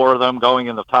 4 of them going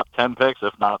in the top 10 picks,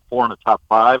 if not 4 in the top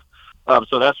 5.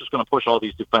 So that's just going to push all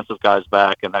these defensive guys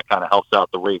back, and that kind of helps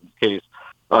out the Ravens' case.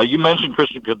 You mentioned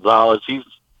Christian Gonzalez. He's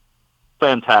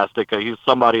fantastic. He's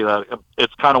somebody that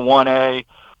it's kind of 1A,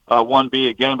 1B,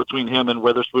 again, between him and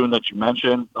Witherspoon that you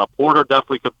mentioned. Porter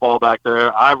definitely could fall back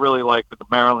there. I really like the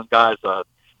Maryland guys,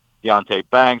 Deontay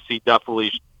Banks. He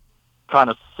definitely kind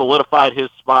of solidified his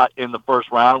spot in the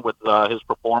 1st round with his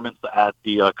performance at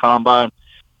the Combine.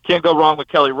 Can't go wrong with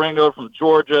Kelly Ringo from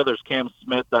Georgia. There's Cam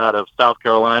Smith out of South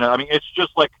Carolina. It's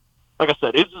just like I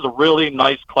said, this is a really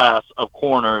nice class of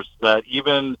corners that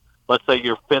even, let's say,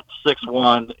 your 5th, 6th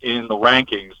one in the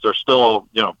rankings, they're still,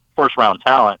 1st-round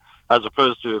talent, as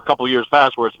opposed to a couple years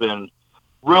past where it's been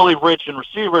really rich in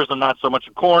receivers and not so much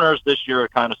in corners. This year,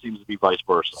 it kind of seems to be vice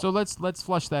versa. So let's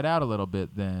flush that out a little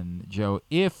bit then, Joe.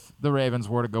 If the Ravens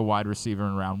were to go wide receiver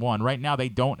in round 1, right now they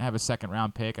don't have a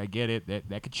second-round pick. I get it.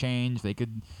 That could change. They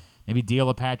could maybe deal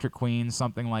a Patrick Queen,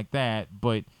 something like that.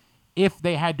 But if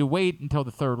they had to wait until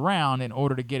the 3rd round in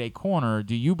order to get a corner,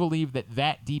 do you believe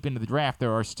that deep into the draft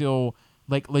there are still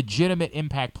like legitimate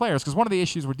impact players? Because one of the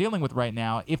issues we're dealing with right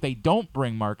now, if they don't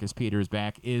bring Marcus Peters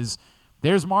back, is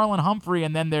there's Marlon Humphrey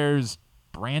and then there's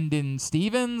Brandon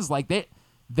Stevens. Like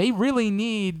they really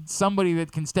need somebody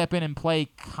that can step in and play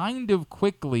kind of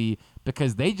quickly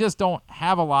because they just don't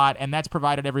have a lot, and that's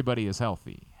provided everybody is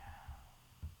healthy.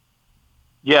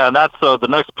 Yeah, and that's the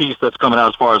next piece that's coming out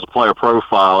as far as the player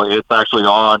profile. It's actually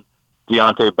on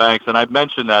Deonte Banks, and I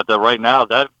mentioned that right now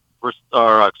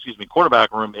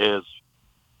quarterback room is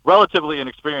relatively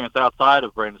inexperienced outside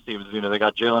of Brandon Stevens. They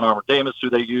got Jalen Armour-Davis,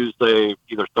 who they used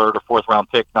either 3rd or 4th round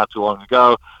pick not too long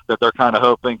ago, that they're kind of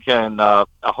hoping can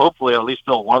hopefully at least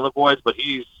fill one of the voids, but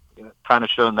he's kind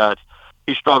of shown that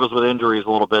he struggles with injuries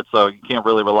a little bit, so you can't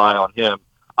really rely on him.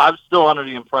 I'm still under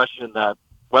the impression that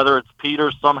whether it's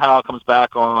Peters somehow comes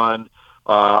back on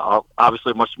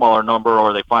obviously a much smaller number,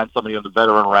 or they find somebody on the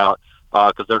veteran route,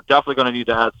 because they're definitely going to need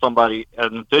to add somebody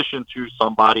in addition to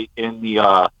somebody in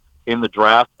the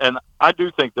draft. And I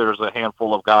do think there's a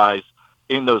handful of guys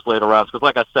in those later rounds because,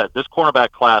 like I said, this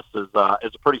cornerback class is a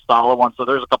pretty solid one. So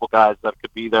there's a couple guys that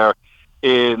could be there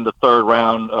in the 3rd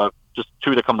round. Just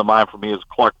 2 that come to mind for me is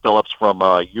Clark Phillips from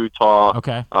Utah.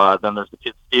 Okay. Then there's the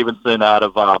kid Stevenson out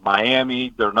of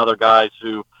Miami. There are other guys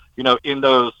who, in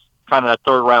those kind of that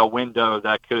 3rd round window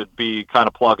that could be kind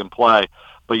of plug and play.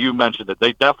 But you mentioned it.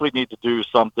 They definitely need to do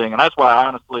something. And that's why,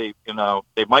 honestly,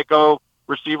 they might go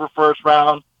receiver 1st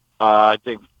round. I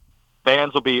think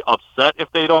fans will be upset if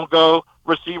they don't go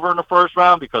receiver in the 1st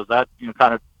round because that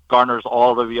kind of garners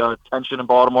all of the attention in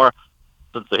Baltimore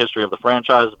since the history of the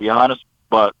franchise, to be honest.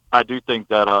 But I do think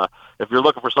that if you're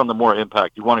looking for something more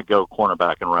impact, you want to go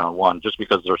cornerback in round 1 just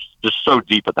because they're just so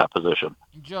deep at that position.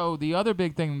 Joe, the other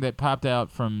big thing that popped out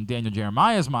from Daniel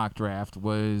Jeremiah's mock draft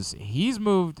was he's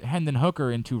moved Hendon Hooker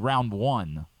into round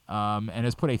 1 and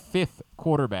has put a 5th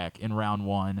quarterback in round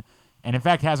 1. And, in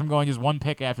fact, has him going just 1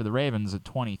 pick after the Ravens at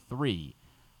 23.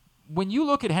 When you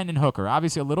look at Hendon Hooker,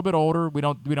 obviously a little bit older, we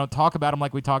don't talk about him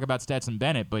like we talk about Stetson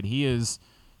Bennett, but he is,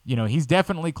 he's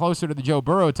definitely closer to the Joe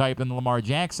Burrow type than Lamar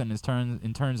Jackson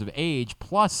in terms of age,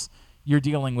 plus you're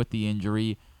dealing with the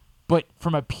injury. But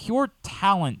from a pure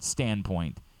talent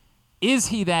standpoint, is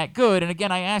he that good? And,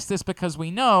 again, I ask this because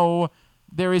we know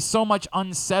there is so much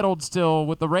unsettled still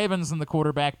with the Ravens in the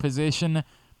quarterback position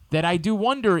that I do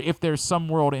wonder if there's some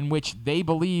world in which they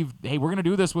believe, hey, we're going to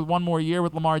do this with 1 more year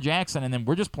with Lamar Jackson, and then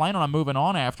we're just planning on moving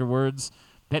on afterwards,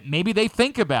 that maybe they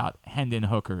think about Hendon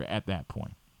Hooker at that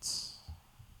point.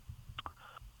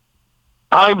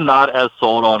 I'm not as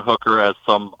sold on Hooker as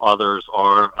some others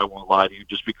are, I won't lie to you,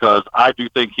 just because I do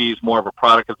think he's more of a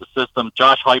product of the system.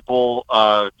 Josh Heupel,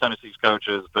 Tennessee's coach,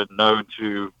 has been known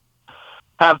to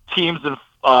have teams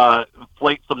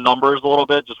inflate some numbers a little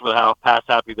bit just with how pass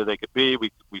happy that they could be.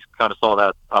 We kind of saw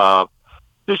that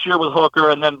this year with Hooker,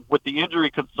 and then with the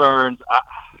injury concerns,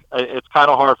 it's kind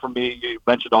of hard for me. You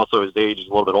mentioned also his age is a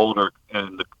little bit older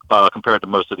compared to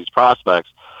most of these prospects.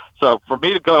 So for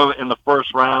me to go in the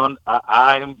 1st round,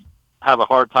 I have a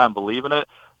hard time believing it.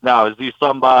 Now, is he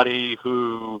somebody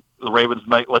who the Ravens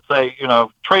might, let's say,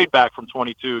 trade back from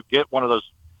 22, get one of those,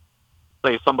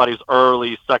 say, somebody's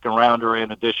early 2nd rounder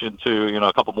in addition to,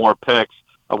 a couple more picks,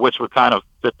 which would kind of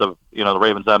fit the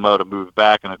Ravens' MO to move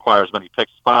back and acquire as many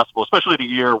picks as possible, especially the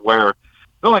year where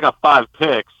they only got 5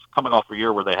 picks coming off a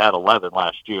year where they had 11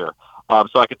 last year.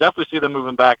 So I could definitely see them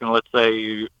moving back in, let's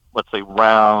say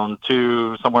round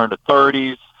 2, somewhere in the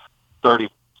 30s,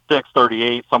 36,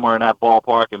 38, somewhere in that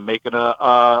ballpark, and making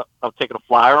taking a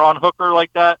flyer on Hooker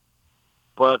like that.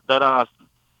 But then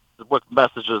what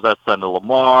messages that send to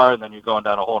Lamar, and then you're going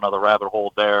down a whole other rabbit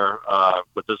hole there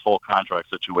with this whole contract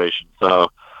situation. So,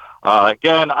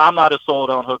 again, I'm not as sold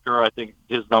on Hooker. I think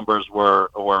his numbers were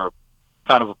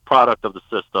kind of a product of the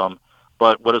system.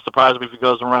 But would it surprise me if he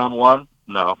goes in round 1?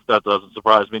 No, that doesn't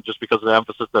surprise me just because of the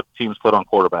emphasis that teams put on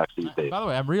quarterbacks these days. By the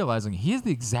way, I'm realizing he's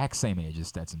the exact same age as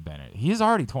Stetson Bennett. He's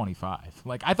already 25.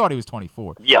 Like, I thought he was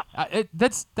 24. Yeah.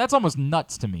 That's almost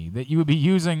nuts to me that you would be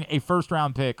using a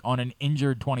 1st-round pick on an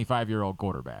injured 25-year-old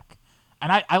quarterback.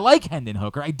 And I like Hendon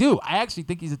Hooker. I do. I actually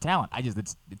think he's a talent.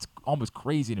 It's almost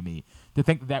crazy to me to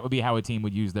think that would be how a team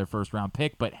would use their 1st-round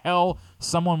pick. But, hell,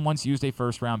 someone once used a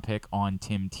 1st-round pick on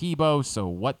Tim Tebow, so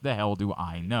what the hell do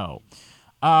I know?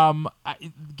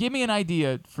 Give me an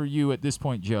idea for you at this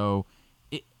point, Joe.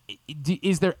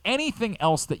 is there anything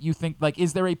else that you think, like,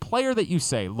 is there a player that you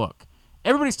say, look,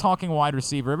 everybody's talking wide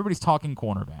receiver, everybody's talking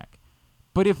cornerback,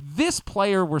 but if this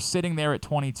player were sitting there at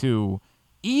 22,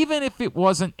 even if it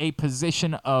wasn't a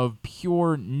position of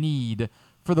pure need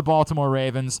for the Baltimore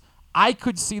Ravens, I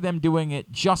could see them doing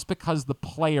it just because the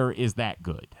player is that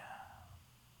good?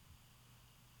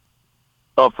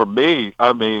 Well, for me,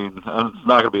 I mean, it's not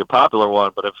going to be a popular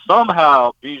one, but if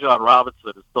somehow Bijan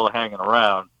Robinson is still hanging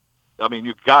around, I mean,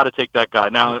 you've got to take that guy.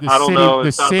 Now, I don't know.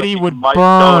 The city would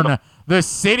burn. The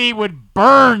city would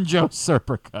burn Joe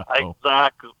Serpico.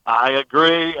 Exactly. I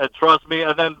agree. And trust me.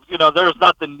 And then, there's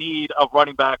not the need of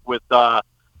running back with,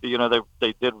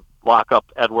 they did lock up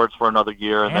Edwards for another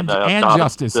year. And then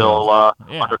Justice still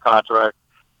under contract.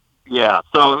 Yeah.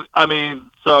 So, I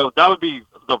mean, that would be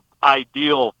the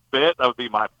ideal fit. That would be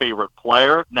my favorite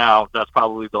player. Now, that's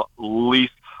probably the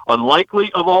least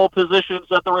unlikely of all positions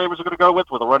that the Ravens are going to go with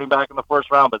a running back in the first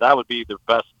round, but that would be the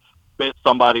best fit,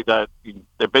 somebody that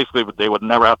they would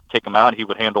never have to take him out. He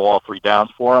would handle all three downs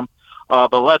for him.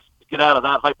 But let's get out of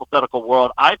that hypothetical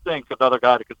world. I think another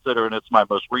guy to consider, and it's my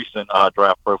most recent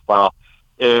draft profile,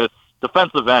 is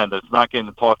defensive end. It's not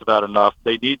getting talked about enough.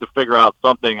 They need to figure out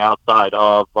something outside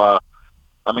of, let's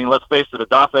face it,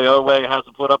 Odafe Oweh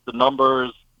hasn't put up the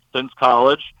numbers since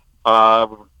college.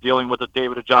 Dealing with a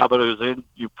David Ojabo who's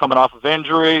coming off of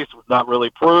injury, so it's not really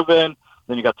proven.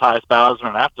 Then you got Tyus Bowser,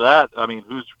 and after that, I mean,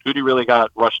 who do you really got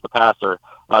rush the passer?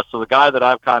 So the guy that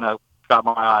I've kind of got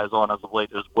my eyes on as of late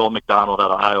is Will McDonald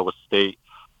out of Iowa State.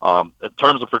 In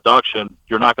terms of production,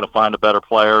 you're not going to find a better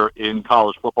player in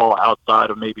college football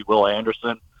outside of maybe Will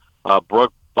Anderson.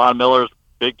 Brooke Von Miller's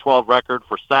Big 12 record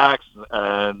for sacks,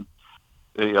 and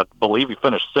I believe he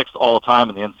finished 6th all-time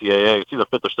in the NCAA. It's either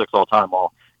 5th or 6th all-time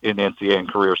in the NCAA in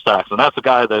career sacks. And that's a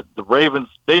guy that the Ravens,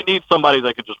 they need somebody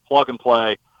that can just plug and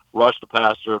play, rush the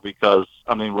passer, because,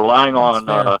 I mean, relying on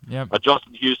a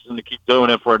Justin Houston to keep doing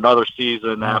it for another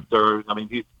season after, I mean,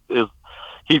 he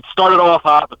started off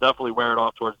hot, but definitely wearing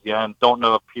off towards the end. Don't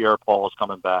know if Pierre Paul is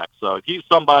coming back. So he's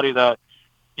somebody that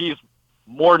he's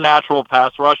more natural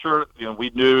pass rusher. We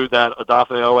knew that Odafe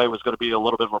Oweh was going to be a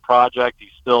little bit of a project. He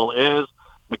still is.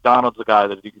 McDonald's a guy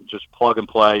that you can just plug and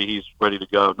play. He's ready to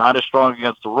go. Not as strong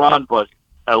against the run, but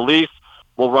at least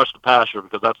we'll rush the passer,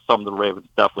 because that's something the Ravens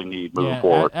definitely need moving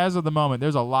forward. As of the moment,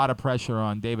 there's a lot of pressure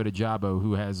on David Ojabo,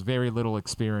 who has very little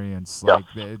experience. Like,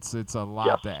 it's a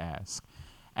lot to ask.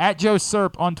 At Joe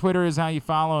Serp on Twitter is how you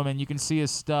follow him, and you can see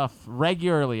his stuff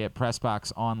regularly at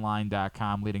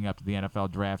PressBoxOnline.com leading up to the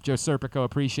NFL Draft. Joe Serpico,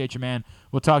 appreciate you, man.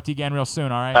 We'll talk to you again real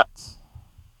soon, all right?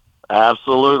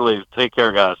 Absolutely. Take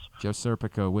care, guys. Joe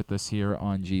Serpico with us here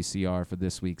on GCR for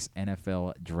this week's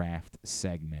NFL Draft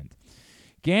segment.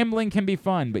 Gambling can be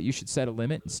fun, but you should set a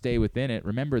limit and stay within it.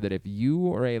 Remember that if you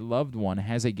or a loved one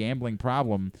has a gambling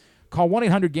problem, call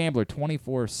 1-800-GAMBLER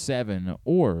 24/7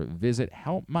 or visit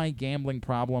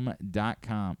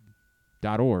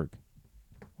helpmygamblingproblem.org.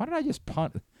 Why did I just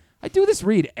punt? I do this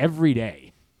read every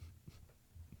day.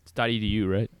 It's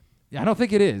 .edu, right? I don't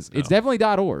think it is. It's definitely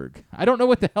 .org. I don't know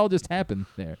what the hell just happened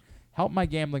there.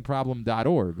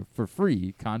 Helpmygamblingproblem.org for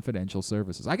free confidential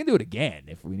services. I can do it again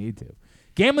if we need to.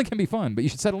 Gambling can be fun, but you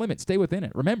should set a limit. Stay within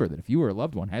it. Remember that if you or a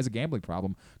loved one has a gambling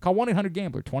problem, call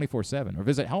 1-800-GAMBLER 24/7 or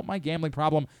visit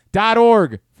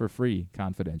helpmygamblingproblem.org for free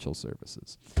confidential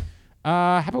services.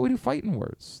 How about we do fighting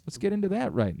words? Let's get into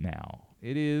that right now.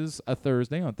 It is a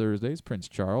Thursday. On Thursdays, Prince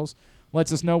Charles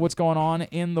lets us know what's going on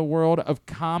in the world of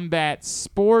combat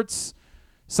sports.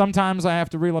 Sometimes I have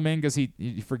to reel him in because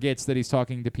he forgets that he's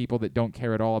talking to people that don't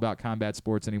care at all about combat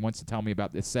sports, and he wants to tell me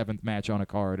about the 7th match on a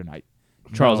card, and I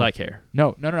care.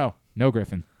 No,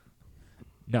 Griffin.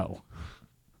 No.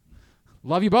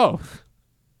 Love you both,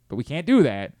 but we can't do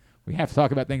that. We have to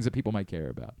talk about things that people might care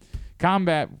about.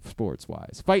 Combat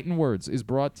sports-wise, Fighting Words is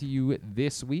brought to you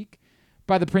this week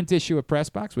by the print issue of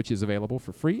PressBox, which is available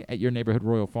for free at your neighborhood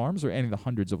Royal Farms or any of the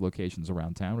hundreds of locations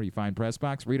around town where you find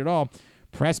PressBox. Read it all.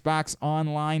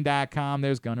 PressBoxOnline.com.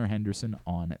 There's Gunnar Henderson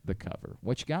on the cover.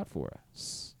 What you got for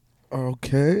us?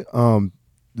 Okay.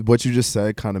 What you just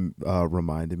said kind of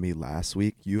reminded me last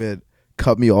week. You had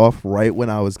cut me off right when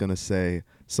I was going to say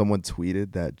someone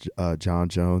tweeted that John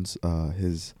Jones,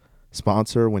 his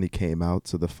sponsor, when he came out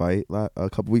to the fight a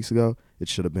couple weeks ago, it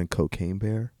should have been Cocaine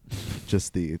Bear.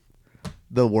 Just the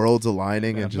worlds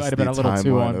aligning and just might have been a little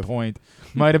too on point.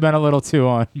 Might have been a little too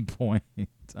on point.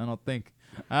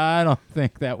 I don't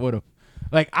think that would have.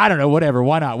 Like, I don't know, whatever.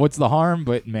 Why not? What's the harm?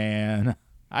 But, man,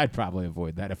 I'd probably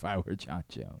avoid that if I were John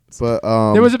Jones. But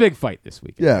there was a big fight this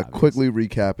week. Yeah, quickly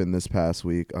recapping this past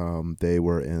week. They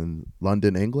were in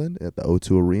London, England at the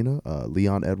O2 Arena.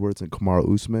 Leon Edwards and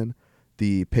Kamaru Usman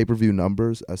The pay-per-view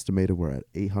numbers estimated were at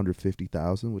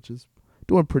 850,000, which is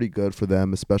doing pretty good for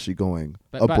them, especially going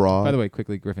abroad. By the way,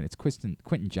 quickly, Griffin, it's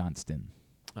Quentin Johnston.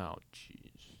 Oh,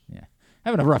 jeez. Yeah.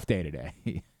 Having a rough day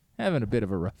today. Having a bit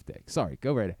of a rough day. Sorry,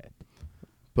 go right ahead.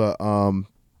 But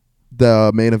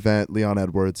the main event, Leon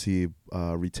Edwards, he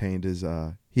retained his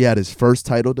he had his first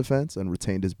title defense and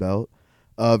retained his belt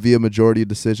via majority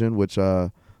decision, which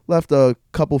left a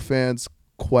couple fans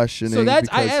questioning. So that's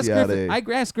because I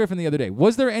asked Griffin the other day,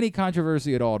 was there any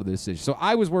controversy at all to the decision? So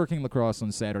I was working lacrosse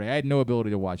on Saturday. I had no ability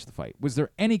to watch the fight. Was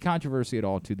there any controversy at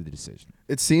all to the decision?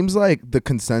 It seems like the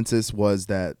consensus was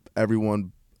that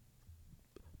everyone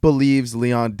believes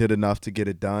Leon did enough to get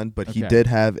it done, but he did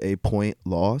have a point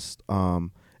lost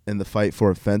in the fight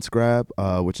for a fence grab,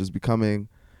 which is becoming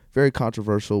very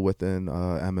controversial within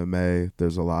MMA.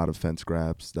 There's a lot of fence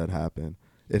grabs that happen.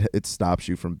 It stops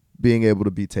you from being able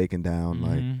to be taken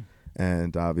down,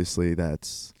 and obviously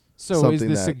that's so. Is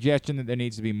the suggestion that there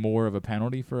needs to be more of a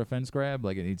penalty for a fence grab?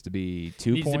 Like it needs to be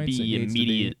 2 points. It needs to be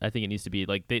immediate. I think it needs to be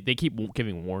like they keep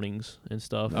giving warnings and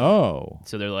stuff. Oh,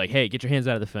 so they're like, hey, get your hands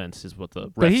out of the fence is what the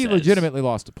ref But he says. legitimately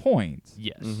lost a point.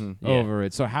 Yes, over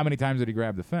it. So how many times did he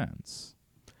grab the fence?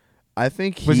 I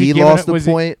think he lost the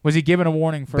point. Was he given a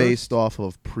warning first? Based off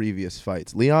of previous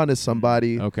fights? Leon is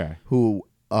somebody who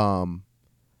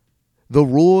the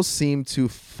rules seem to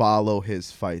follow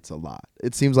his fights a lot.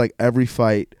 It seems like every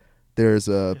fight there's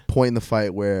a point in the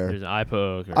fight where there's an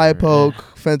eye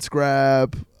poke, fence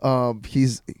grab.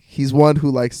 He's one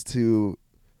who likes to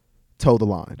toe the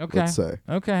line. Let's say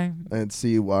and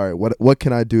see what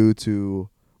can I do to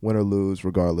win or lose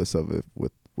regardless of it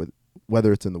with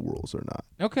whether it's in the rules or not.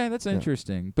 Okay, that's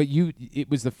interesting. But it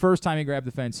was the first time he grabbed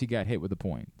the fence, he got hit with a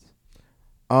point.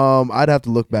 I'd have to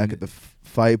look back at the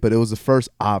fight, but it was the first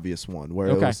obvious one where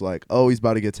it was like, oh, he's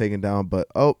about to get taken down, but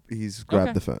he's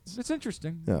grabbed the fence. That's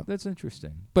interesting. Yeah, that's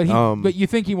interesting. But but you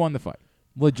think he won the fight?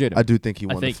 Legitimate. I do think he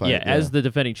won the fight. Yeah, as the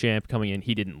defending champ coming in,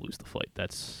 he didn't lose the fight.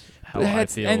 That's how I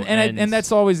feel. And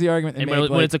that's always the argument. And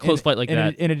when it's a close fight like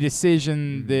that, in a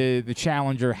decision, the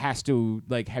challenger has to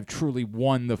have truly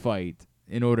won the fight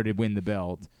in order to win the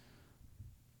belt.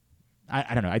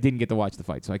 I don't know. I didn't get to watch the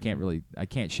fight, so I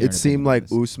can't share. It seemed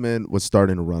like Usman was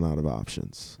starting to run out of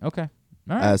options. Okay.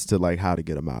 All right. As to how to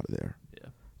get him out of there. Yeah.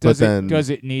 Does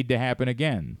it need to happen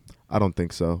again? I don't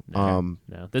think so. Okay.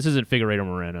 No, this isn't Figueiredo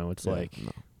Moreno. It's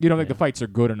you don't think the fights are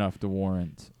good enough to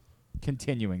warrant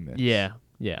continuing this? Yeah.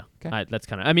 Okay. That's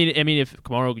kind of. I mean, if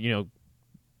Kamaru,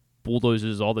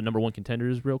 bulldozes all the number one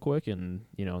contenders real quick, and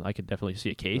I could definitely see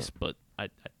a case, but I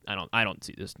don't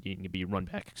see this needing to be run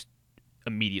back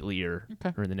immediately or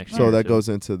in the next year. So that goes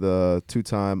into the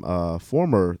two-time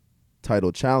former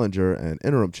title challenger and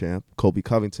interim champ, Colby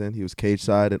Covington. He was cage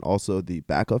side and also the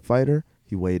backup fighter.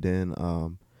 He weighed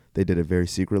in. They did it very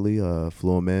secretly.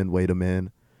 Flew him in, weighed him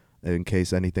in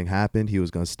case anything happened. He was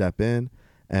going to step in,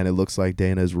 and it looks like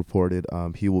Dana has reported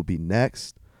he will be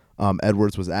next.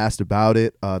 Edwards was asked about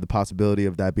it, the possibility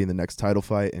of that being the next title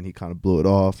fight, and he kind of blew it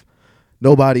off.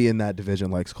 Nobody in that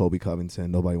division likes Colby Covington.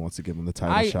 Nobody wants to give him the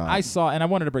title shot. I saw, and I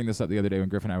wanted to bring this up the other day when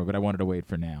Griffin and I were, but I wanted to wait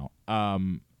for now.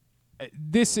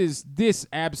 This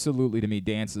absolutely to me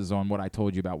dances on what I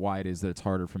told you about why it is that it's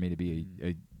harder for me to be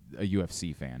a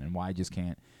UFC fan and why I just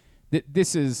can't.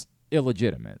 This is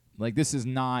illegitimate. This is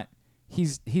not.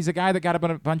 He's a guy that got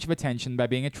a bunch of attention by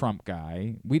being a Trump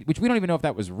guy, which we don't even know if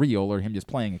that was real or him just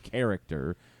playing a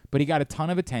character. But he got a ton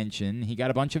of attention. He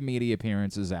got a bunch of media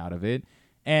appearances out of it.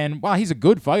 And while he's a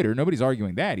good fighter, nobody's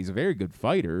arguing that. He's a very good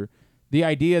fighter. The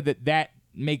idea that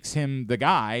makes him the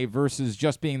guy versus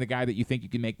just being the guy that you think you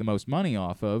can make the most money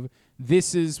off of,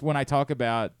 this is when I talk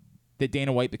about that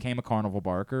Dana White became a carnival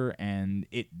barker and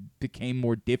it became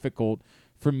more difficult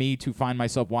for me to find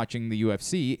myself watching the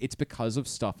UFC. It's because of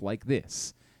stuff like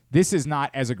this. This is not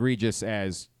as egregious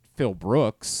as Phil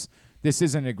Brooks. This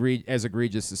isn't as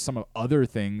egregious as some of other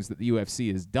things that the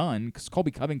UFC has done, because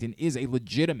Colby Covington is a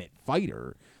legitimate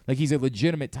fighter. He's a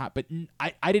legitimate top. But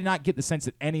I did not get the sense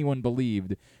that anyone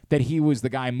believed that he was the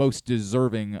guy most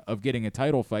deserving of getting a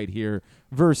title fight here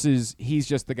versus he's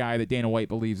just the guy that Dana White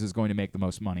believes is going to make the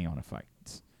most money on a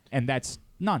fight. And that's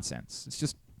nonsense. It's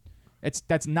just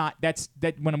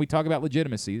when we talk about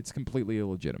legitimacy, it's completely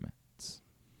illegitimate.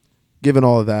 Given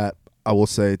all of that, I will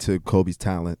say to Colby's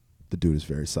talent, the dude is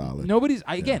very solid.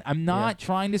 I'm not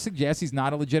trying to suggest he's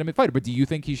not a legitimate fighter, but do you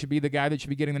think he should be the guy that should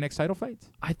be getting the next title fight?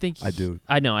 I think I do.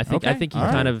 I know. I think he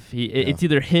kind of it's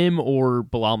either him or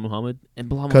Bilal Muhammad. And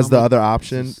because the other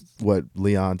option, what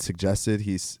Leon suggested,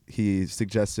 he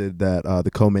suggested that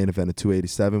the co-main event of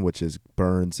 287, which is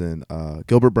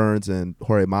Gilbert Burns and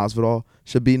Jorge Masvidal,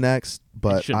 should be next.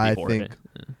 But I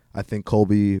think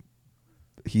Colby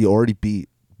he already beat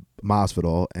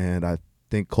Masvidal, and I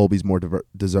think Colby's more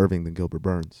deserving than Gilbert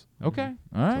Burns. Okay,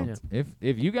 all right. So.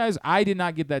 If you guys, I did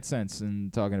not get that sense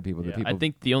in talking to people. I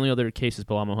think the only other case is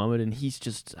Bilal Muhammad, and he's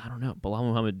just, I don't know. Bilal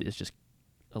Muhammad is just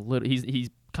a little. He's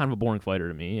kind of a boring fighter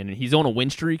to me, and he's on a win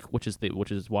streak, which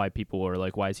is why people are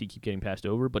like, why does he keep getting passed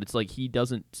over? But it's like he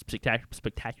doesn't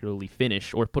spectacularly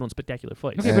finish or put on spectacular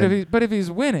fights. Okay, but if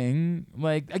he's winning,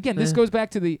 like again, this goes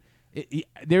back to the.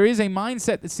 There is a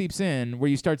mindset that seeps in where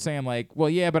you start saying like, well,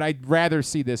 yeah, but I'd rather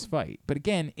see this fight. But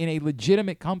again, in a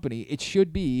legitimate company, it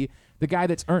should be the guy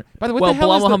that's earned. By the way,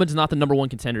 Bilal Muhammad's not the number one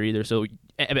contender either. So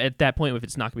at that point, if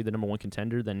it's not going to be the number one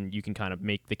contender, then you can kind of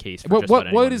make the case for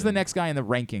what is the next guy in the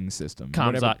ranking system?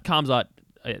 Kamzat,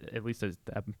 at least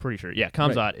I'm pretty sure. Yeah,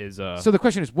 Kamzat right. is. So the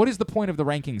question is, what is the point of the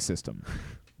ranking system?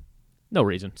 No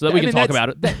reason, so that we can talk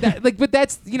about it. But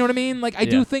that's, you know what I mean? Like I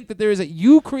do think that there is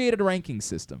you created a ranking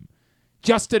system.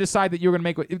 Just to decide that you're going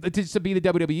to make to be the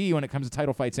WWE when it comes to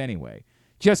title fights anyway.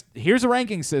 Just here's a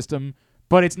ranking system,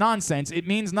 but it's nonsense. It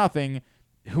means nothing.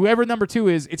 Whoever number 2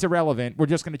 is, it's irrelevant. We're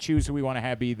just going to choose who we want to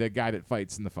have be the guy that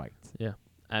fights in the fight. Yeah,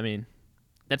 I mean,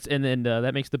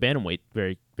 that makes the bantamweight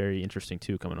very, very interesting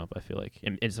too. Coming up, I feel like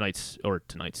in tonight's,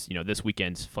 this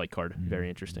weekend's fight card, very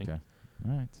interesting. Okay.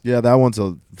 All right. Yeah, that one's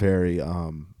a very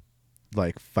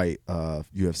fight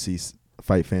UFC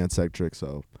fight fan centric.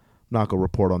 So. Not going to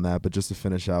report on that, but just to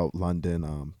finish out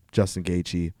London, Justin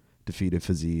Gaethje defeated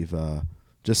Fiziev,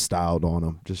 just styled on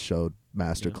him, just showed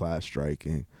masterclass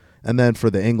striking. And then for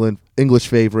the English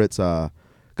favorites, guy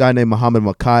named Muhammad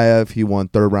Makayev, he won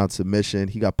 3rd-round submission.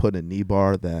 He got put in a knee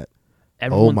bar that,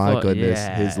 goodness,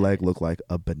 his leg looked like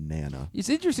a banana. It's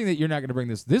interesting that you're not going to bring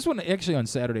this. This one actually on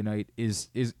Saturday night is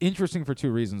interesting for 2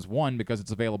 reasons. One, because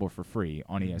it's available for free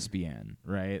on ESPN,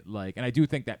 right? And I do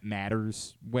think that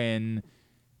matters when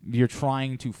you're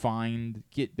trying to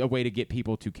get a way to get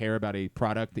people to care about a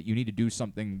product that you need to do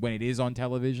something when it is on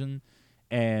television,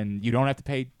 and you don't have to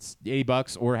pay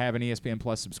 $80 or have an ESPN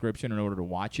Plus subscription in order to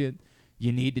watch it.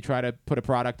 You need to try to put a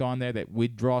product on there that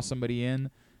would draw somebody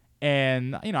in.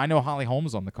 And I know Holly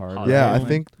Holm's on the card. Yeah, right? I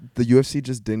think the UFC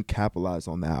just didn't capitalize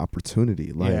on that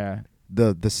opportunity. They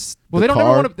don't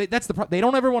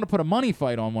ever want to put a money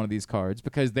fight on one of these cards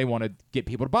because they want to get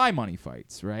people to buy money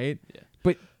fights, right? Yeah.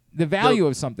 But the value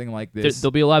of something like this.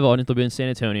 There'll be a live audience. They'll be in San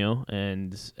Antonio,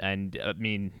 and I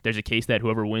mean, there's a case that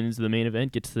whoever wins the main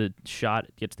event gets the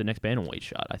next bantamweight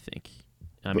shot. I think.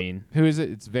 I mean, who is it?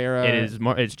 It's Vera. It is. It's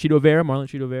Marlon Chito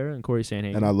Vera, and Corey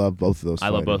Sandhagen. And I love both of those. I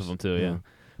love both of them too. Yeah.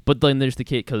 But then there's the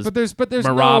case because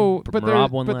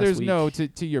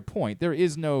to your point, there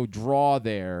is no draw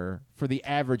there for the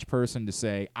average person to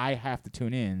say I have to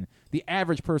tune in. The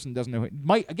average person doesn't know.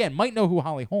 Might know who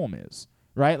Holly Holm is.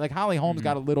 Right? Like, Holly Holm's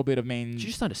got a little bit of main. She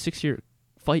just signed a 6-year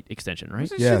fight extension,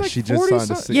 right? Yeah, she just signed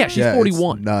a 6. Yeah, she's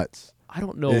 41. It's nuts. I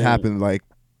don't know. It happened,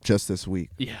 just this week.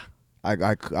 Yeah. I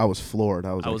was floored.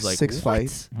 I was like 6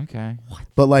 fights. Okay. What?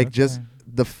 But, just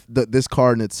this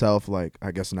card in itself,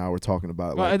 I guess now we're talking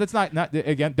about. Well, that's not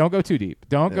again, don't go too deep.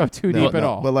 Don't go too deep at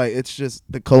all. But, it's just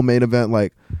the co-main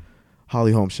event,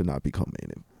 Holly Holm should not be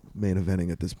main eventing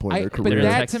at this point in her career. But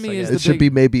that to me is it should be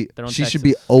maybe she should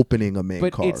be opening a main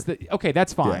card. Okay,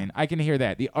 that's fine. Yeah. I can hear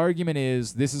that. The argument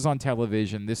is this is on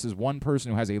television. This is one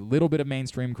person who has a little bit of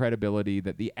mainstream credibility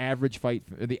that the average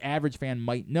fan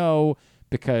might know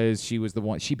because she was the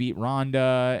one. She beat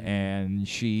Ronda and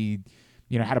she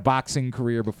had a boxing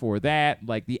career before that.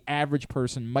 The average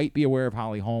person might be aware of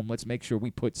Holly Holm. Let's make sure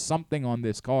we put something on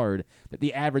this card that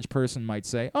the average person might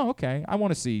say, "Oh, okay, I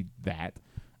want to see that."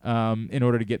 In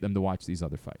order to get them to watch these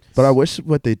other fights. But I wish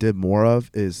what they did more of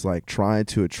is trying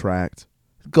to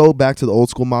go back to the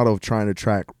old school model of trying to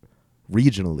attract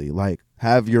regionally.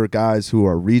 Have your guys who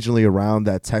are regionally around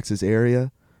that Texas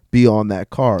area be on that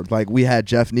card. We had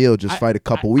Jeff Neal just fight a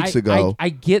couple weeks ago. I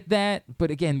get that, but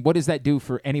again, what does that do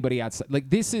for anybody outside?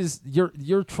 This is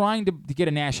you're trying to get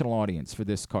a national audience for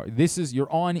this card. You're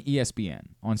on ESPN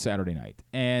on Saturday night,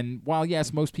 and while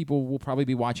yes, most people will probably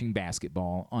be watching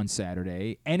basketball on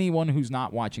Saturday, anyone who's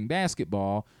not watching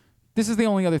basketball, this is the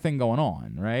only other thing going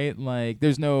on, right?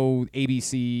 There's no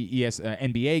ABC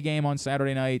NBA game on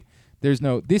Saturday night.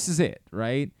 This is it,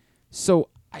 right? So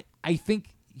I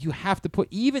think you have to put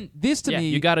even this to me.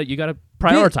 You gotta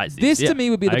prioritize this. These. To me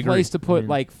would be the place to put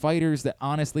fighters that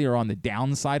honestly are on the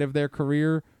downside of their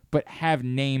career but have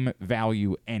name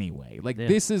value anyway.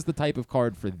 This is the type of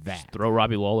card for that. Just throw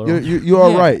Robbie Lawler. You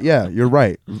are right. Yeah, you're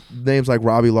right. Names like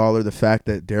Robbie Lawler, the fact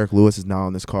that Derek Lewis is now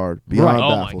on this card, beyond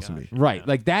baffles me. Right,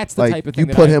 that's the type of thing.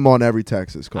 You put him on every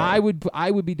Texas card.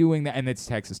 I would be doing that, and it's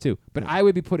Texas too. But I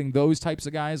would be putting those types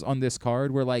of guys on this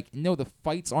card where no, the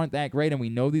fights aren't that great, and we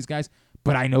know these guys.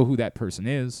 but I know who that person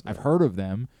is. I've heard of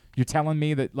them. You're telling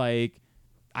me that, like,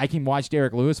 I can watch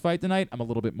Derek Lewis fight tonight? I'm a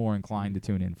little bit more inclined to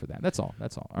tune in for that. That's all.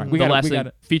 All right, the last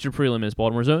featured prelim is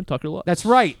Baltimore's own Tucker Lutz. That's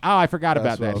right. Oh, I forgot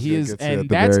about that. He is, and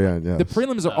that's the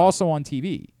prelims are also on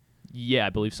TV. Yeah, I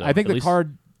believe so. I think the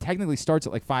card technically starts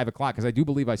at like 5 o'clock because I do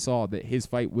believe I saw that his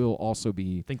fight will also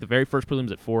be. I think the very first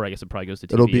prelim's at 4. I guess it probably goes to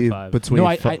TV It'll be at 5. between. No,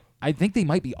 I think they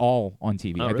might be all on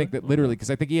TV. Oh, I really? think that literally because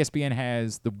I think ESPN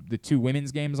has the 2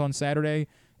 women's games on Saturday,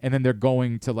 and then they're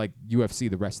going to like UFC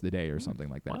the rest of the day or something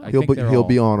like that. Wow. He'll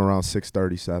be on around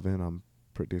 6:37. I'm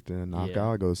predicting a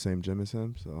knockout. I go to the same gym as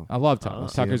him. So I love Tucker.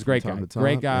 Tucker's a great guy.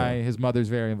 Great guy. Yeah. His mother's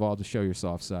very involved to show your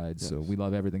soft side. Yes. So we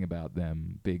love everything about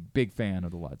them. Big fan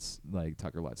of the Lutz, like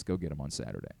Tucker Lutz. Go get him on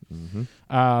Saturday.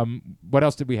 Mm-hmm. What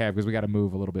else did we have? Because we got to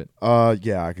move a little bit.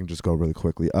 Yeah, I can just go really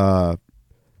quickly.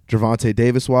 Gervonta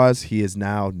Davis he is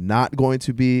now not going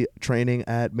to be training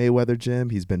at Mayweather Gym.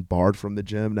 He's been barred from the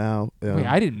gym now. Wait,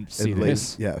 I didn't see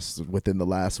this. Yes, within the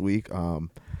last week.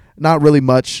 Not really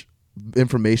much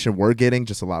information we're getting,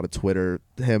 just a lot of Twitter,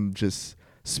 him just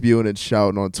spewing and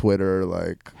shouting on Twitter,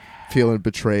 like feeling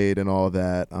betrayed and all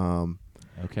that.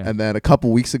 Okay. And then a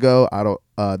couple weeks ago,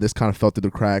 this kind of fell through the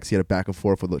cracks. He had a back and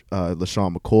forth with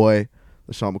LaShawn McCoy.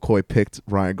 LaShawn McCoy picked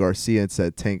Ryan Garcia and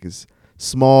said Tank is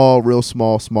small, real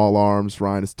small arms.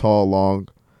 Ryan is tall, long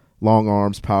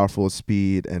arms, powerful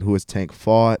speed, and who has Tank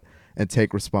fought? And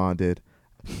Tank responded,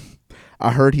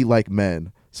 I heard he liked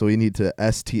men, so he need to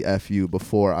STFU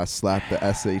before I slap the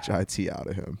SHIT out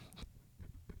of him.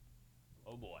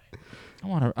 Oh boy.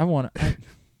 All right,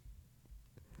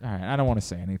 I don't want to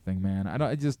say anything, man.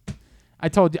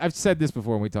 I've said this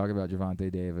before when we talk about Gervonta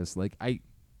Davis. Like I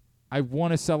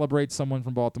want to celebrate someone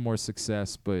from Baltimore's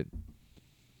success, but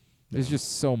there's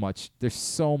just so much. There's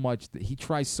so much that he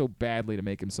tries so badly to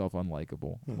make himself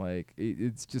unlikable. Like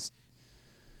it's just.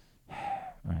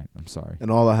 All right, I'm sorry. And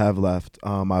all I have left,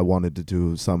 I wanted to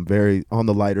do some very on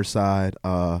the lighter side,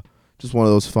 just one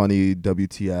of those funny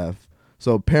WTF.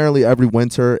 So apparently every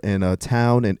winter in a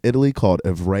town in Italy called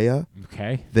Ivrea,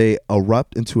 they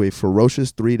erupt into a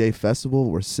ferocious 3-day festival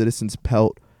where citizens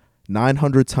pelt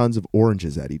 900 tons of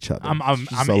oranges at each other. I'm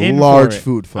a in large for it.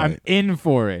 food fight. I'm in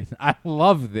for it. I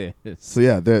love this. So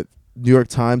yeah, the New York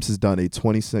Times has done a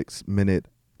 26-minute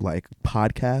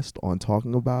podcast on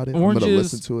talking about it. Oranges I'm gonna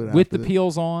listen to it with after the this.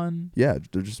 peels on. Yeah,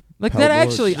 they're just like that.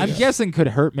 Actually, I'm guessing could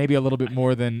hurt maybe a little bit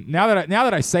more than now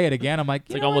that I say it again. I'm like,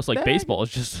 it's like almost like baseball.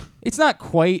 It's just it's not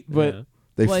quite, but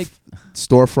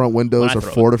storefront windows are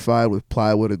fortified with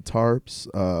plywood and tarps.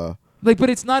 But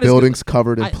it's not buildings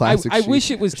covered in plastic. I wish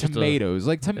it was tomatoes.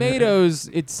 Like tomatoes,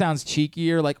 it sounds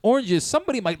cheekier. Like oranges,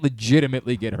 somebody might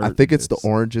legitimately get hurt. I think it's the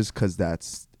oranges because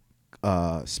that's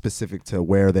specific to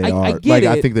where they are.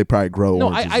 I think they probably grow. No,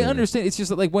 oranges I understand. It's just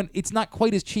that, like when it's not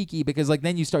quite as cheeky because like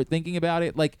then you start thinking about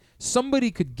it. Like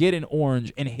somebody could get an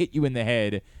orange and hit you in the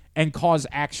head and cause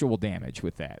actual damage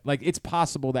with that. Like it's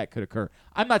possible that could occur.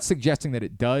 I'm not suggesting that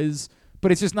it does.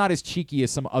 But it's just not as cheeky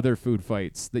as some other food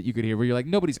fights that you could hear where you're like,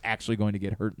 nobody's actually going to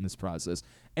get hurt in this process.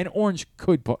 And orange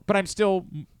could, but I'm still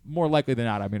more likely than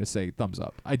not, I'm going to say thumbs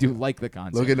up. I do like the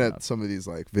concept. Looking at some of these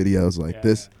videos,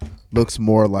 this looks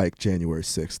more like January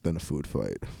 6th than a food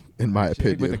fight, in my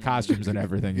opinion. With the costumes and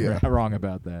everything. You're not wrong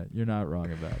about that. You're not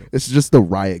wrong about it. It's just the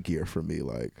riot gear for me,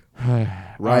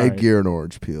 riot gear and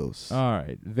orange peels. All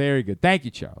right. Very good. Thank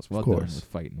you, Charles. Well done with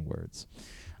fighting words.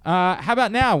 How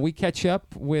about now we catch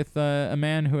up with a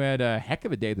man who had a heck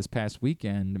of a day this past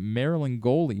weekend, Maryland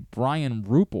goalie Brian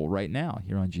Ruppel, right now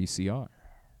here on GCR.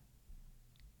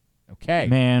 Okay.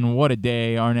 Man, what a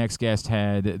day our next guest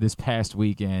had this past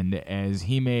weekend as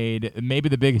he made maybe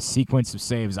the biggest sequence of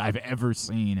saves I've ever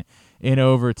seen in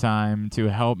overtime to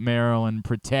help Maryland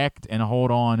protect and hold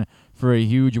on for a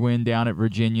huge win down at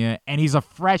Virginia. And he's a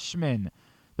freshman.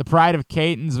 The pride of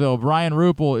Catonsville, Brian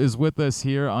Ruppel, is with us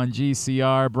here on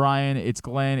GCR. Brian, it's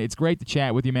Glenn. It's great to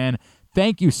chat with you, man.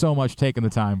 Thank you so much for taking the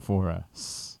time for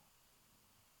us.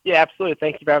 Yeah, absolutely.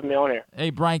 Thank you for having me on here. Hey,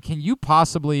 Brian, can you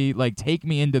possibly take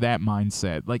me into that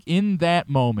mindset, in that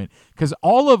moment? Because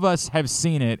all of us have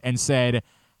seen it and said,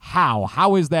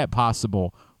 how is that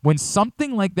possible? When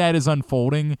something like that is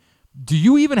unfolding, do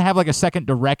you even have a second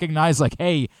to recognize,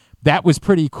 hey, that was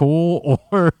pretty cool,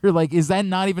 or is that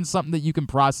not even something that you can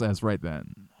process right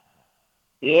then?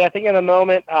 Yeah, I think in the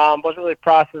moment, wasn't really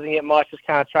processing it much, just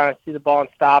kind of trying to see the ball and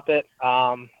stop it.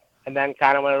 And then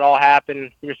kind of when it all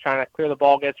happened, you're just trying to clear the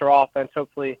ball, get to our offense,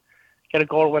 hopefully get a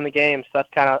goal to win the game. So that's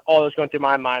kind of all that was going through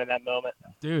my mind in that moment.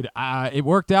 Dude, it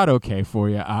worked out okay for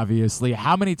you, obviously.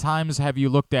 How many times have you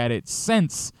looked at it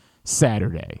since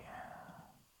Saturday?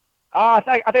 I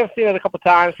think I've seen it a couple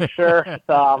times for sure. It's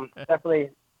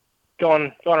definitely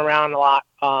going around a lot.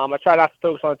 I try not to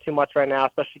focus on it too much right now,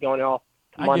 especially going off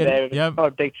to Monday. Yep.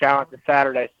 Another big challenge this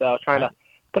Saturday, so trying to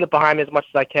put it behind me as much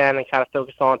as I can and kind of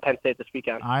focus on Penn State this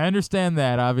weekend. I understand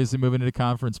that, obviously, moving into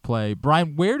conference play.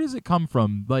 Brian, where does it come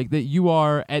from, like, that you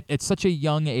are, at such a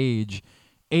young age,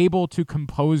 able to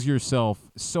compose yourself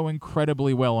so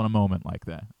incredibly well in a moment like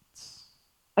that?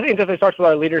 I think it definitely starts with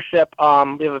our leadership.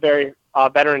 We have a very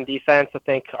veteran defense. I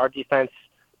think our defense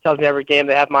tells me every game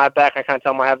they have my back. I kind of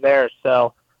tell them I have theirs.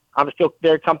 So I just feel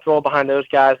very comfortable behind those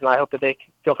guys, and I hope that they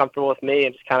feel comfortable with me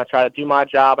and just kind of try to do my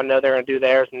job. I know they're going to do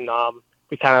theirs, and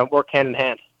we kind of work hand in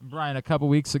hand. Brian, a couple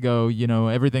weeks ago,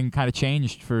 everything kind of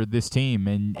changed for this team,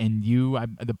 and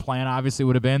the plan obviously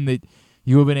would have been that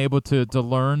you have been able to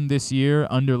learn this year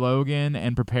under Logan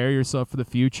and prepare yourself for the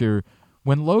future.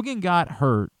 When Logan got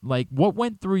hurt, like, what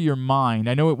went through your mind?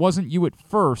 I know it wasn't you at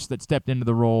first that stepped into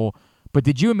the role, but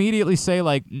did you immediately say,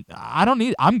 like,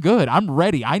 I'm good, I'm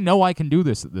ready, I know I can do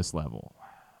this at this level?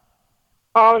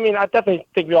 I mean, I definitely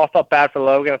think we all felt bad for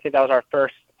Logan. I think that was our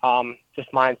first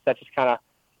just mindset, just kind of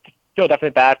feel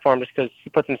definitely bad for him just because he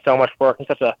puts in so much work. He's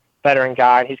such a veteran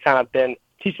guy, and he's kind of been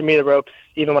teaching me the ropes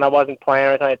even when I wasn't playing or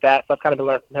anything like that. So I've kind of been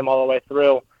learning from him all the way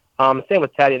through. Same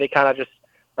with Teddy. They kind of just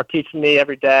are teaching me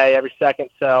every day, every second.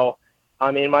 So,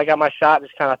 I mean, when I got my shot,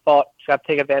 just kind of thought, just got to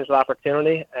take advantage of the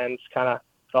opportunity, and just kind of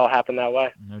it all happened that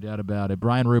way. No doubt about it.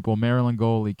 Brian Ruppel, Maryland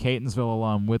goalie, Catonsville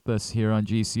alum, with us here on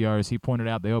GCR. As he pointed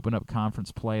out, they open up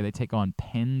conference play. They take on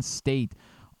Penn State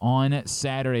on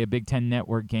Saturday, a Big Ten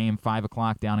Network game, 5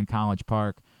 o'clock down in College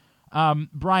Park.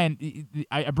 Brian,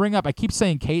 I keep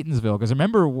saying Catonsville because I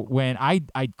remember when I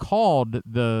called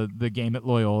the game at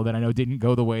Loyola that I know didn't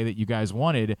go the way that you guys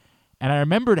wanted, and I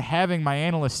remembered having my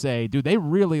analyst say, dude, they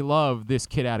really love this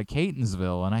kid out of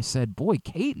Catonsville. And I said, boy,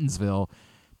 Catonsville,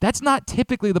 that's not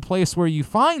typically the place where you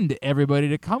find everybody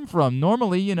to come from.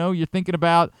 Normally, you're thinking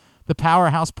about the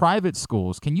powerhouse private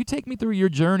schools. Can you take me through your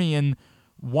journey and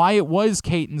why it was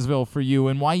Catonsville for you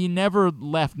and why you never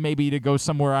left maybe to go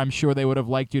somewhere I'm sure they would have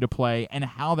liked you to play, and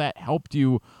how that helped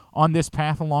you on this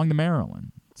path along to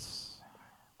Maryland?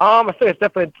 I think it's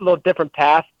definitely a little different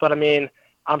path, but I mean,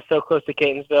 I'm so close to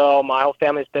Catonsville. My whole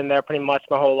family's been there pretty much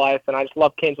my whole life, and I just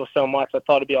love Catonsville so much. I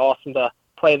thought it'd be awesome to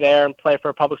play there and play for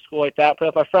a public school like that, play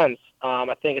with my friends.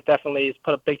 I think it definitely has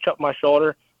put a big chip on my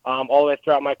shoulder all the way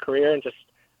throughout my career, and just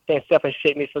I think it's definitely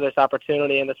shaped me for this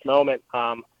opportunity in this moment.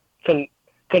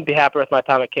 Couldn't be happier with my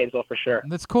time at Catonsville for sure.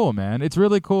 That's cool, man. It's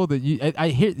really cool that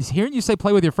hearing you say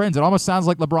play with your friends, it almost sounds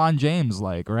like LeBron James,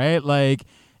 right? Like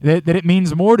that it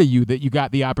means more to you that you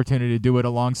got the opportunity to do it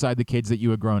alongside the kids that you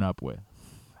had grown up with.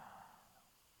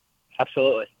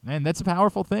 Absolutely. Man, that's a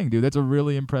powerful thing, dude. That's a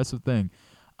really impressive thing.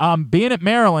 Being at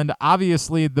Maryland,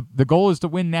 obviously the goal is to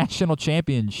win national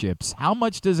championships. How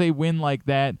much does a win like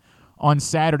that on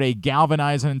Saturday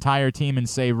galvanize an entire team and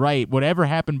say, right, whatever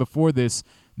happened before this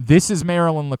is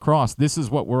Maryland lacrosse. This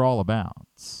is what we're all about.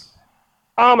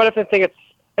 I definitely think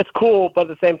it's cool, but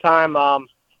at the same time,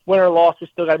 win or loss, we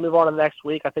still got to move on to the next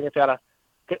week. I think it's got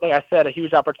like I said, a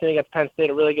huge opportunity against Penn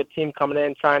State, a really good team coming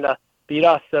in trying to beat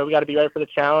us. So we got to be ready for the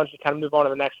challenge and kind of move on to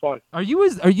the next one. Are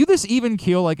you this even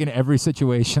keel like in every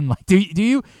situation? Like, do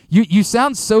you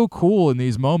sound so cool in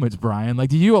these moments, Brian? Like,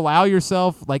 do you allow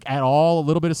yourself like at all a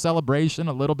little bit of celebration,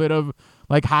 a little bit of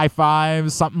like high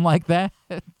fives, something like that?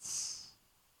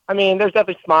 I mean, there's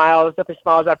definitely smiles.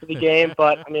 After the game,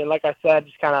 but I mean, like I said,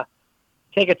 just kind of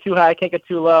can't get too high, can't get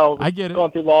too low. I get it.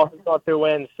 Going through losses, going through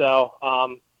wins. So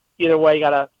either way, you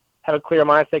gotta have a clear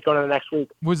mindset going into the next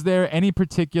week. Was there any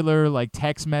particular like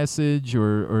text message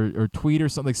or tweet or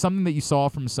something that you saw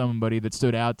from somebody that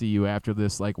stood out to you after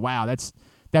this? Like, wow,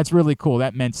 that's really cool.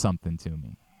 That meant something to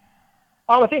me.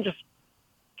 I think just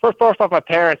first off, my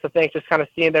parents. I think just kind of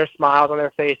seeing their smiles on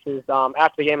their faces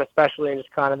after the game, especially, and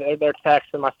just kind of their texts,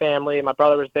 and my family. My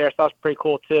brother was there, so that was pretty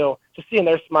cool too. Just seeing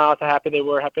their smiles, how happy they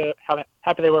were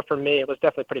for me. It was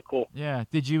definitely pretty cool. Yeah.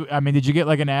 Did you get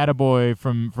like an attaboy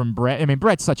from Brett? I mean,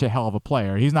 Brett's such a hell of a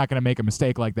player. He's not going to make a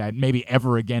mistake like that maybe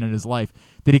ever again in his life.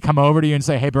 Did he come over to you and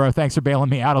say, "Hey, bro, thanks for bailing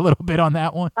me out a little bit on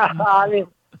that one"? I mean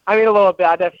a little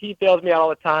bit. He bails me out all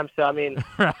the time. So I mean,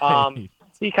 right.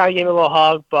 He kind of gave me a little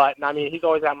hug, but I mean, he's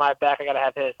always at my back. I got to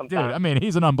have his sometimes. Dude, I mean,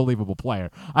 he's an unbelievable player.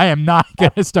 I am not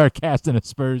going to start casting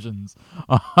aspersions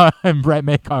on Brett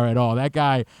Makar at all. That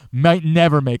guy might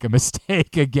never make a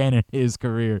mistake again in his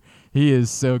career. He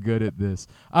is so good at this.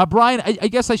 Brian, I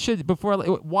guess I should,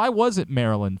 why was it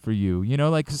Maryland for you?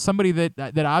 Like somebody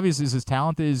that obviously is as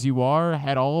talented as you are,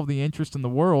 had all of the interest in the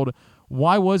world.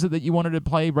 Why was it that you wanted to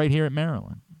play right here at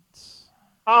Maryland?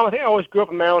 I think I always grew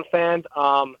up a Maryland fan.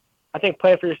 I think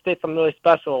playing for your state's something really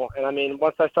special. And I mean,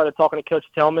 once I started talking to Coach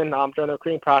Tillman during the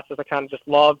recruiting process, I kind of just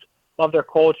loved love their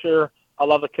culture. I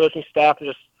love the coaching staff and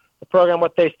just the program,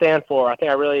 what they stand for. I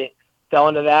think I really fell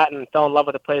into that and fell in love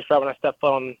with the place right when I stepped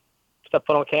foot on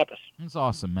campus. That's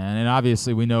awesome, man. And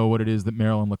obviously we know what it is that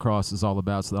Maryland lacrosse is all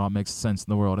about, so that all makes sense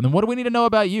in the world. And then what do we need to know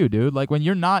about you, dude? Like, when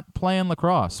you're not playing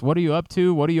lacrosse, what are you up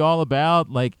to? What are you all about?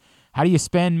 Like, how do you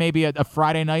spend maybe a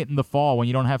Friday night in the fall when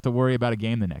you don't have to worry about a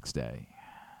game the next day?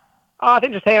 I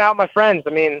think just hanging out with my friends. I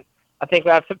mean, I think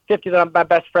we have 50 of my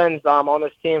best friends on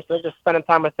this team, so just spending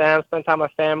time with them, spending time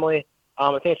with my family. I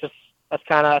think it's just that's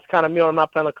kind of me when I'm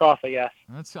not playing lacrosse, I guess.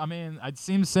 It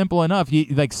seems simple enough. You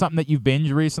like something that you've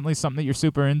binged recently, something that you're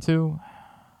super into?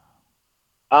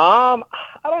 I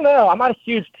don't know. I'm not a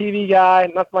huge TV guy,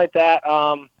 nothing like that.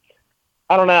 I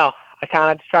don't know. I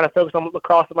kind of just trying to focus on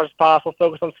lacrosse as much as possible,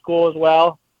 focus on school as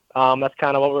well. That's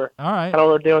kind of what we're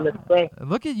doing this spring.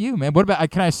 Look at you, man. What about?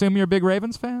 Can I assume you're a big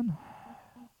Ravens fan?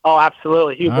 Oh,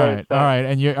 absolutely. Huge Ravens fan. All right.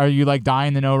 And are you like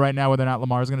dying to know right now whether or not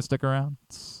Lamar's going to stick around?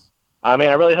 I mean,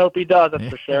 I really hope he does. That's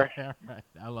for sure. Right.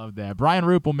 I love that, Brian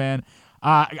Ruppel, man.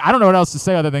 I don't know what else to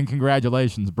say other than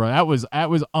congratulations, bro. That was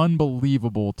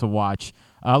unbelievable to watch.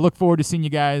 Look forward to seeing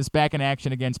you guys back in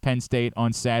action against Penn State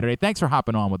on Saturday. Thanks for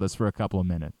hopping on with us for a couple of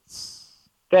minutes.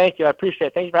 Thank you. I appreciate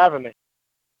it. Thank you for having me.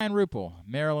 Brian Ruppel,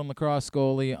 Maryland lacrosse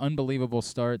goalie, unbelievable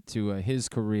start to his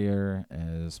career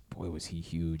as, boy, was he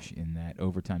huge in that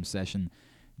overtime session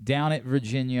down at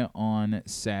Virginia on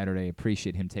Saturday.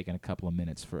 Appreciate him taking a couple of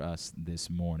minutes for us this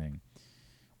morning.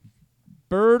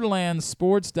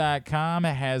 Birdlandsports.com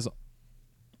has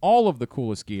all of the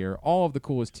coolest gear, all of the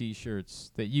coolest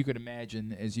T-shirts that you could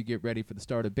imagine as you get ready for the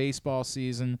start of baseball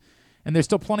season. And there's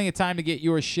still plenty of time to get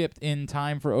yours shipped in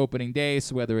time for opening day.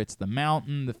 So whether it's the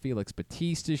Mountain, the Felix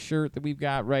Batista shirt that we've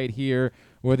got right here,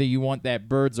 whether you want that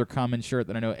Birds Are Coming shirt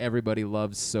that I know everybody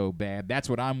loves so bad, that's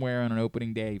what I'm wearing on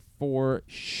opening day for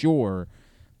sure.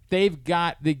 They've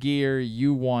got the gear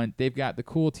you want. They've got the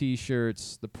cool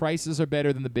T-shirts. The prices are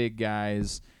better than the big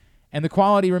guys. And the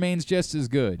quality remains just as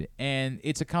good. And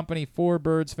it's a company for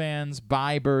Birds fans,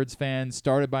 by Birds fans,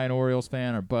 started by an Orioles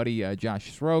fan, our buddy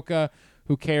Josh Sroka,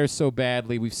 who cares so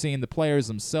badly. We've seen the players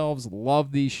themselves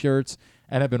love these shirts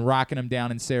and have been rocking them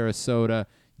down in Sarasota.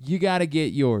 You got to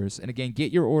get yours. And again,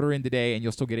 get your order in today, and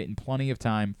you'll still get it in plenty of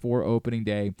time for opening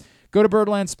day. Go to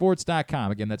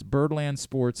birdlandsports.com. Again, that's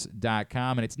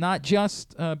birdlandsports.com. And it's not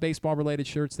just baseball-related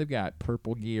shirts. They've got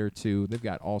purple gear, too. They've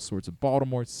got all sorts of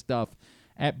Baltimore stuff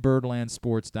at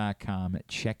birdlandsports.com.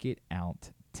 Check it out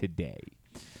today.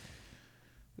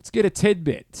 Let's get a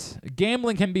tidbit.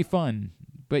 Gambling can be fun,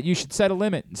 but you should set a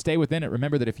limit and stay within it.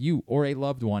 Remember that if you or a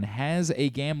loved one has a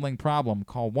gambling problem,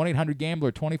 call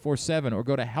 1-800-GAMBLER 24/7 or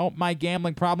go to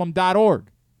helpmygamblingproblem.org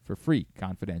for free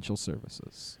confidential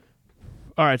services.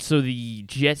 All right, so the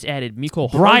Jets added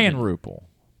Brian Ruppel.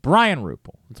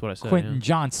 That's what I said. Quentin yeah.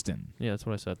 Johnston. Yeah, that's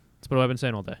what I said. That's what I've been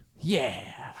saying all day. Yeah.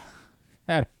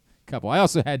 Had a couple. I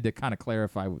also had to kind of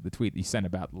clarify with the tweet that you sent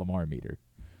about Lamar-O-Meter.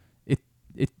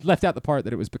 It left out the part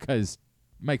that it was because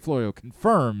Mike Florio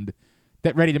confirmed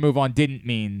that ready to move on didn't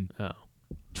mean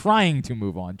trying to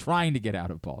move on, trying to get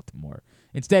out of Baltimore.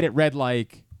 Instead, it read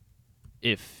like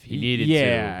if he needed to.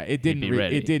 Yeah, it didn't be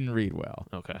ready. It didn't read well.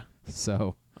 Okay.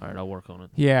 So, all right, I'll work on it.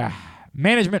 Yeah.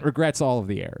 Management regrets all of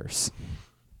the errors.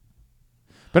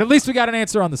 But at least we got an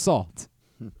answer on the salt.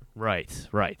 Right.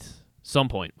 Some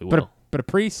point we will. But a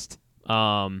priest?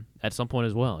 At some point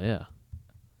as well, yeah.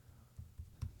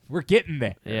 We're getting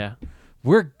there. Yeah.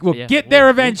 We'll get there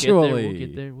eventually. We'll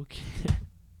get there. All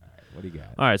right, what do you got?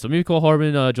 All right, so Mecole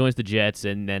Hardman joins the Jets,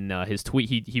 and then his tweet,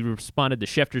 he responded to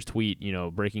Schefter's tweet,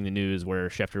 breaking the news where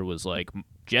Schefter was like,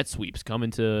 jet sweeps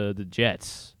coming to the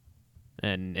Jets.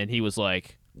 And he was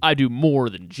like, I do more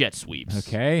than jet sweeps.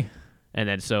 Okay. And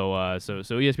then so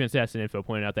ESPN Stats and Info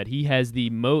pointed out that he has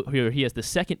the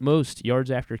second most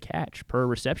yards after catch per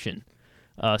reception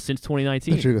since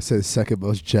 2019. I thought you were going to say the second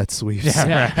most jet sweeps.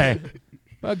 Yeah, right.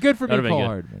 Well, good for Mecole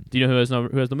Hardman. Do you know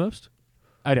who has the most?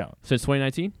 I don't. Since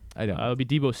 2019? I don't. It would be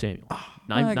Debo Samuel.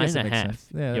 Nine and a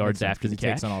half yards after the he catch.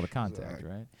 takes on all the contact,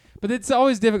 right? But it's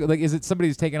always difficult. Like, is it somebody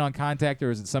who's taking on contact,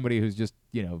 or is it somebody who's just,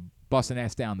 busting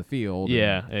ass down the field?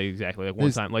 Yeah, exactly. Like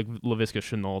one time, like Laviska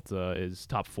Shenault is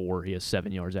top 4. He has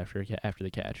 7 yards after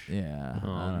the catch.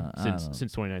 Yeah. Since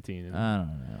 2019. I don't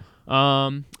know.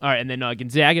 All right, and then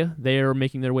Gonzaga, they are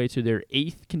making their way to their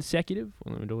 8th consecutive.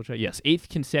 Well, let me double check. Yes, 8th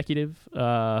consecutive.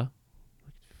 I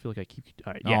feel like I keep.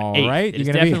 All right, yeah, all right. It's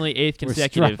definitely 8th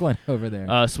consecutive. We're struggling over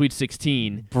there. Sweet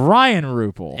 16. Brian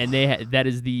Ruppel, and that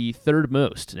is the 3rd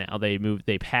most. Now they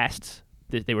passed.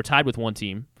 They were tied with one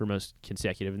team for most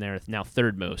consecutive, and they're now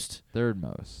 3rd most. 3rd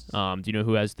most. Do you know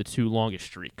who has the 2 longest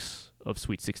streaks of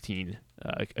Sweet 16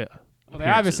 Well, they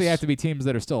obviously have to be teams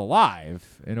that are still alive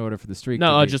in order for the streak.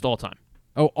 No, to be... just all time.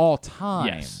 Oh, all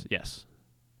time. Yes.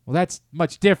 Well, that's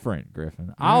much different,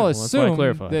 Griffin. I'll assume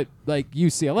that, like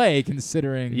UCLA,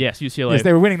 considering UCLA, yes,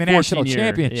 they were winning the national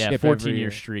championship.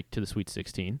 14-year streak to the Sweet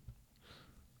 16.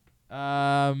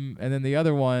 And then the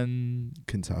other one,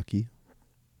 Kentucky.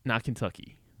 Not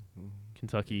Kentucky.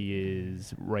 Kentucky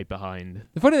is right behind.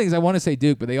 The funny thing is, I want to say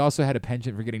Duke, but they also had a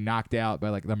penchant for getting knocked out by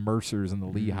like the Mercers and the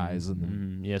Lehighs.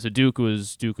 And so Duke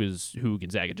was who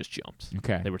Gonzaga just jumped.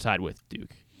 Okay, they were tied with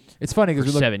Duke. It's funny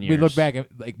because we look back at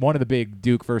like one of the big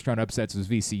Duke first round upsets was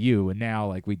VCU, and now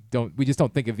like we just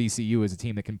don't think of VCU as a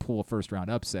team that can pull a first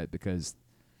round upset because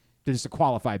they're just a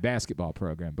qualified basketball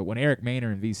program. But when Eric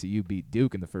Maynor and VCU beat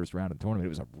Duke in the first round of the tournament, it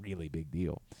was a really big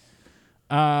deal.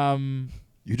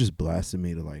 You just blasted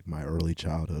me to like my early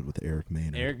childhood with Eric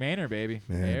Maynor. Eric Maynor, baby.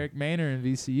 Man. Eric Maynor and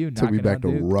VCU took me back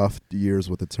to Duke. rough years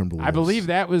with the Timberwolves. I believe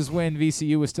that was when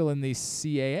VCU was still in the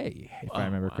CAA, if I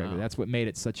remember correctly. That's what made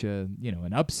it such a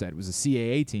an upset. It was a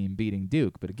CAA team beating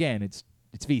Duke, but again, it's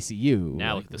VCU.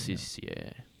 Now look at the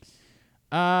CAA.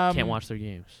 Can't watch their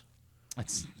games.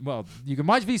 Well, you can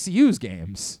watch VCU's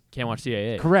games. Can't watch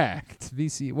CAA. Correct.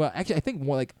 VCU. Well, actually,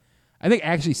 I think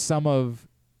actually some of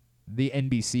the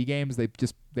NBC games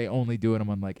they only do them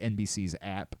on like NBC's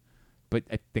app, but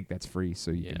I think that's free,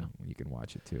 so you can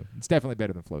watch it too. It's definitely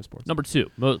better than Flow Sports. Number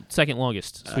 2, second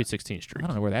longest Sweet 16 streak. I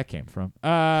don't know where that came from.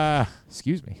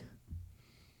 Excuse me.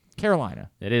 Carolina.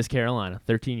 It is Carolina.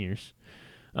 13 years.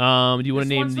 Do you want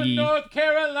to name the North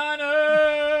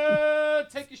Carolina?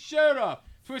 Take your shirt off.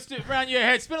 Twist it around your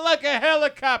head. Spin it like a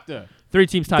helicopter. 3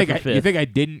 teams tied for 5th. You think I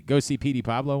didn't go see P.D.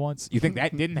 Pablo once? You think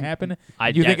that didn't happen?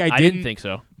 I didn't think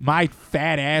so. My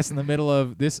fat ass in the middle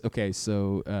of this. Okay,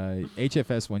 so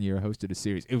HFS one year hosted a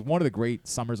series. It was one of the great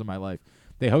summers of my life.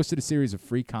 They hosted a series of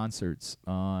free concerts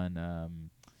on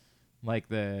like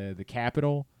the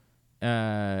Capitol.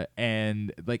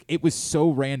 And like it was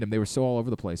so random. They were so all over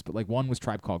the place. But like one was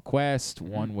Tribe Called Quest,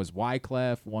 one was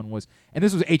Wyclef, one was, and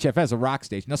this was HFS, a rock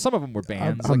station. Now some of them were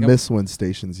bands. I miss when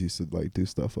stations used to like do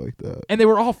stuff like that. And they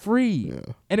were all free.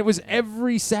 Yeah. And it was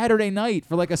every Saturday night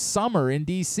for like a summer in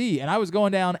DC. And I was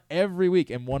going down every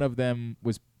week. And one of them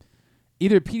was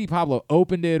either P.D. Pablo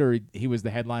opened it or he was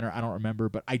the headliner. I don't remember.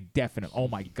 But I definitely, oh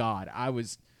my God, I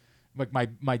was. Like my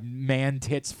man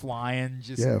tits flying,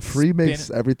 just free makes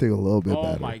everything a little bit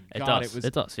better. Oh my God,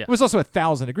 it does. It was also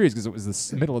 1,000 degrees because it was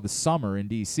the middle of the summer in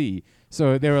DC.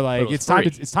 So they were like, it's time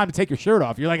to take your shirt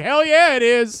off. You're like, hell yeah, it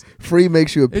is. Free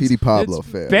makes you a P.D. Pablo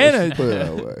fan. Let's put it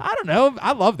that way. I don't know.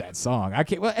 I love that song. I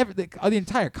can't. Well, the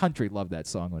entire country loved that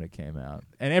song when it came out.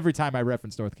 And every time I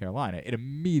reference North Carolina, it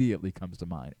immediately comes to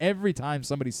mind. Every time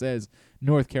somebody says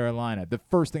North Carolina, the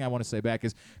first thing I want to say back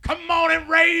is, "Come on and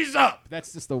raise up."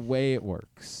 That's just the way it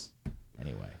works.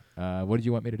 Anyway, what did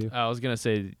you want me to do? I was gonna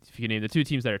say if you name the 2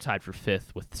 teams that are tied for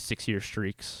 5th with 6-year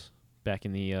streaks back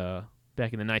in the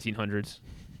 1900s.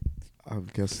 I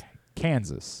guess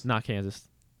Kansas. Not Kansas.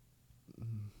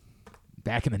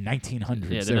 Back in the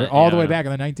 1900s. Yeah, they were all the way back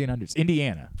in the 1900s.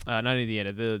 Indiana. Not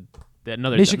Indiana.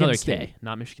 Another State. K.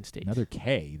 Not Michigan State. Another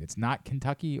K. That's not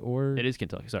Kentucky or... It is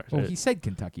Kentucky. Sorry. Oh, he said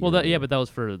Kentucky. Well, but that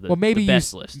was for the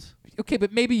best list. Okay,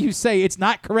 but maybe you say it's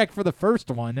not correct for the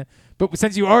first one, but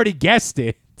since you already guessed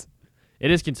it... It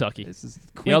is Kentucky.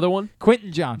 The other one?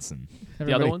 Quentin Johnson.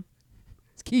 The other one?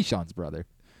 It's Keyshawn's brother.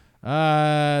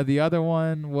 The other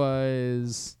one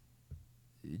was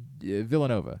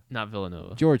Villanova. Not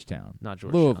Villanova. Georgetown. Not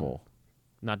Georgetown. Louisville.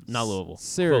 Not Louisville.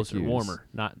 Syracuse. Closer, warmer,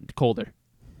 not colder.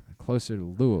 Closer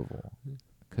to Louisville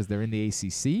because they're in the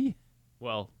ACC?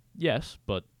 Well, yes,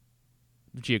 but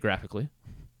geographically.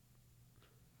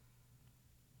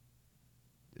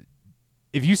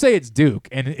 If you say it's Duke,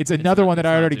 and it's another one that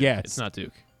I already guessed. It's not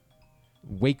Duke.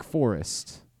 Wake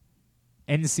Forest.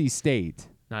 NC State.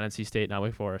 Not NC State, not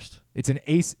Wake Forest. It's an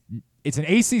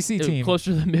ACC team.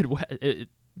 Closer to the Midwest.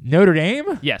 Notre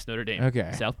Dame? Yes, Notre Dame.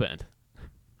 Okay. South Bend.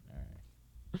 All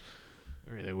right.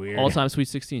 Really weird. All-time Sweet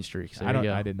 16 streaks.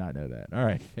 I did not know that. All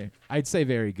right. I'd say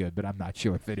very good, but I'm not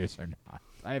sure if it is or not.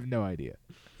 I have no idea.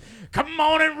 Come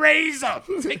on and raise up.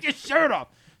 Take your shirt off.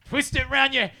 Twist it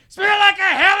around your... Spin it like a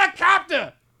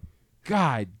helicopter.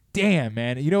 God damn,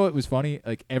 man. You know what was funny?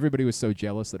 Like, everybody was so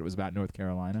jealous that it was about North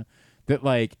Carolina that,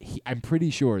 like, I'm pretty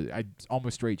sure, I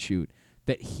almost straight shoot,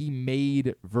 that he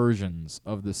made versions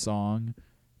of the song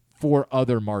for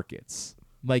other markets.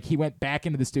 Like, he went back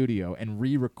into the studio and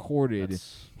re-recorded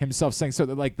himself saying, so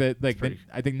that, like,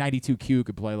 I think 92Q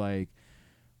could play, like,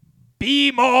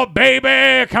 Be More,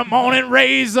 baby, come on and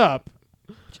raise up.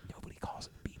 Nobody calls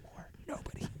it Be More.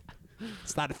 Nobody.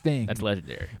 It's not a thing. That's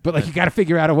legendary. But, like, you got to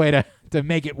figure out a way to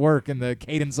make it work in the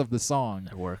cadence of the song.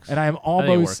 It works. And I am think it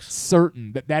almost works.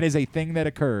 certain that is a thing that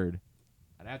occurred.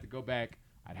 I'd have to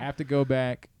go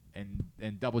back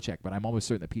and double check, but I'm almost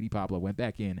certain that Petey Pablo went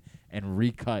back in and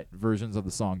recut versions of the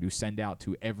song to send out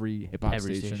to every hip-hop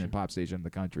station and pop station in the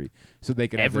country so they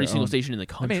could have Every their single own. station in the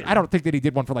country. I mean, I don't think that he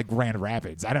did one for like Grand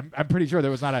Rapids. I'm pretty sure there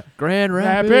was not a Grand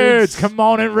Rapids. Come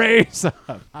on and race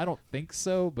up. I don't think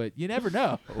so, but you never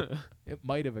know. It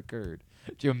might have occurred.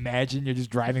 Do you imagine you're just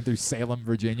driving through Salem,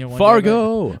 Virginia one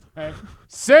Fargo. day? Like,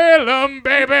 Salem,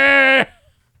 baby.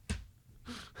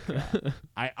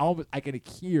 I can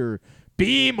hear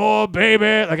 "Be More,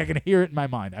 Baby." Like I can hear it in my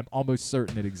mind. I'm almost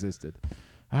certain it existed.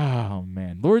 Oh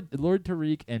man, Lord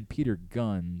Tariq and Peter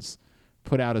Guns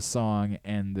put out a song,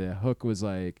 and the hook was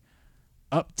like,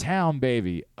 "Uptown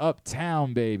baby,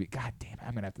 uptown baby." God damn it,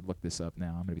 I'm gonna have to look this up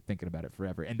now. I'm gonna be thinking about it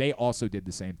forever. And they also did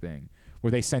the same thing,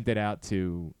 where they sent it out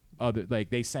to other, like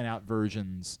they sent out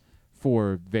versions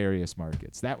for various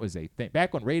markets. That was a thing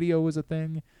back when radio was a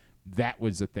thing. That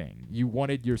was a thing. You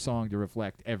wanted your song to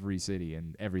reflect every city,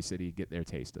 and every city get their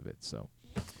taste of it. So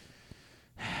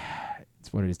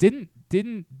it's what it is.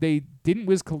 Didn't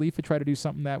Wiz Khalifa try to do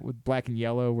something that with Black and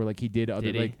Yellow, where like he did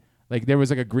other like there was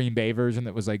like a Green Bay version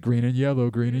that was like green and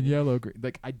yellow, green and yellow.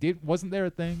 Like wasn't there a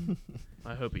thing?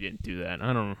 I hope he didn't do that.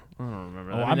 I don't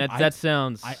remember. Oh, I mean, that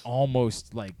sounds. I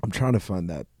almost like. I'm trying to find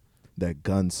that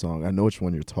gun song. I know which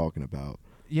one you're talking about.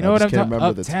 You know what I'm talking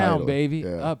about? The Uptown, title. baby.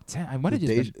 Yeah. Uptown. What did you?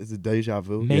 Is it Deja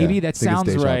Vu? Maybe Yeah, that I think it's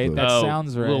sounds Deja right. Vu. That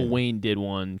sounds right. Lil Wayne did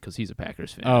one because he's a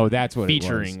Packers fan. Oh, that's what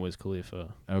featuring it was. Wiz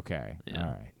Khalifa. Okay. Yeah.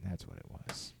 All right. That's what it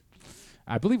was.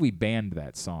 I believe we banned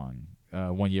that song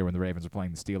one year when the Ravens were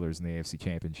playing the Steelers in the AFC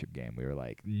Championship game. We were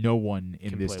like, no one in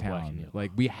Can this play Black and town. Yellow.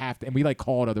 Like we have to, and we like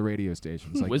called other radio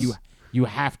stations. Like you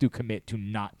have to commit to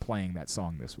not playing that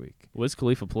song this week. Wiz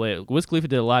Khalifa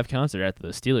did a live concert at the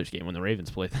Steelers game when the Ravens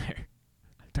played there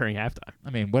during halftime. I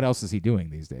mean, what else is he doing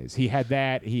these days? He had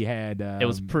that. He had It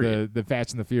was pretty- the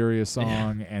Fast and the Furious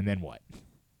song, and then what?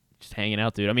 Just hanging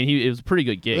out, dude. I mean, it was a pretty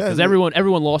good gig because Yeah,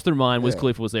 everyone lost their mind. Wiz yeah.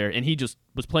 Khalifa was there, and he just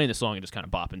was playing the song and just kind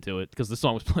of bopping to it because the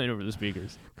song was playing over the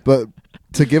speakers. But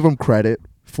to give him credit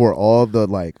for all the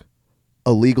like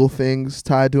illegal things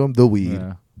tied to him, the weed.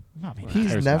 Yeah. I mean,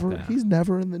 He's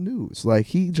never in the news. Like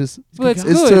he just Well, it's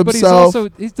is good, to but he's himself. also.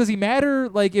 Does he matter?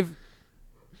 Like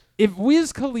if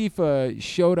Wiz Khalifa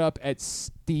showed up at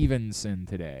Stevenson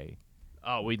today,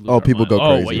 Oh, we'd lose Oh, our people mind. go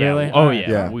Oh, crazy. yeah. Really? Oh, Alright.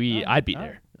 yeah. Yeah. I'd be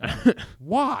there.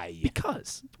 why?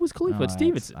 Because it was Khalifa Oh, at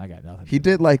Stevenson. I got nothing. He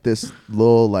did like this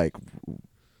little like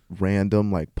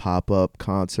random like pop-up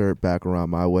concert back around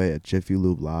my way at Jiffy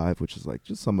Lube Live, which is like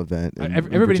just some event. in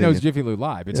Everybody knows Virginia. Jiffy Lube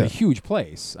Live. It's a Yeah. huge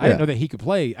place. I Yeah. didn't know that he could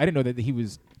play. I didn't know that he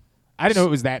was. I didn't know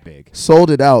it was that big.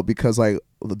 Sold it out because like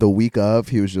the week of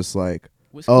he was just like,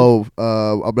 Wiz I'm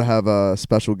gonna have a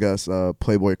special guest,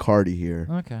 Playboy Cardi here.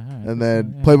 Okay, all right. And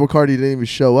then Playboy Cardi didn't even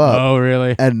show up. Oh,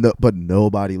 really? And but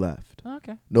nobody left.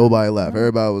 Okay. Nobody left.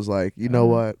 Everybody was like, you know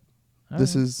what?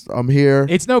 This is I'm here.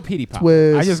 It's no Petey Pablo.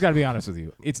 Twist. I just got to be honest with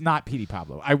you. It's not Petey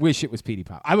Pablo. I wish it was Petey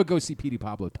Pablo. I would go see Petey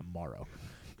Pablo tomorrow.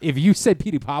 If you said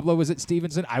Petey Pablo was at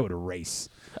Stevenson, I would race.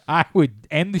 I would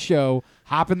end the show,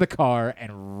 hop in the car,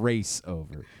 and race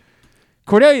over.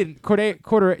 Corday,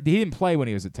 he didn't play when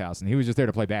he was at Towson. He was just there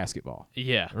to play basketball.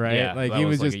 Yeah. Right? Yeah, Like that he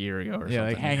was was like just a year ago or yeah,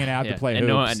 like something. hanging out Yeah. to play And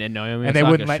hoops. Naomi and they Osaka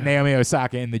wouldn't let Naomi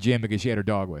Osaka in the gym because she had her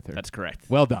dog with her. That's correct.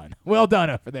 Well done. Well done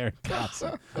over there.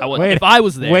 Towson. If I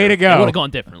was there, way to go. it would have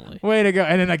gone differently. Way to go.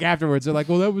 And then like afterwards, they're like,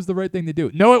 well, that was the right thing to do.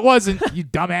 No, it wasn't, you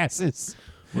dumbasses.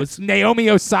 It's Naomi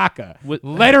Osaka.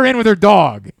 Let her in with her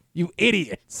dog. You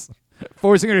idiots.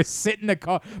 Forcing her to sit in the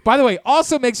car. By the way,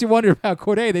 also makes you wonder about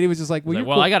Corday that he was just like, well, you're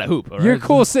Well, cool. I got a hoop. all You're right?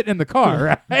 cool sitting in the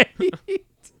car, right?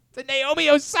 To Naomi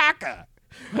Osaka.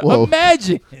 Whoa.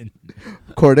 Imagine.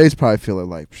 Corday's probably feeling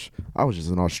like I was just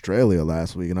in Australia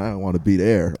last week and I don't want to be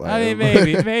there. Like, I mean,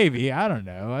 maybe. I don't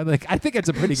know. I think it's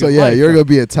a pretty good So yeah, life, you're though. gonna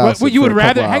be at Towson. What you for would a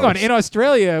rather couple hang on hours. in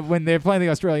Australia when they're playing the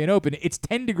Australian Open? It's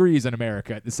 10 degrees in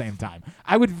America at the same time.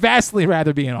 I would vastly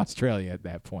rather be in Australia at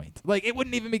that point. Like it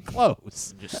wouldn't even be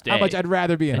close. Just How stay. much I'd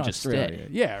rather be in And just Australia. stay.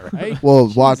 Yeah, right. Well,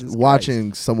 Jesus Christ.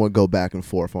 watching someone go back and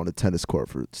forth on a tennis court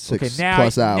for 6 now,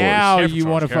 plus hours. Now you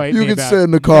want to fight You me can about, sit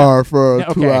in the car for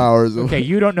 2 hours. Okay,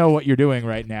 you don't know what you're doing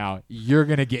right now. You're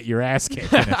gonna get your ass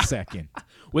kicked in a second.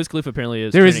 Wiz Khalifa apparently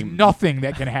is. There is training- nothing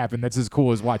that can happen that's as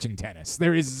cool as watching tennis.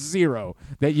 There is zero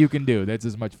that you can do that's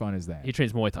as much fun as that. He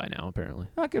trains Muay Thai now, apparently.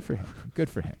 Oh, good for him. Good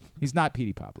for him. He's not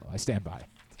Petey Pablo. I stand by.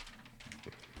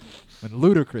 When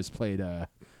Ludacris played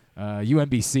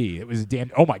UMBC, it was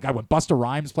damn. Oh my God! When Busta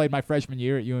Rhymes played my freshman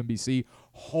year at UMBC,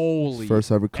 holy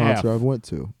First ever concert F. I went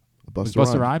to.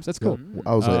 Busta Rhymes. That's cool. Yep.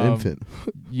 I was an infant.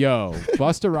 Yo,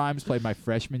 Busta Rhymes played my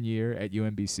freshman year at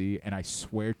UMBC, and I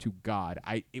swear to God,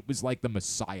 it was like the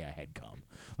Messiah had come.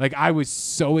 Like, I was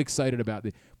so excited about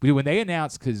it. But when they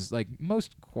announced, because, like,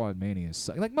 most Quad Manias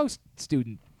suck. Like, most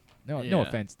student, no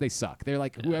offense, they suck. They're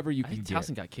like whoever you can get.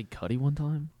 Towson got Kid Cudi one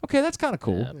time. Okay, that's kind of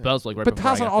cool. Yeah, but that was like right but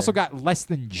before I Towson got also there. got less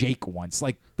than Jake once.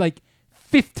 Like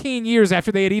 15 years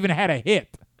after they had even had a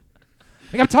hit.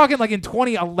 Like, I'm talking like in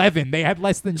 2011, they had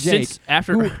less than Jake. Since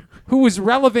after who was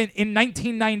relevant in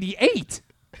 1998.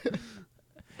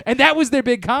 And that was their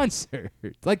big concert.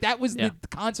 Like, that was the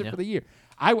concert for the year.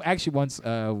 I actually once,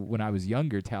 when I was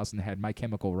younger, Towson had My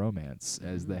Chemical Romance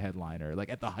as the headliner, like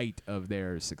at the height of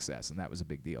their success, and that was a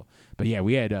big deal. But yeah,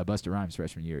 we had Busta Rhymes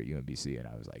freshman year at UMBC, and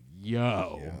I was like,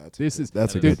 "Yo,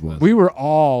 that's a good one." We were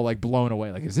all like blown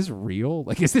away. Like, is this real?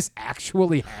 Like, is this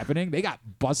actually happening? They got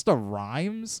Busta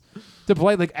Rhymes to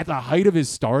play like at the height of his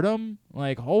stardom.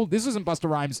 Like, this isn't Busta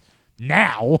Rhymes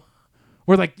now.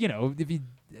 We're like, if you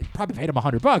probably paid him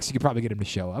 $100, you could probably get him to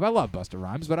show up. I love Busta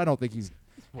Rhymes, but I don't think he's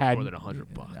had more than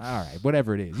 $100. All right,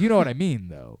 whatever it is. You know what I mean,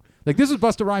 though. Like, this was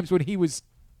Busta Rhymes when he was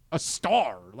a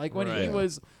star. Like, when he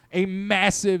was a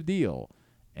massive deal.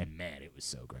 And, man, it was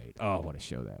so great. Oh, what a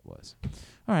show that was.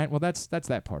 All right, well, that's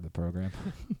that part of the program.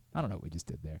 I don't know what we just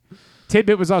did there.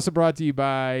 Tidbit was also brought to you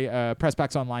by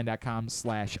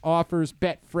PressBoxOnline.com/offers.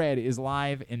 Bet-Fred is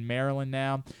live in Maryland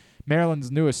now.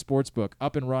 Maryland's newest sports book,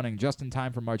 up and running just in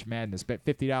time for March Madness. Bet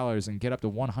 $50 and get up to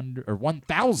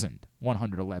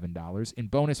 $1,111 in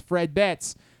bonus Fred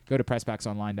bets. Go to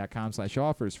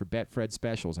PressBoxOnline.com/offers for Bet Fred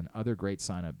specials and other great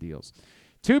sign-up deals.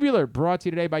 Tubular, brought to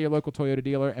you today by your local Toyota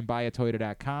dealer and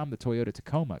buyatoyota.com. The Toyota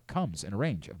Tacoma comes in a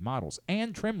range of models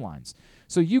and trim lines,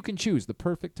 so you can choose the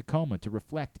perfect Tacoma to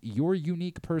reflect your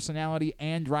unique personality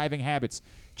and driving habits.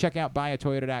 Check out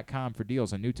buyatoyota.com for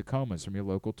deals on new Tacomas from your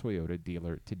local Toyota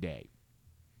dealer today.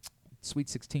 Sweet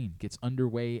 16 gets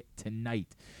underway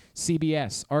tonight.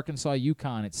 CBS, Arkansas,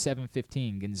 UConn at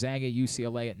 7:15. Gonzaga,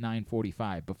 UCLA at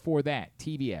 9:45. Before that,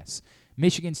 TBS,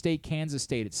 Michigan State, Kansas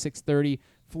State at 6:30.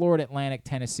 Florida Atlantic,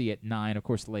 Tennessee at 9. Of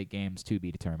course, the late games to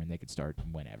be determined. They could start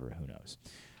whenever. Who knows?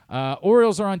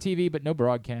 Orioles are on TV, but no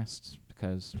broadcasts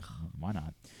because why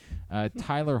not?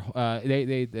 Tyler,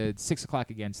 they 6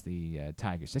 o'clock against the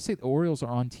Tigers. Did I say the Orioles are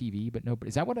on TV, but no?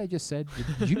 Is that what I just said?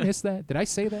 Did you miss that? Did I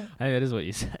say that? I think that is what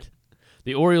you said.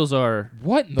 The Orioles are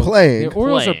playing. The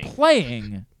Orioles are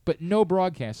playing, but no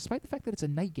broadcast, despite the fact that it's a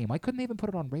night game. Why couldn't they even put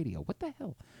it on radio? What the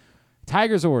hell?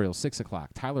 Tigers, Orioles, 6 o'clock.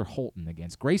 Tyler Holton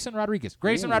against Grayson Rodriguez.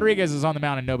 Grayson Rodriguez is on the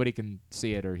mound, and nobody can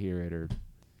see it or hear it. Or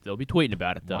they'll be tweeting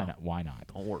about it, though. Why not?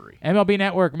 Don't worry. MLB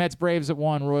Network, Mets, Braves at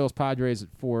 1, Royals, Padres at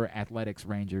 4, Athletics,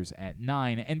 Rangers at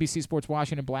 9. NBC Sports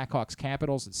Washington, Blackhawks,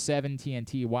 Capitals at 7,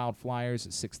 TNT, Wild Flyers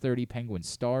at 6:30, Penguins,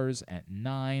 Stars at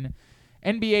 9.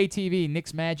 NBA TV,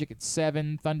 Knicks Magic at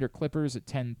 7, Thunder Clippers at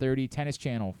 10:30, Tennis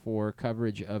Channel for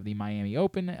coverage of the Miami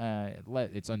Open.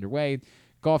 It's underway.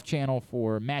 Golf Channel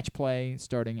for match play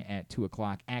starting at 2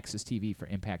 o'clock. Access TV for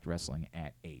Impact Wrestling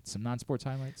at 8. Some non-sports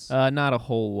highlights? Not a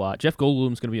whole lot. Jeff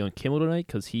Goldblum's going to be on Kimmel tonight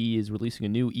because he is releasing a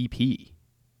new EP.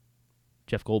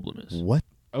 Jeff Goldblum is. What?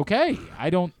 Okay.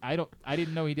 I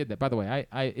didn't know he did that. By the way,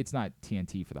 it's not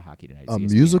TNT for the hockey tonight. It's A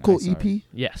ESPN. musical EP?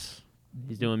 Yes.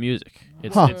 He's doing music.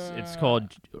 It's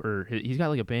called, or he's got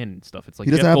like a band and stuff. It's like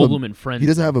Jeff Goldblum and Friends. He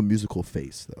doesn't have a musical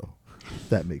face, though.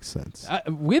 That makes sense.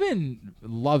 Women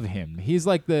love him. He's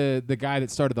like the guy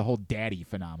that started the whole daddy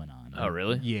phenomenon. Oh,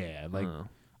 really? Yeah. Like,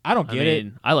 I don't get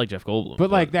it. I like Jeff Goldblum. But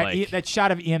like that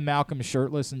shot of Ian Malcolm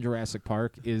shirtless in Jurassic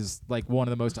Park is like one of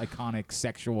the most iconic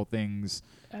sexual things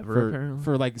ever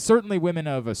for like certainly women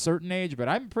of a certain age, but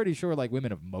I'm pretty sure like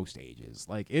women of most ages.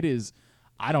 Like it is.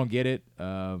 I don't get it.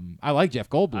 I like Jeff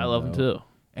Goldblum. I love him too.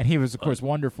 And he was, of course,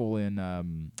 wonderful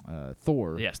in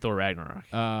Thor. Yes, Thor Ragnarok.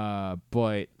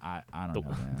 But I don't know,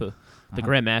 man. The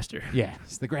Grandmaster.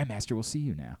 Yes, the Grandmaster will see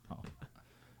you now.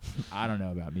 I don't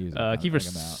know about music.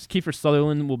 Kiefer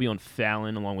Sutherland will be on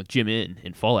Fallon along with Jim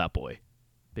in Fall Out Boy.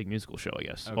 Big musical show, I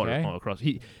guess. Okay. All across.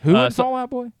 Who in Fall Out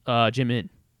Boy? Jim In.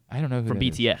 I don't know who from that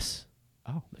BTS. Is.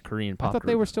 Oh. The Korean pop I thought group.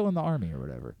 they were still in the army or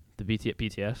whatever. The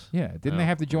BTS? Yeah. Didn't they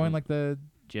have to join like the...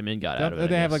 Jim In got out of it.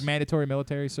 They have like mandatory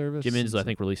military service? Jim In's, I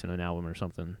think, releasing an album or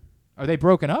something. Are they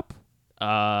broken up?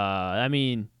 I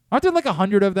mean... Aren't there like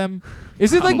 100 of them?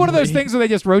 Is it like one of those things where they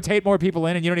just rotate more people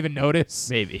in and you don't even notice?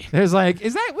 Maybe. There's like,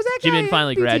 was that Jim guy In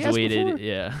finally BTS graduated. before?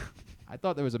 Yeah. I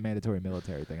thought there was a mandatory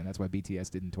military thing, and that's why BTS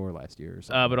didn't tour last year or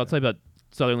something. But I'll tell you about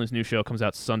Sutherland's new show. Comes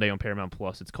out Sunday on Paramount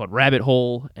Plus. It's called Rabbit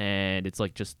Hole, and it's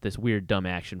like just this weird dumb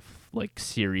action like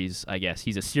series, I guess.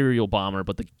 He's a serial bomber,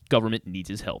 but the government needs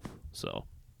his help. So,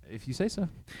 if you say so.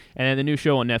 And then the new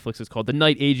show on Netflix is called The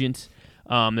Night Agent.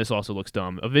 This also looks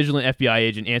dumb. A vigilant FBI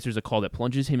agent answers a call that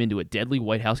plunges him into a deadly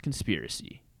White House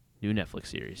conspiracy. New Netflix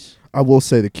series. I will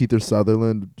say the Keith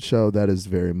Sutherland show, that is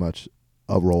very much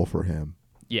a role for him.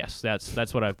 Yes, that's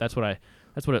what I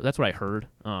heard.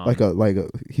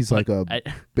 He's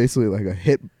basically like a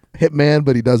hitman,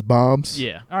 but he does bombs.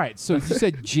 Yeah. All right. So you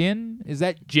said Jin? Is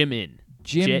that Jimin?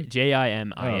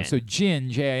 Jimin. Oh, so Jin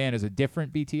Jin is a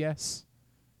different BTS?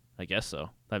 I guess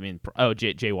so. I mean,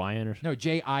 JYN or no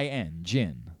JIN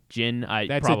Jin. Jin,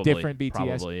 that's probably, a different BTS.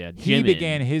 Probably, yeah. He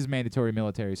began his mandatory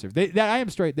military service. I am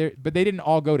straight there, but they didn't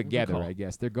all go together. I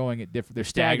guess they're going at different. They're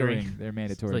staggering their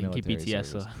mandatory military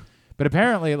service. But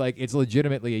apparently, it's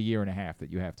legitimately a year and a half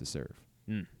that you have to serve.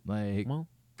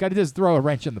 Got to just throw a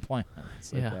wrench in the plan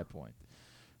at that point.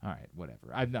 All right,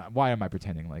 whatever. I'm not. Why am I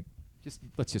pretending like?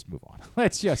 Let's just move on.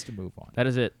 Let's just move on. That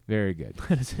is it. Very good.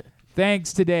 That is it.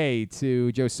 Thanks today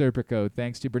to Joe Serpico.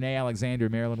 Thanks to Brinae Alexander,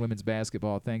 Maryland women's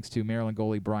basketball. Thanks to Maryland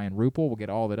goalie Brian Ruppel. We'll get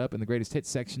all that up in the greatest hits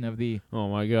section of the oh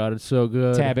my God, it's so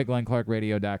good. tab at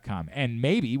GlennClarkRadio.com. And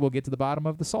maybe we'll get to the bottom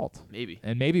of the salt. Maybe.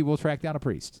 And maybe we'll track down a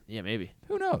priest. Yeah, maybe.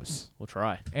 Who knows? We'll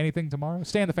try. Anything tomorrow?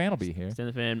 Stan the Fan will be here. Stan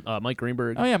the Fan. Mike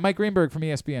Greenberg. Oh, yeah, Mike Greenberg from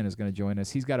ESPN is going to join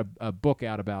us. He's got a book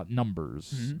out about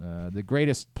numbers. Mm-hmm. The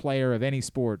greatest player of any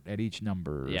sport at each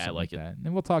number. Yeah, I like it. That.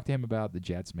 And we'll talk to him about the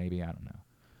Jets, maybe. I don't know.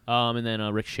 And then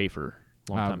Rick Schaefer,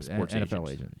 longtime sports NFL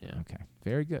agent. Yeah. Okay,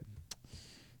 very good.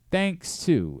 Thanks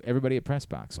to everybody at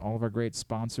PressBox, all of our great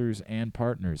sponsors and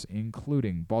partners,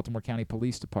 including Baltimore County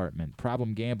Police Department,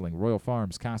 Problem Gambling, Royal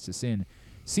Farms, Costas Inn,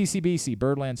 CCBC,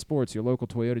 Birdland Sports, your local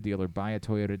Toyota dealer,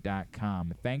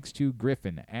 buyatoyota.com. Thanks to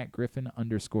Griffin, at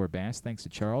Griffin_Bass. Thanks to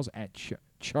Charles, at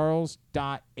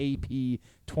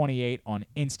Charles.AP28 on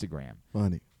Instagram.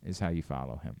 Funny. Is how you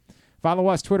follow him. Follow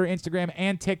us, Twitter, Instagram,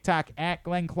 and TikTok at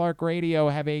Glenn Clark Radio.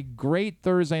 Have a great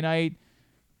Thursday night.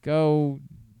 Go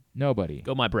nobody.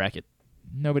 Go my bracket.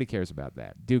 Nobody cares about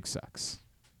that. Duke sucks.